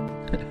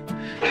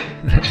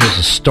 There's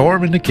a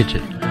storm in the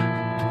kitchen.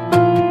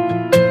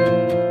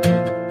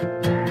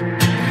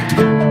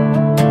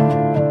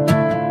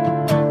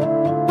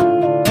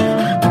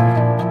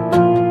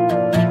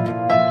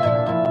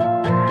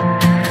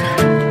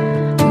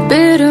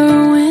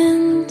 Bitter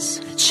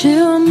winds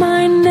chill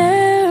my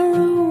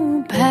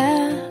narrow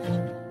path.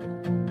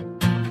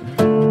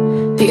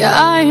 The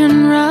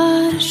iron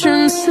rush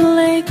and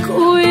slake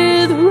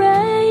with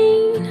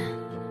rain.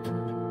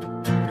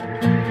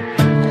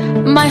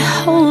 My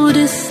hold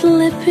is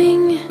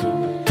slipping,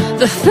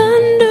 the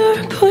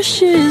thunder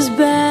pushes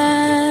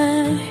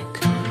back.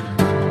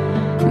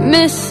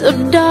 Mists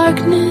of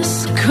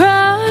darkness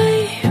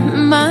cry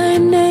my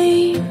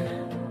name.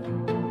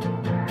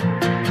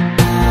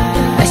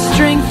 I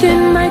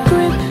strengthen my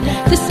grip,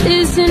 this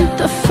isn't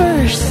the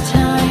first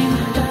time.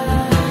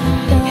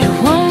 It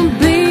won't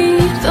be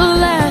the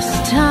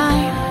last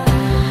time.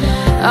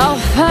 I'll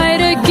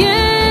fight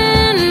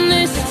again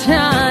this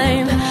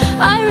time.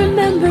 I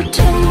remember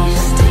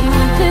tasting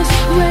this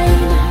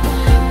rain,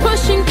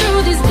 pushing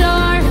through these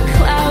dark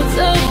clouds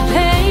of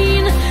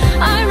pain.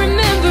 I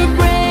remember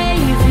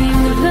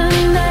braving the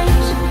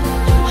night,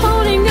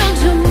 holding on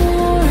to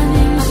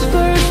morning's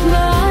first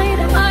light.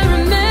 I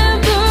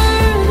remember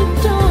the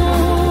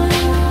dawn.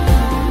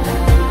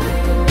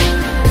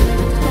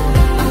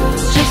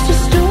 It's just a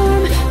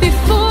storm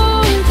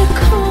before the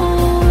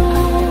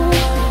calm.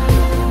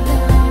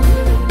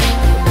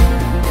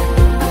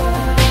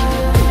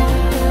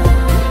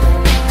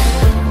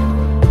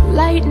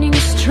 Lightning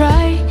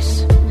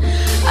strikes,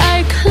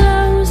 I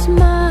close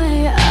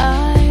my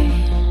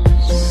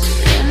eyes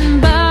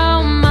and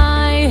bow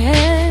my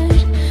head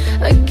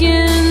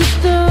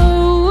against the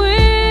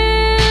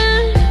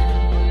wind.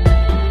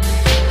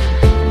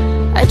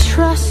 I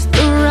trust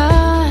the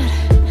rod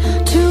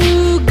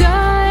to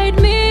guide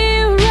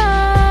me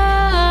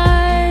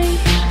right.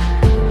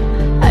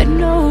 I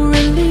know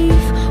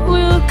relief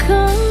will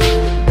come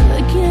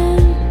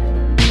again.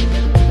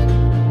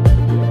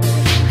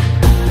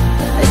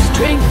 I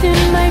strengthen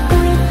my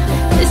grip,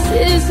 this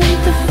isn't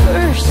the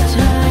first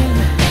time.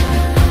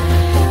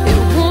 It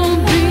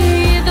won't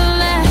be the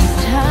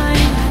last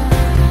time.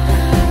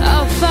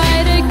 I'll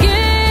fight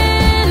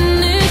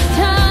again this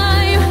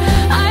time.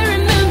 I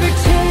remember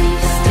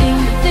tasting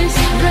this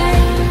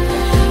rain,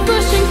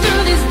 pushing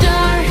through these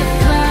dark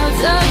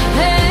clouds of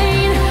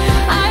pain.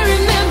 I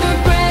remember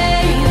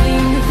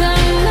braving the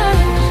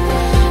night,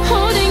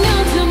 holding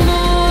on to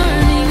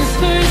morning's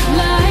first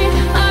light.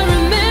 I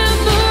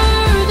remember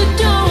the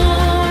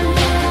dawn.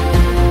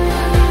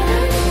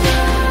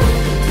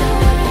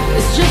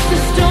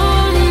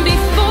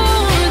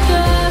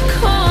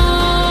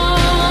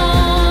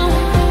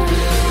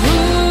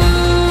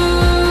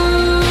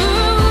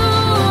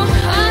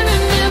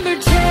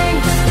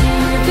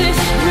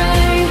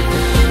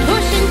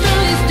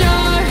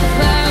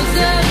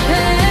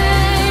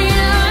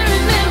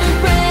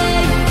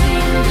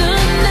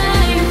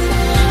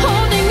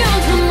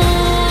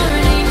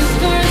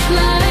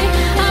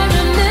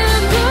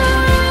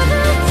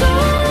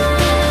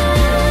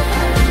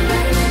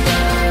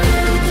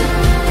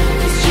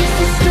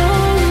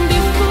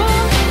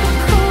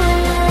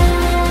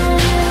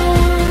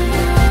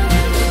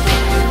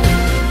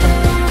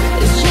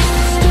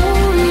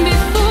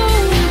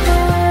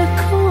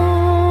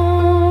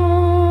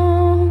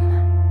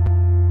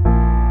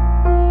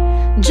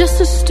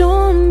 a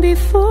storm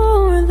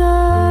before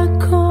the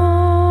calm.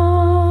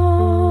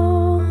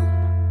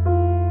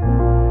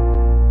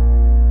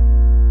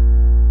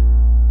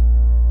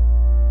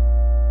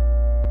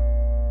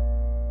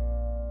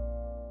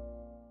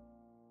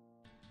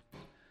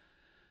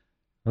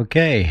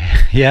 Okay,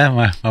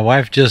 yeah, my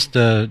wife just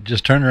turned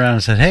around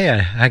and said, "Hey,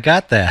 I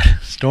got that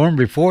storm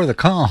before the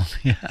calm."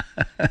 Yeah,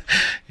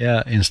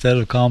 yeah. Instead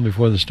of calm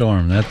before the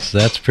storm,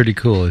 that's pretty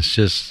cool. It's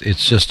just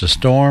a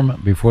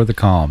storm before the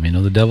calm. You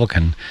know, the devil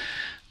can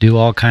do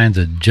all kinds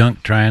of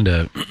junk trying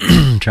to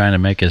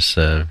make us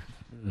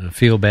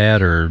feel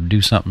bad or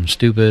do something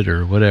stupid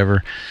or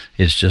whatever.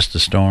 It's just a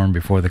storm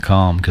before the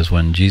calm, because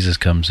when Jesus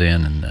comes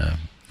in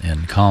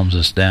and calms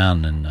us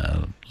down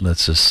and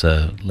lets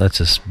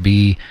us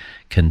be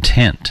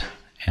content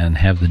and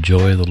have the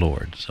joy of the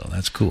Lord. So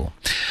that's cool.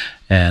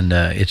 And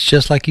it's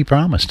just like he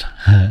promised.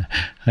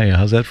 Hey,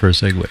 how's that for a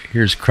segue?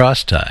 Here's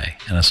Cross Tie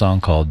and a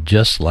song called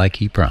Just Like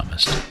He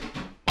Promised.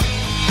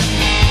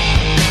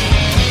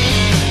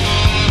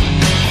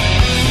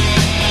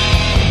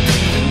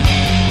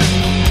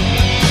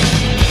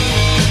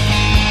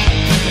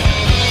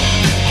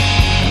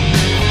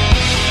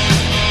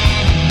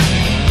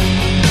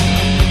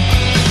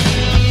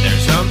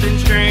 There's something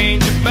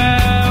strange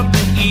about the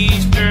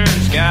eastern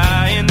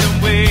sky and the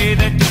way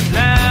that the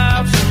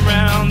clouds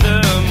surround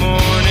the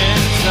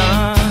morning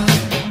sun.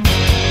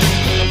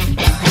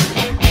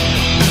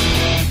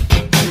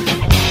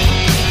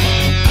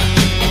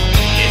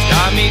 It's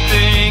got me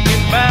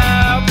thinking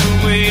about the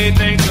way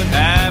things would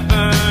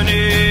happen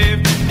if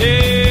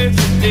it's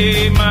the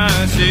day my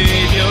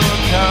Savior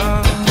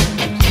comes.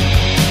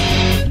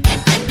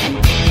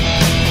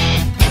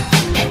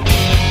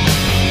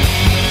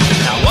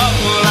 Now what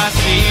will I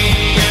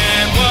see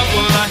and what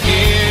will I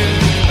hear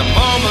the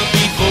moment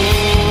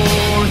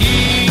before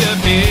he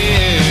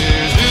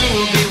appears? Who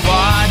will be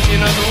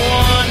watching of the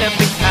one left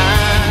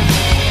behind?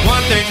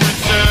 One thing's for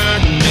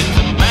certain, it's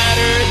a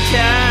matter of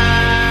time.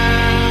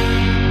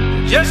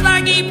 Just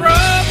like he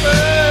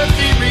promised,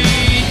 he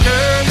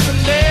returns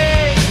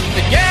someday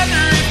to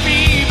gather his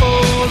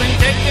people and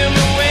take them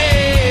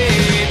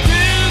away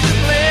to the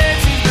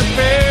place he's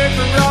prepared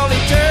for all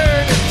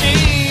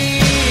eternity.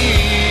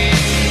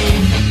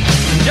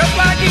 Just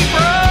like he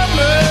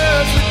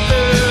promised, with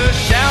the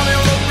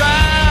shouting will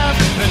rise,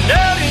 the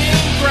dead in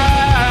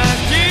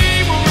Christ,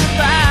 he will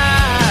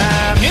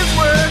revive. His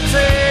word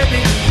said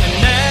it, and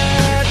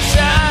that's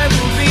how it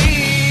will be.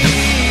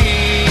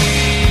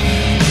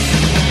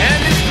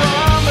 And his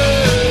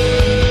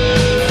promise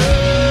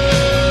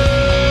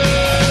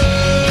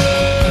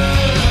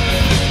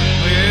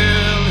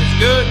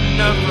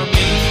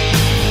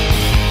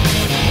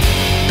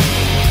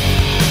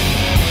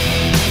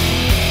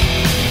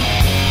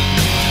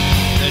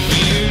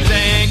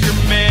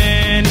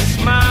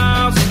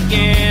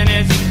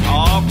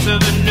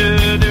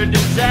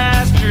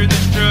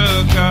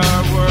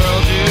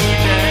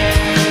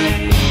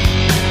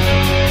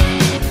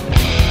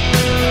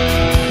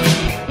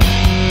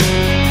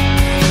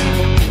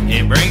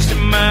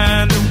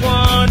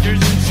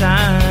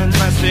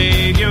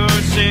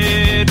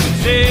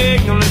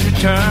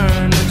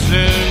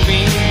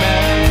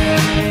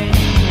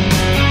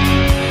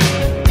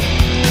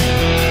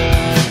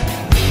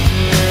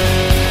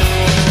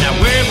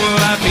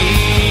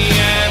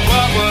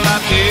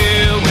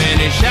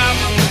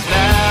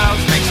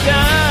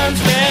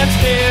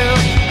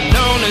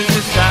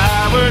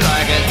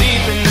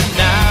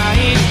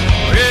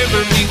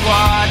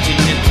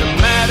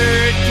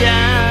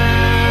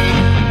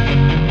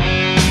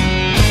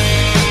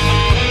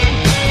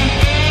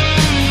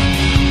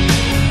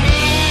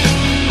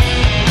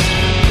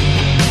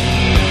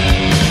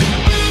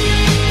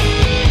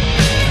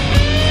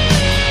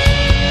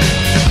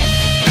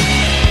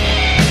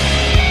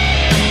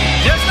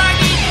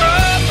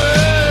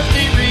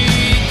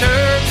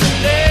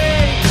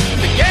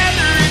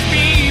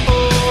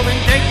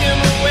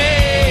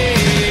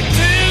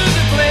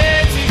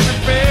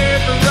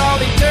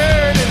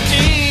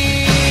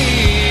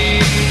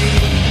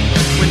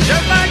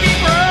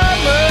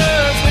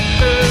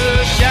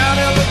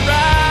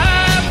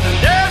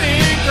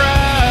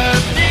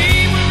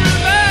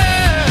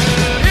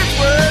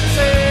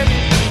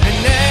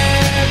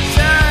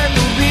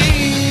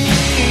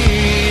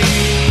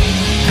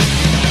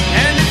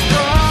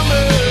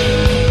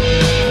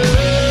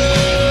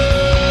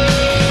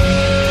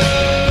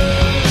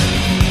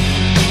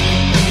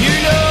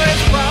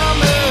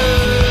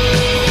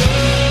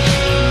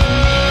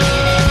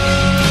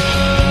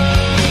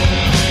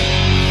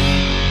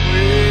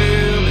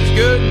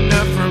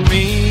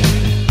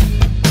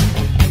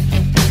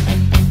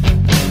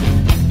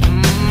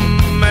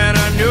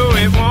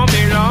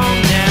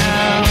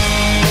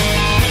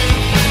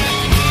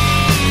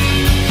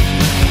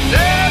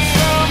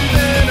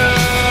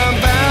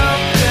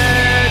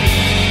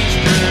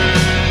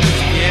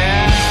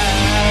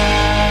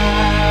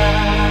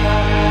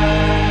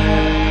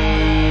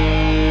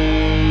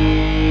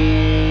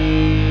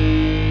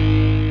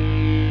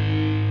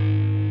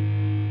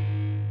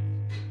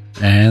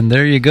And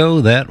there you go.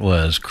 That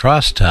was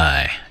Cross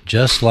Tie,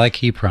 Just Like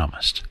He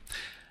Promised.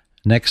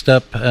 Next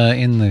up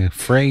in the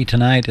fray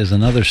tonight is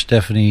another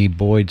Stephanie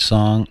Boyd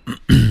song,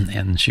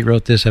 and she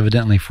wrote this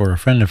evidently for a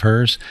friend of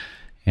hers,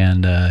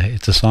 and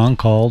it's a song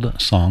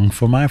called Song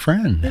for My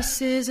Friend.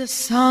 This is a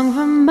song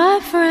for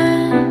my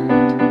friend.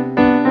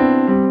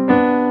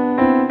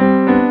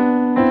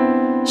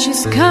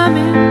 She's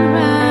coming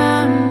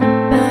round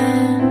the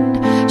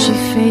bend. She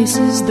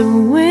faces the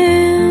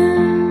wind.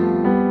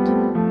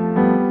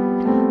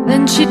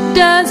 Then she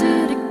does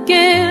it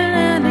again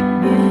and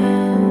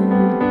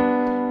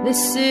again.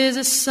 This is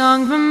a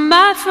song for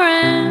my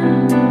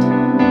friend.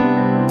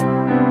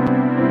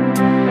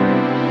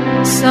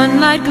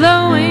 Sunlight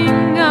glowing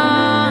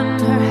on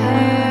her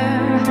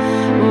hair,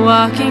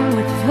 walking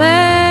with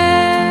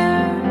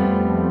flair.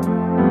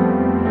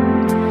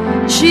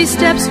 She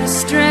steps with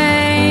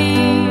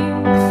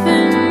strength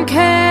and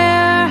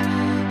care.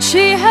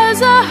 She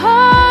has a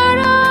heart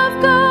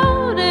of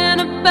gold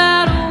and a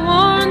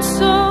battle-worn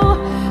soul.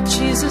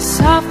 She's a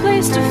soft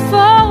place to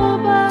fall,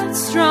 but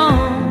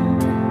strong.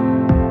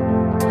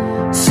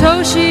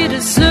 So she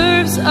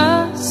deserves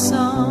a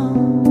song.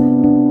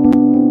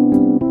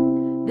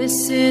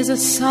 This is a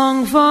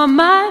song for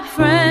my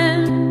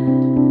friend.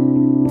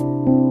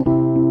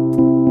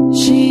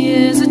 She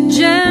is a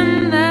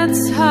gem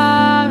that's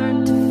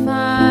hard to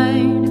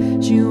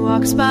find. She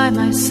walks by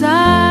my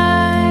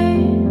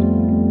side.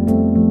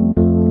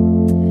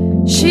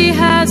 She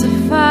has a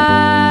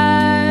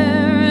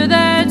fire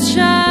that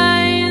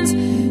shines.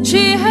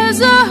 She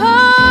has a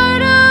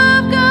heart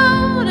of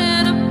gold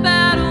and a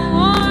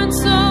battle-worn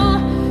soul.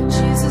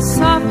 She's a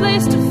soft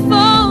place to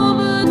fall,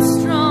 but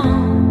strong.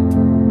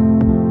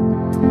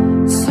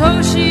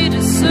 So she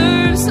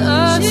deserves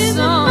a She's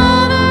song. A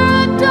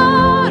mother, a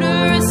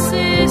daughter, a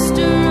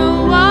sister,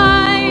 a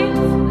wife,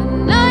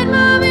 a night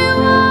movie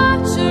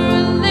watcher, a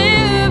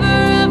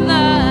liver of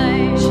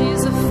life.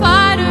 She's a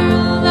fighter, a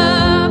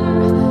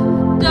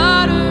lover, a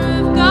daughter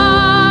of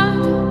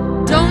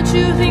God. Don't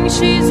you think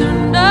she's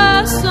earned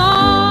a song?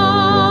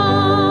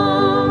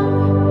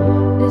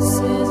 This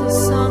is a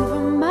song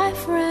for my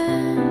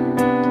friend.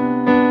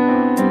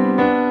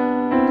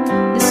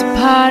 This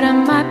part of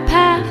my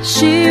path,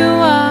 she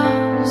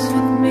was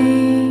with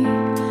me,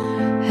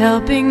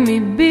 helping me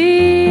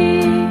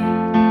be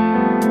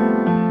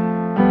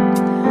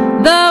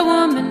the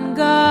woman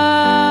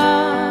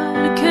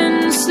God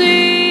can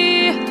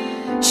see.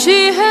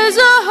 She has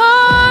a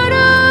heart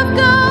of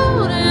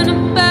gold and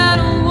a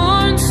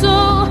battle-worn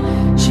soul.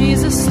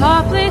 She's a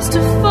soft place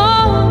to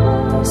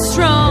fall,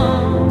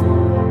 strong.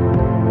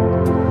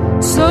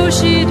 So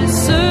she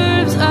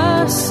deserves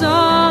a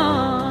song.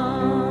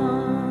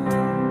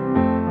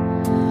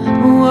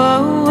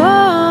 Whoa,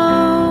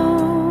 whoa.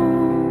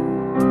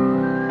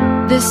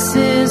 This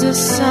is a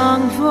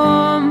song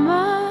for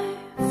my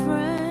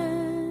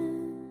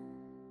friend.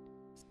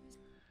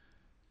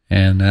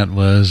 And that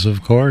was,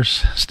 of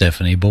course,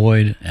 Stephanie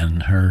Boyd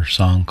and her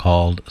song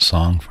called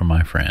Song for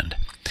My Friend.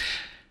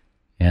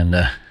 And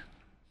I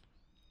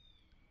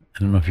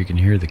don't know if you can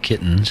hear the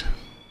kittens.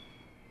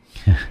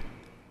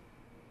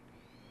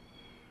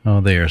 Oh,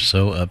 they are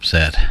so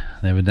upset.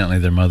 Evidently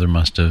their mother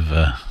must have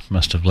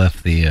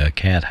left the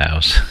cat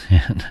house,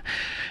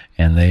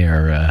 and they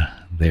are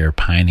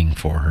pining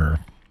for her.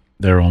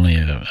 They're only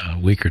a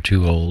week or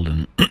two old,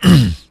 and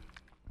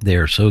they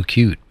are so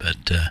cute,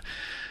 but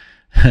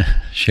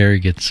Sherry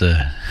gets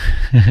a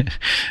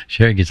little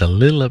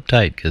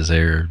uptight because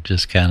they're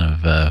just kind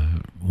of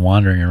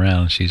wandering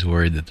around. She's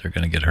worried that they're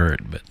going to get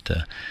hurt, but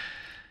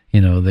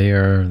they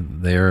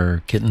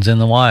are kittens in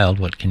the wild.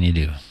 What can you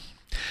do?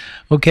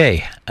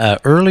 Okay,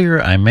 earlier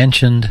I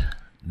mentioned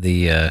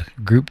the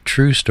group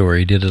True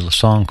Story did a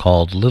song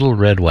called Little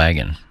Red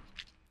Wagon,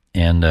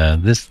 and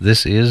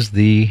this is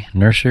the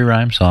nursery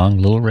rhyme song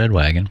Little Red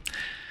Wagon,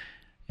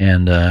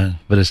 and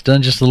but it's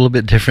done just a little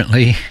bit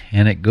differently,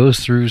 and it goes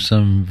through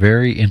some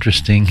very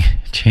interesting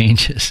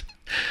changes.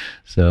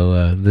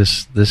 So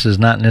this is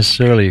not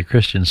necessarily a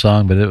Christian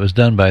song, but it was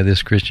done by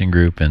this Christian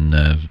group, and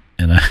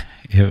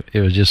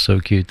it was just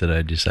so cute that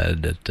I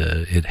decided that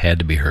it had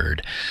to be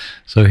heard.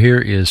 So here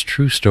is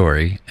True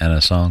Story and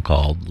a song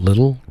called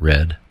Little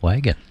Red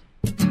Wagon.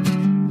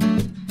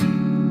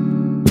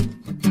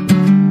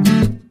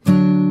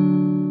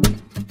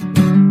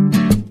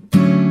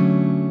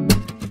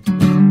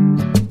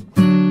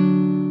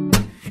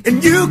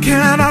 And you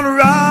cannot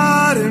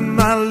ride in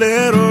my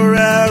little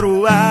red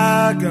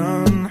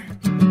wagon.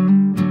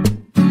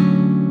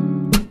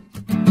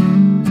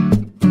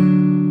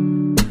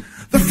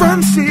 The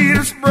front seat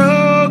is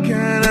broken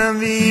and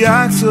the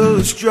axle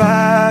is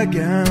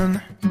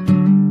dragging.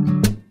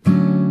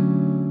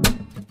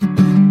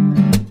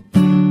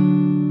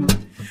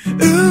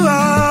 Ooh,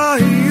 ah,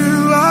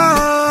 you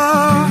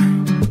are.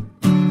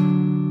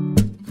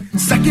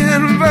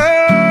 Second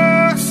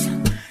verse,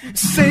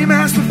 same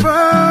as the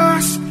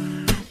first,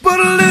 but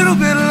a little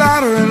bit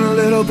louder and a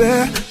little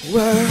bit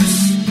worse.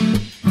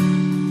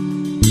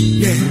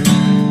 Yeah.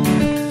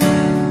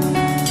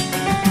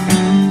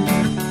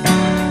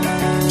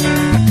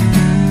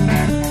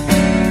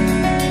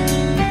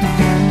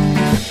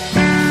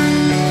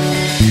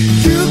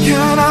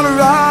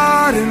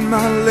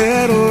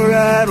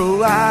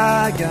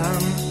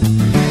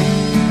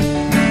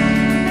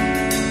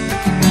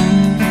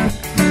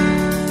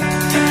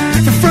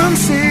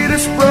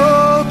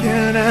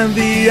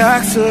 the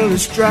axle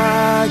is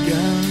dragging.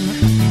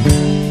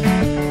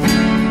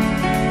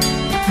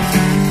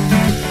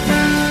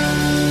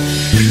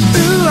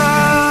 Ooh,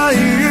 ah,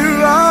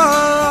 you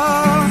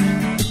are.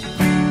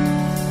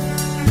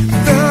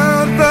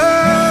 Third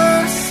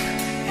verse,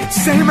 it's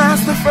same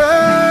as the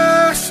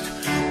first,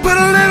 but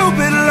a little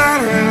bit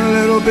louder and a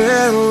little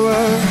bit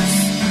worse.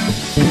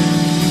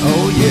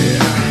 Oh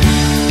yeah.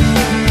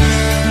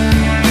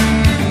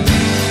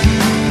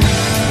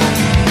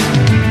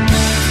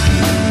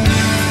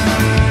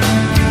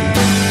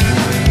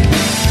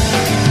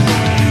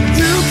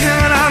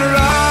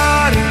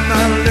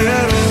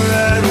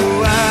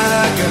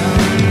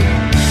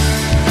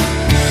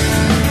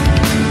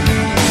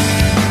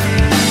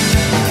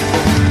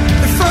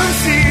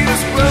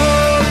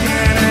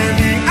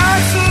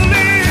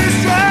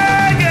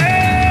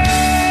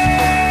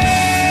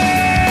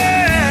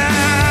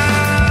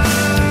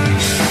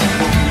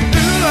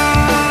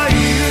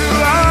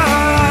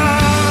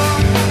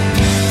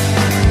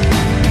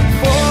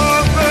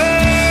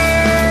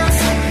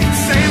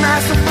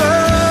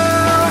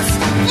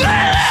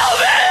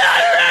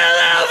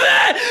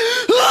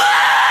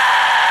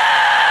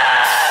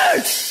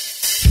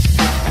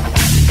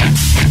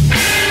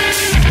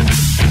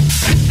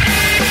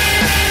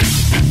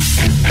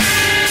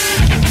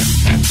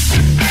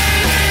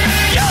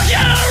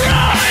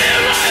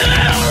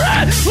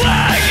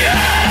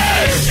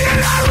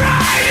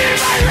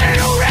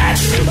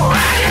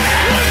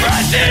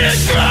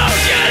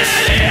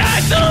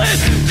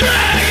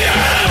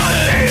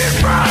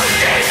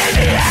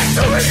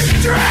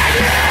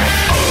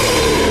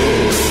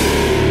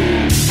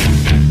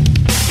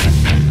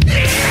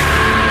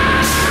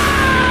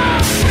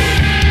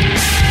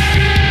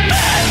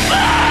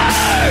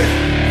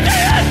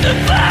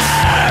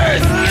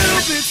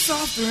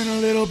 And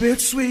a little bit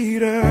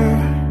sweeter.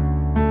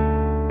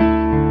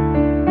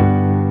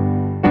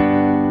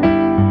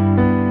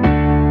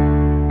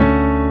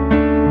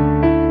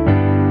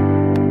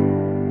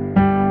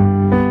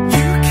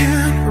 You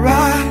can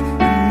ride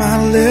in my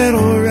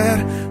little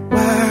red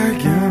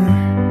wagon.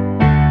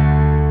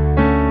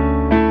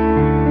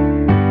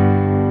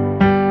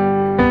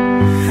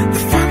 The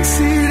front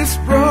seat is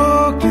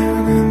broken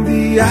and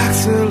the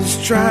axle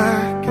is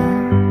dragging.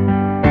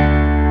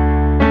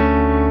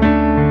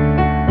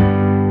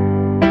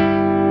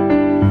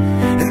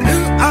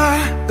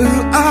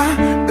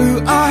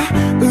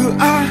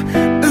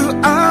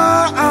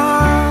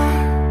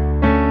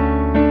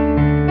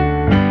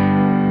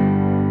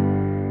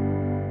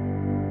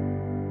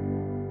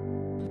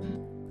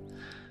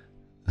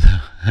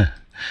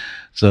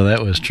 So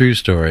that was True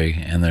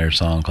Story and their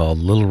song called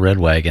Little Red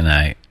Wagon.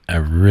 I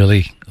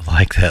really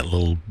like that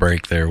little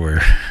break there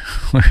where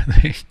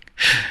they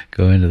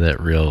go into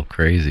that real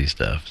crazy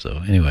stuff.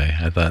 So anyway,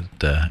 I thought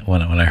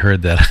when I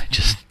heard that,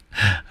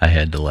 I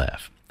had to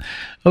laugh.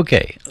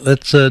 Okay,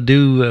 let's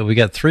do, we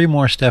got 3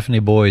 more Stephanie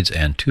Boyds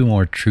and 2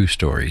 more True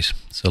Stories.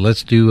 So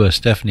let's do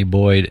Stephanie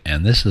Boyd,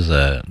 and this is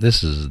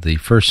the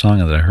first song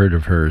that I heard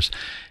of hers,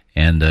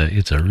 and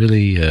it's a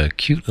really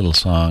cute little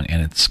song,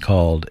 and it's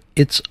called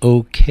It's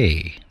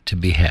Okay to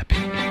Be Happy.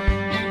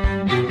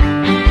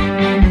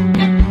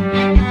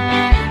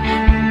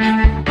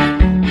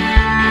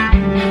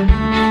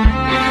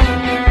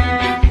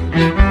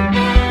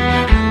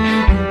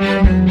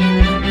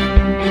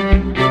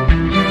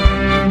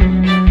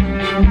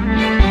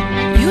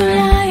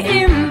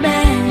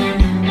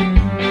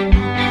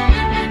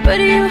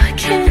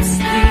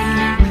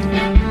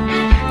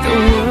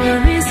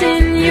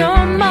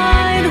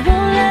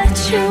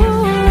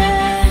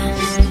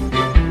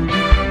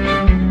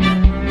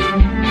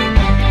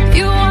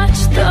 You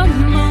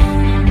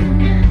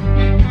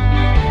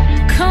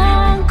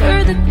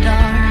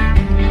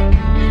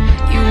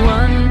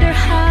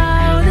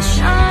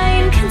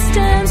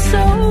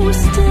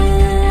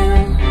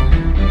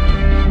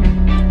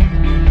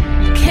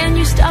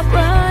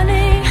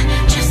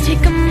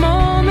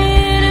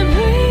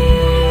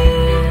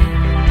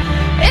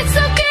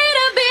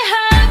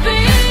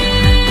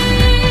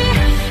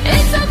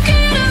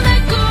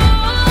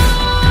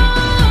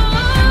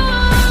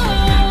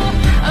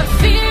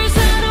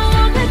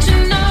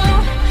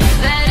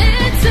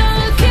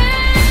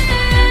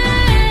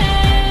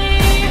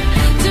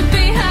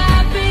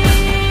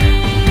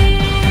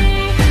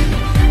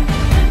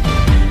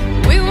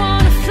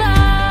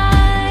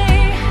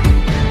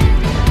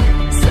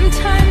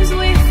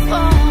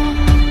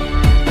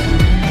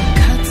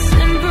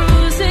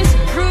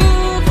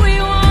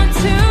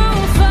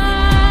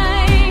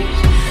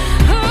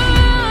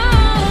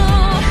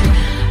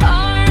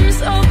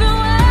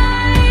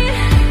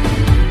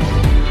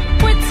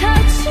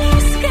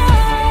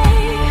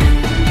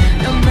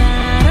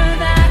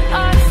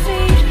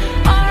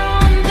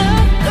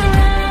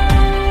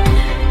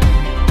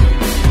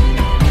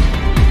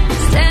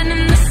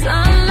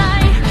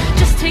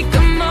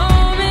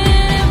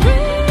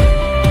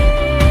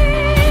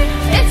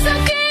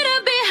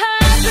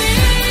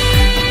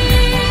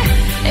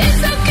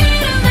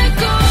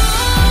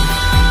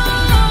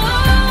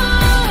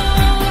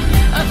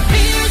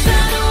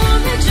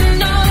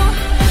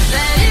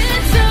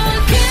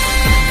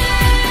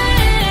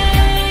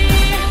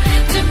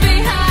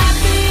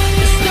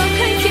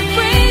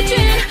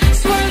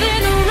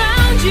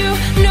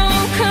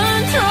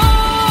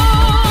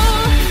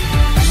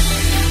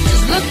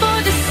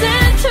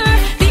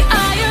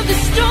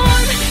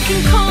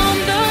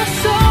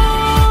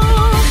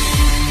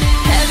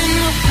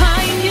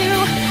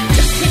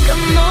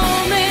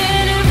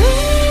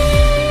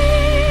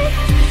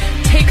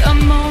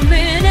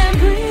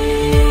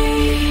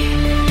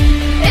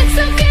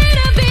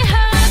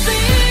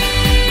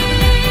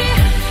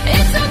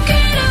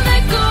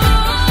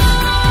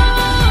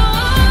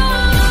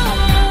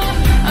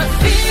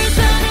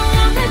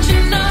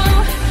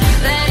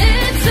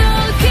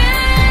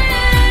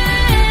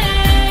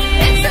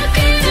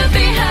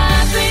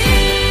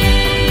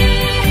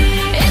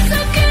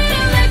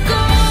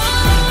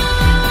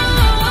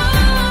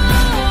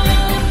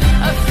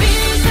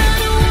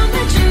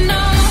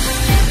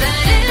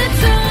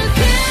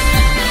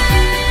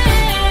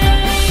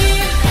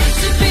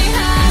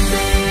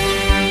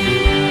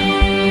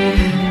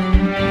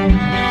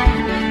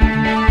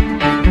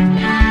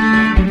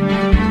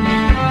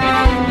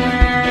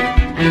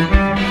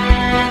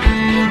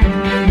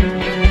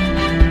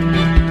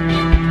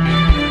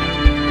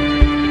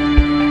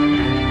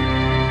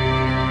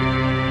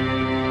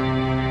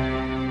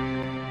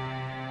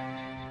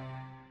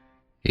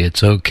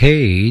It's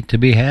Okay to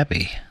Be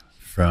Happy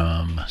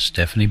from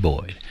Stephanie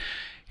Boyd.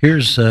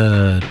 Here's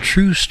a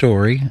true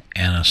story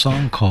and a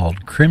song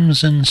called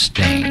Crimson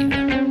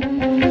Stain.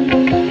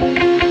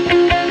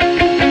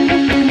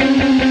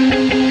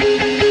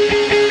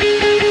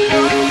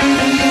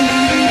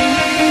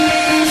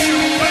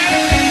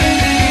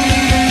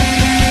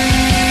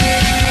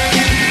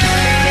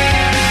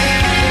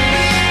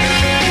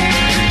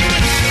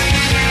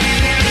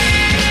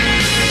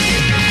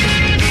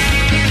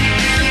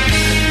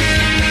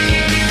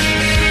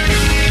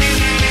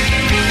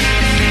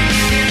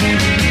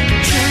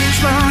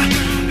 Change my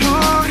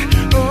heart,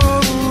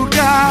 oh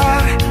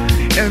God,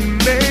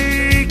 and make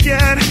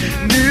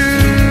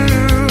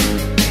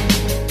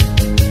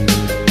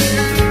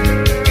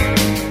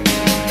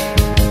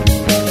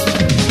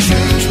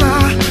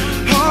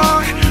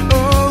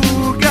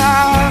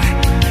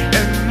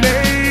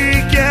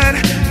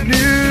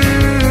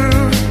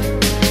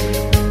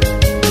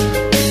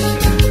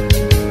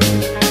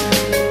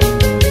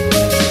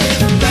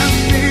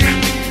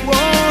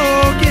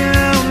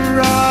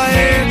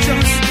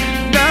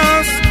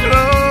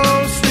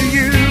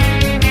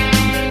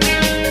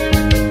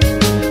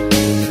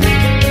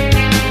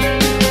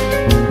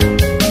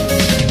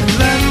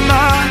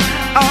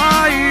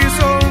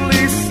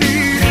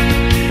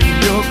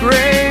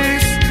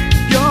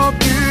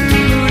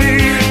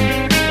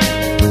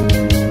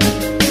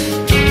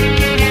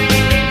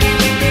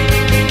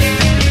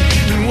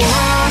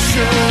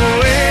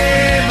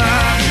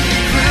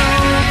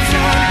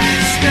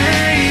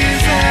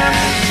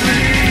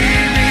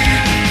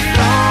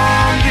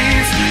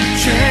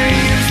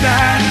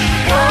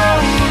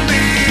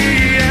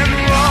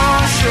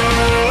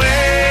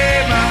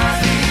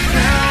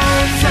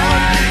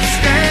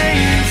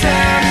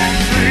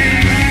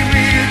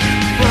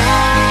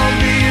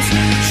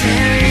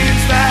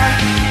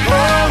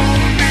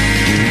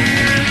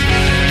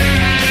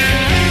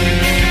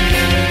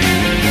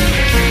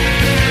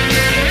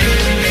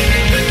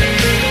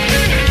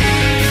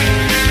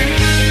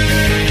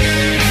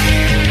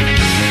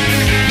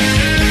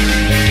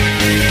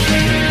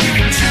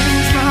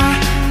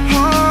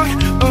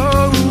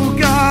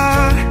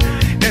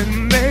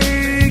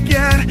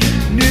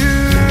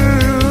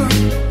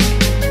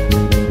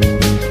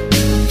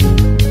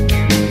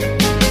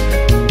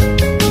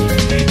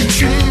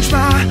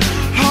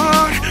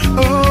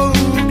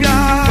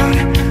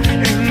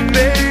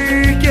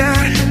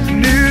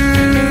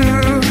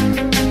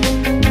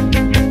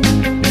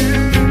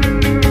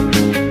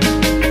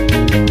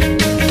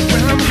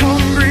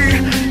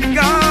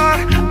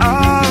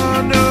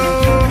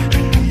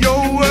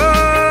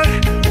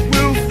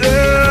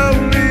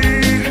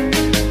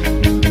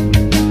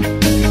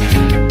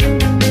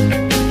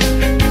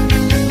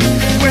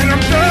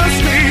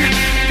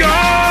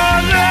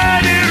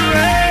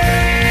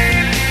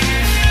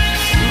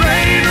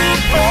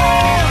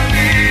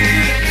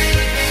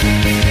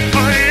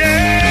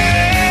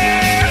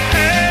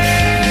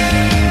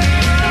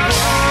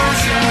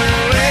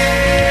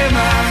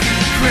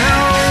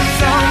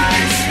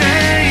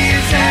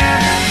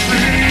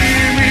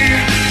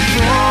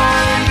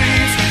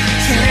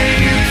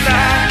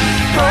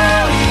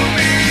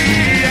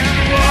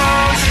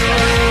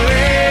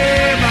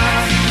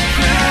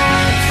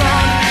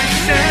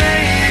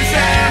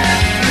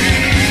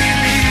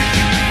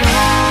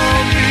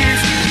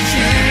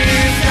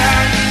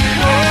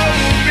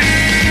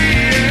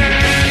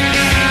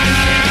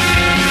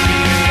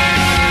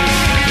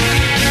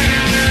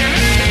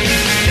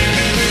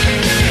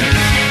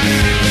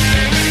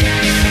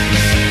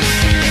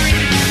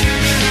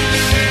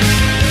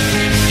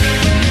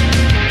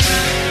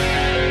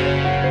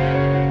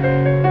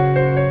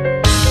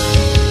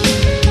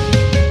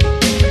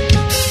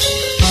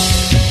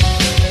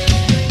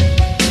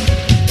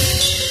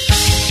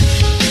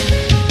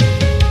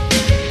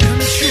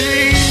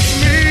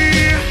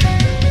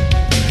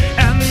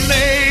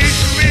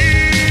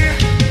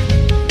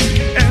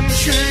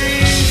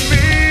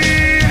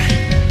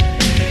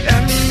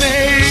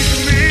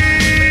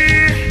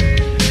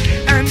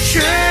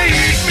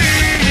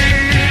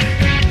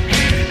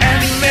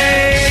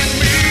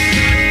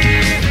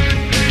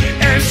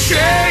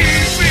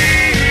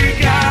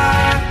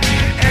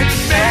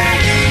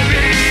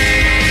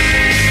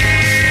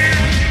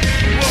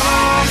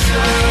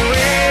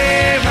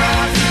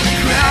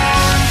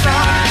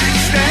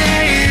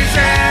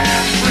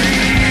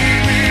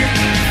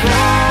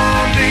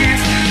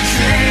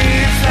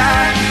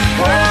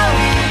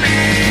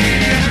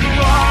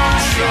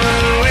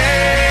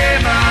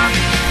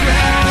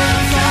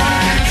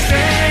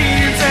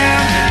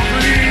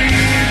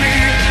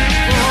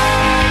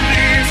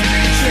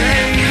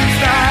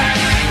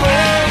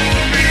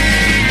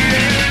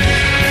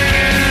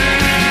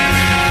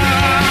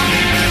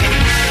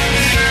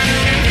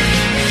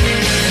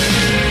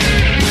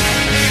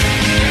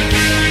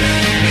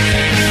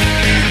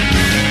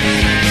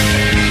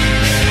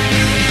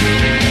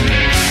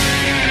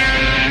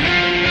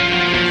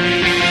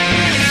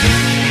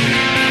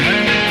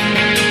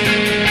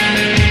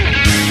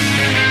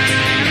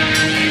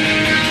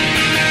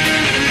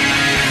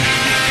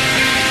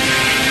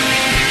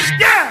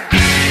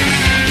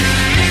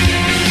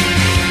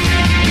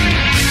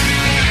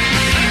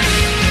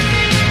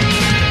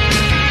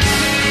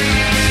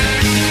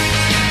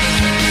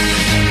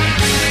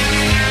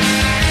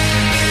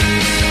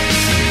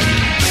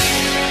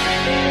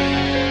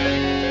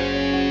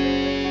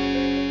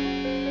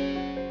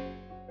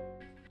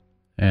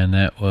And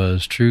that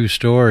was True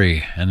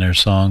Story and their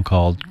song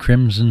called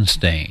Crimson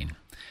Stain.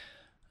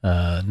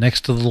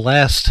 Next to the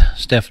last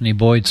Stephanie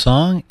Boyd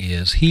song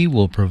is He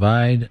Will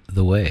Provide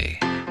the Way.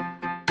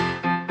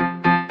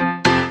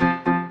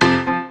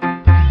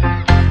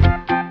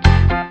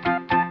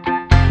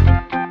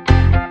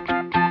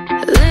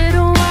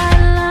 Little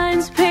white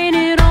lines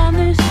painted on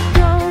this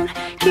road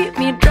keep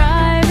me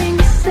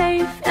driving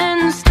safe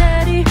and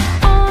steady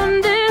on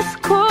this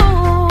course.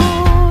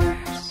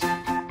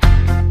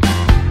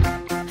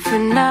 For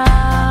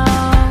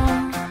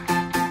now,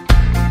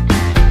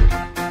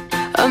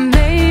 a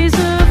maze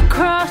of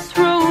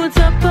crossroads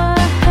up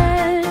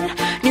ahead,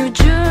 new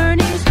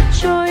journeys,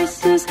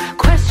 choices,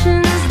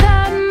 questions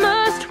that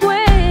must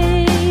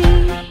wait.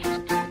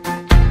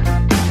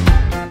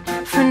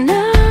 For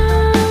now,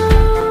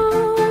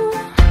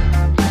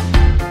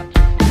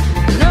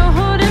 no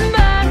holding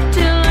back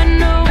till I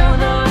know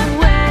the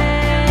way.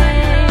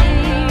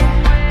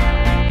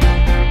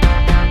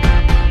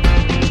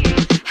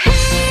 He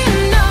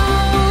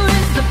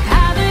knows the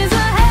path is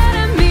ahead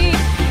of me.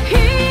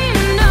 He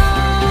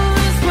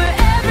knows where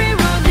every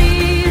road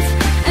leads.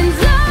 And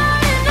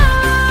I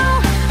know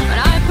when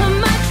I put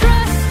my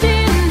trust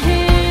in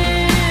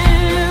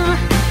Him,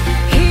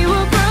 He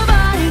will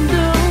provide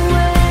the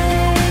way.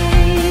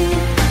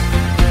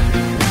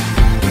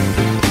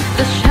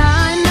 The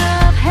shine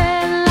of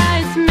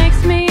headlights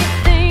makes me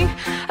think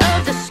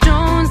of the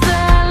stones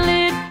that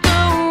lit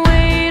the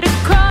way to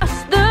cross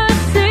the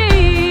sea.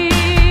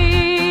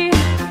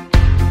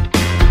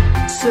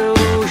 So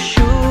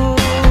sure,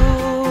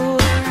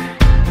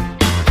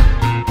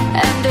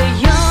 and a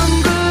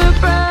younger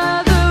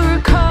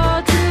brother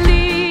called to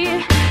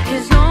lead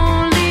his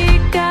only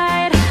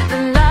guide, the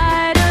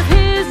light of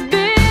his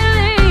belief.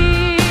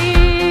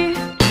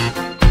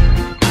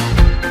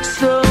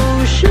 So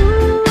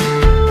sure,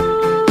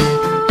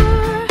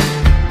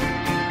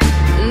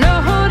 no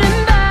holding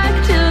back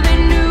till they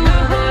knew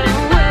the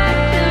way.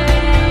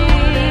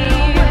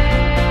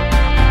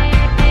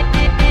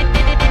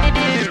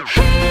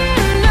 He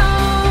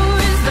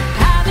knows the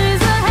path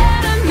is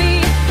ahead of me.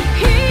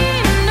 He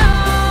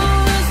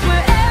knows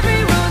where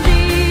every road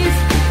leads.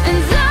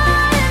 And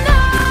I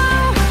know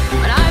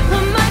when I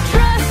put my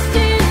trust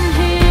in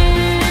Him,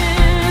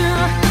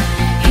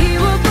 He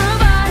will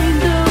provide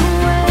the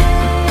way.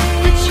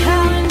 The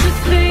challenge of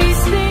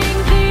facing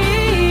the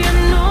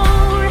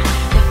unknown,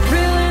 the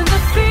thrill and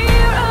the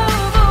fear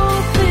of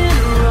open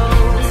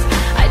roads.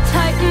 I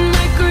tighten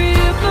my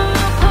grip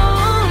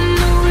upon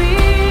the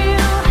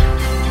wheel,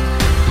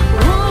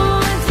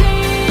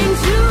 wanting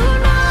to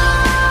know.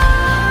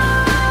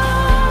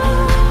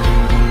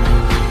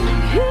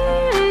 He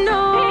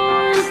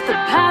knows the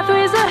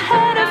pathways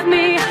ahead of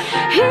me.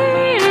 He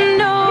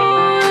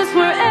knows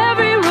where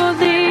every road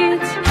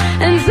leads.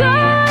 And I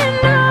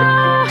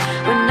know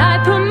when I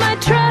put my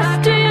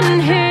trust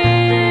in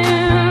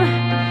Him,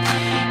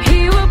 He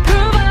will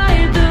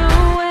provide the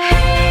way.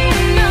 He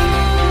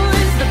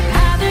knows the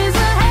path is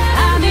ahead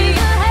of me.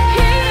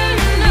 He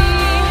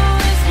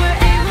knows where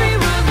every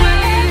road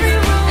leads.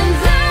 And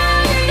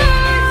I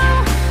know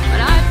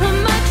when I put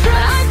my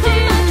trust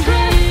in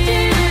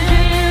Him,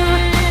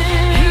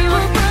 He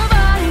will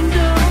provide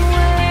the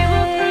way.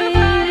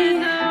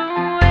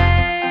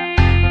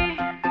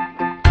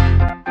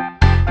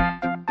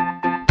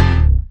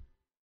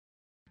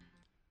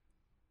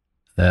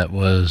 That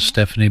was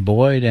Stephanie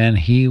Boyd and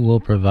He Will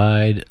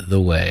Provide the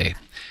Way.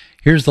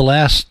 Here's the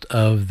last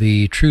of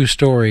the True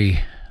Story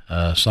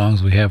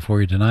songs we have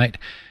for you tonight,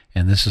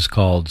 and this is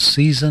called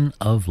Season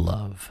of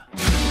Love.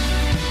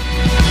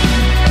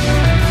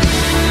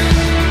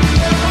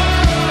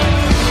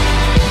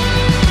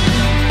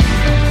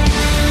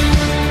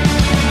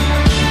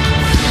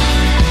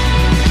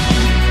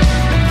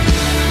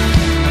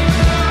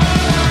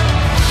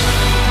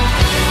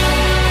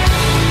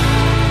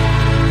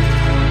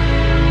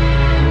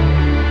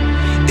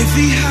 If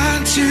he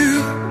had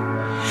to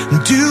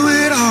do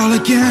it all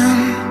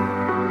again,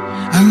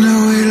 I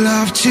know he'd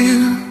love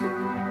to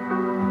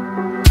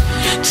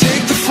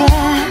take the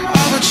form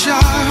of a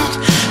child,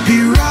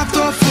 be wrapped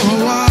up for a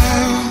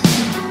while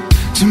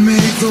to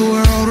make the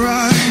world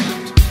right.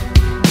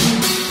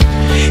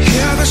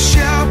 Hear the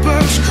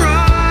shepherds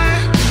cry,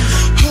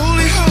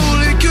 holy,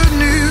 holy, good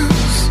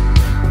news,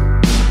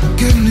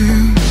 good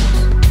news.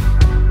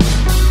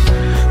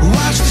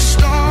 Watch the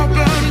star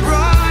burn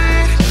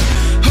bright,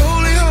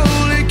 holy,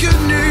 holy,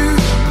 good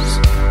news,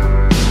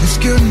 it's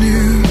good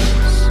news.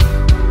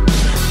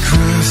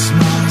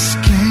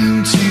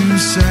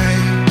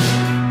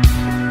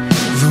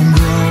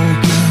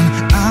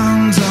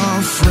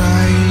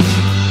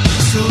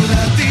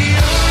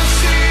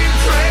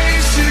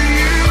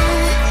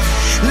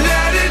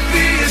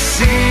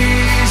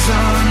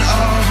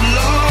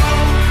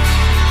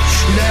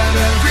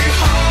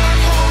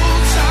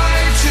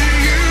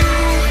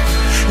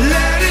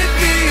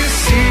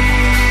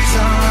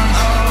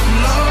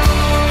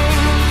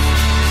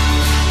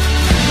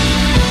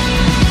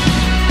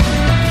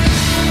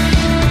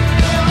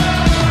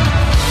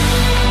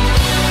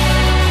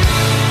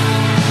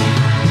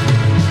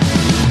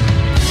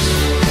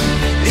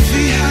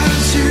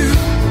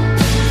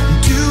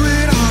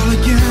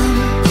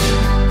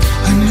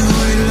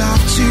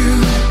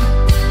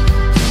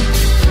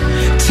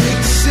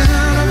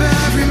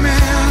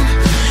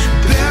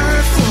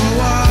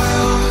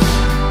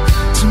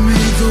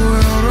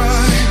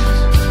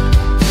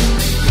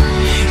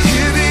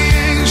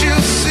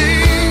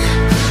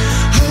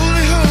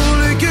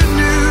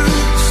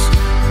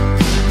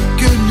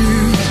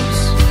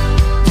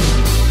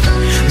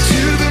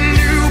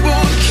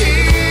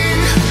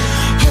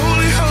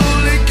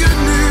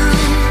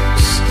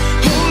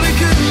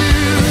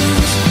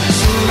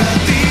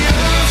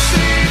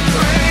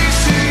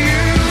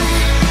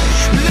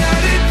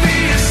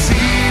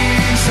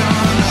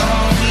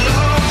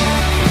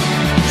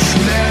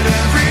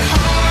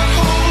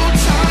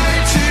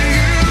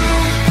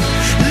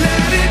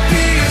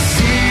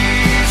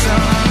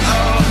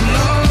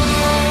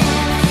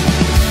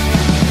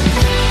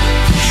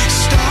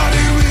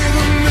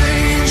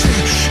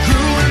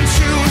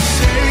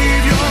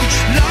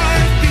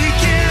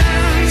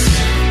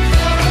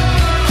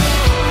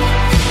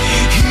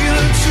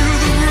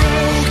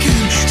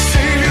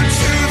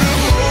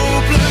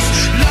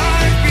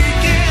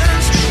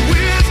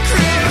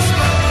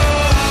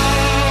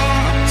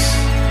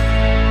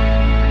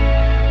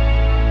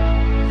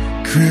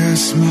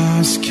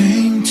 Christmas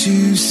came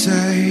to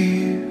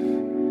save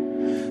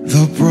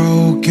the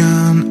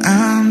broken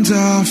and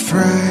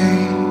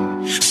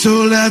afraid.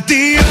 So let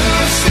the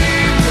earth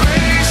sing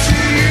praise to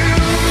you.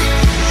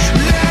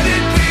 Let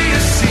it be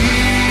a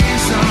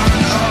season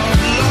of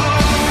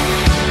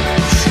love.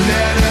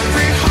 Let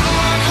every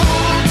heart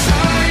hold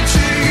tight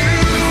to you.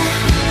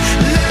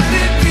 Let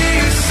it be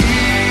a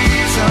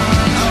season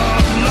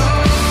of love.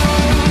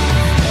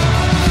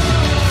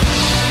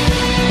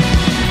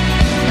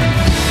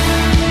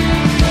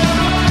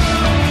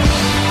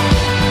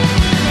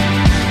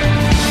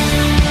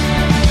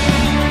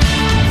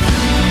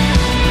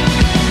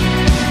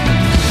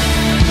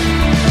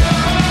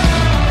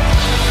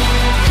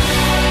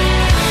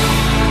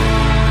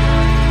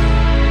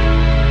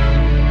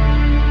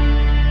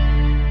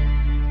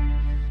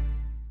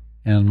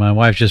 And my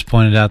wife just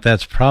pointed out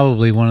that's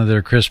probably one of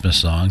their Christmas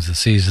songs, The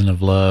Season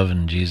of Love,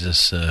 and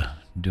Jesus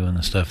doing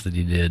the stuff that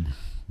he did,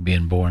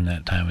 being born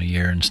that time of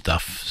year and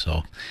stuff.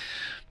 So,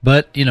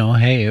 but you know,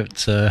 hey,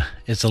 it's a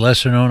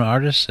lesser-known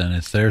artist, and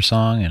it's their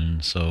song,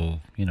 and so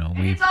you know,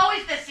 it's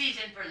always the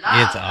season for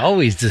love. It's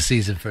always the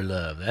season for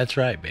love. That's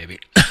right, baby.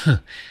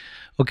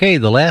 Okay,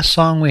 the last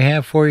song we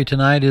have for you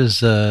tonight is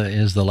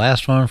the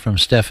last one from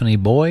Stephanie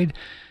Boyd,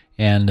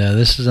 and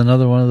this is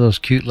another one of those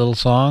cute little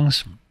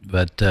songs.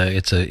 But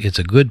it's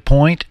a good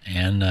point,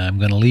 and I'm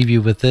going to leave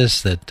you with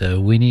this, that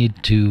we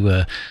need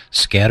to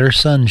scatter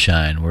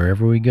sunshine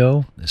wherever we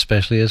go,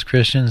 especially as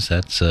Christians.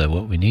 That's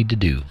what we need to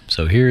do.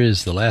 So here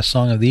is the last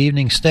song of the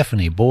evening,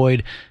 Stephanie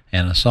Boyd,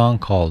 and a song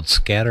called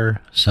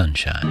Scatter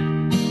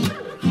Sunshine.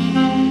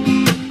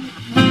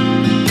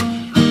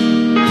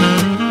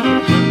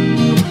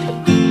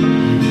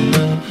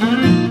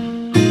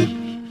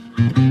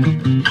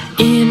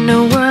 In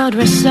a world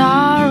where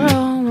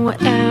sorrow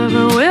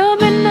ever will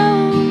be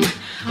known,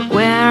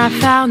 where I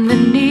found the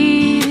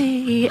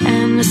needy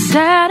and the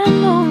sad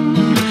and lone,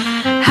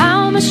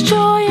 how much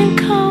joy and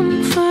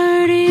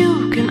comfort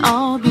you can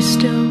all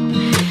bestow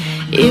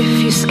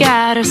if you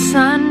scatter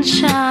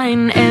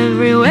sunshine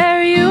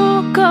everywhere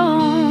you go.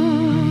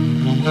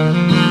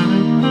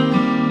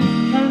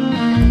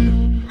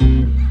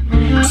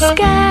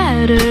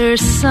 Scatter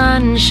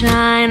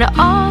sunshine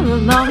all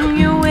along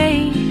your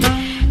way,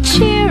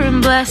 cheer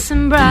and bless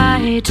and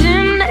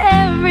brighten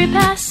every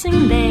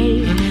passing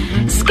day.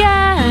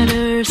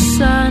 Scatter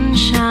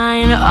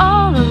sunshine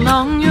all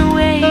along your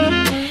way,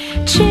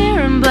 cheer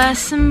and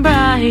bless and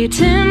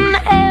brighten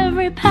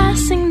every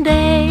passing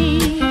day.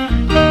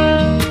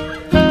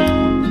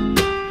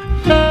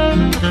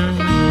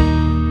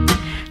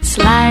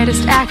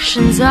 Slightest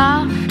actions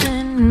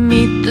often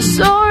meet the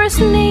sorest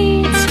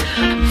needs,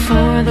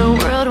 for the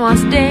world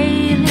wants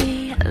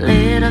daily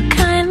little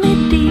kindly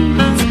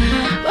deeds.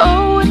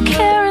 Oh, what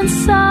care and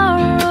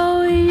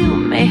sorrow you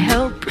may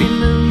help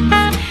remove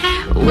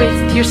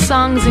with your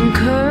songs and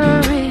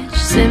courage,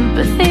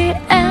 sympathy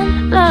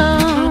and love.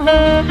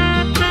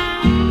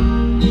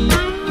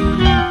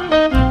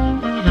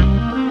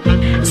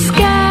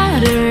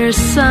 Scatter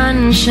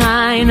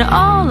sunshine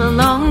all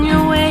along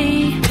your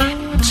way,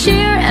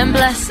 cheer and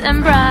bless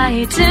and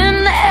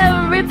brighten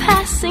every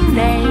passing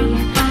day.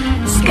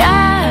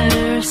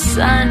 Scatter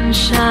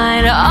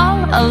sunshine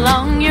all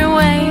along your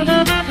way,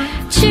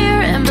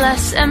 cheer and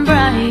bless and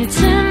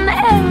brighten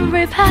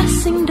every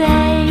passing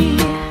day.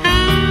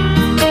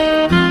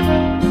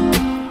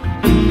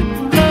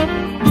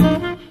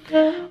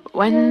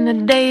 When the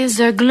days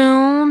are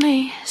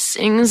gloomy,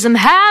 sing some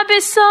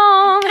happy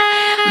song.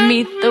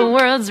 Meet the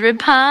world's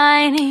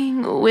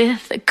repining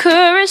with a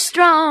courage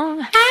strong.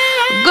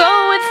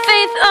 Go with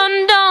faith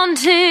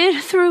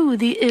undaunted through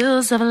the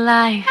ills of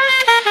life.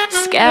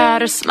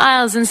 Scatter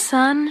smiles and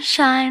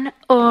sunshine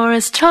o'er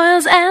its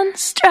toils and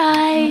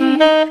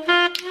strife.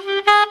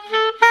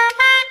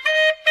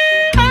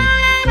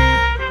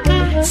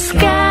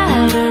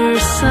 Scatter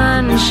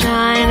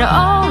sunshine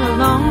all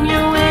along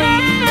your way,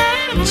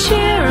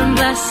 cheer and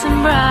bless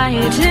and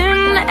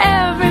brighten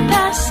every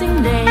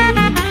passing day.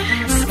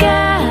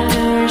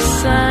 Scatter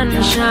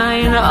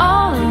sunshine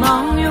all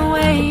along your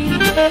way,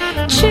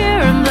 cheer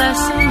and bless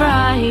and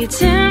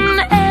brighten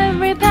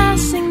every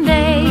passing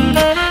day.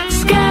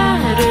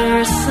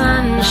 Scatter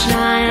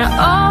sunshine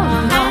all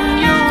along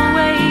your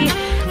way,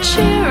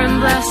 cheer and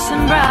bless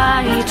and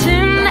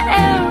brighten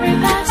every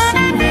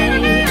passing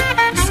day.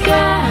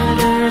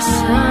 Scatter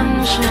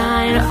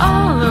sunshine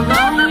all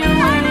along your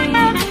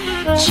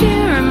way,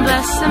 cheer and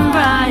bless and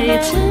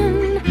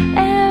brighten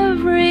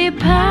every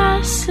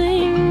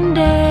passing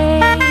day.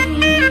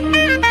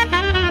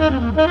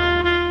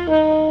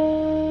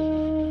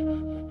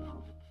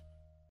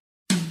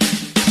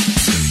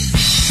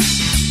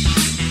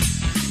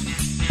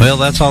 Well,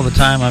 that's all the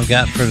time I've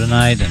got for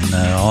tonight, and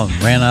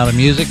ran out of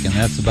music, and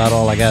that's about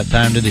all I got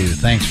time to do.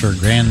 Thanks for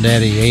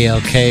Granddaddy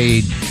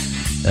ALK,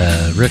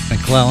 Rick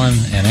McClellan,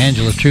 and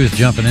Angela Truth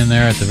jumping in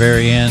there at the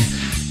very end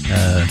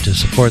to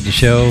support the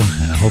show.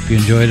 I hope you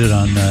enjoyed it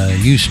on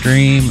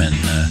Ustream, and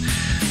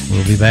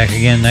we'll be back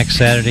again next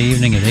Saturday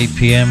evening at 8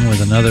 p.m. with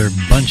another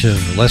bunch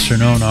of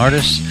lesser-known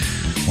artists.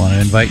 Want to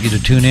invite you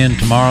to tune in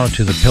tomorrow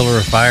to the Pillar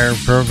of Fire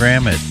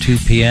program at 2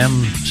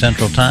 p.m.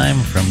 Central Time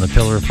from the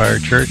Pillar of Fire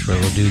Church, where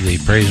we'll do the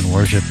praise and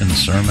worship and the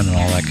sermon and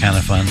all that kind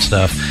of fun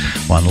stuff.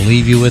 Want to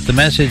leave you with the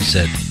message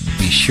that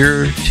be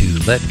sure to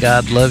let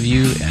God love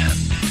you, and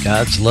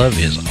God's love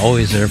is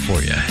always there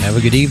for you. Have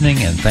a good evening,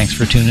 and thanks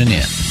for tuning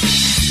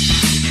in.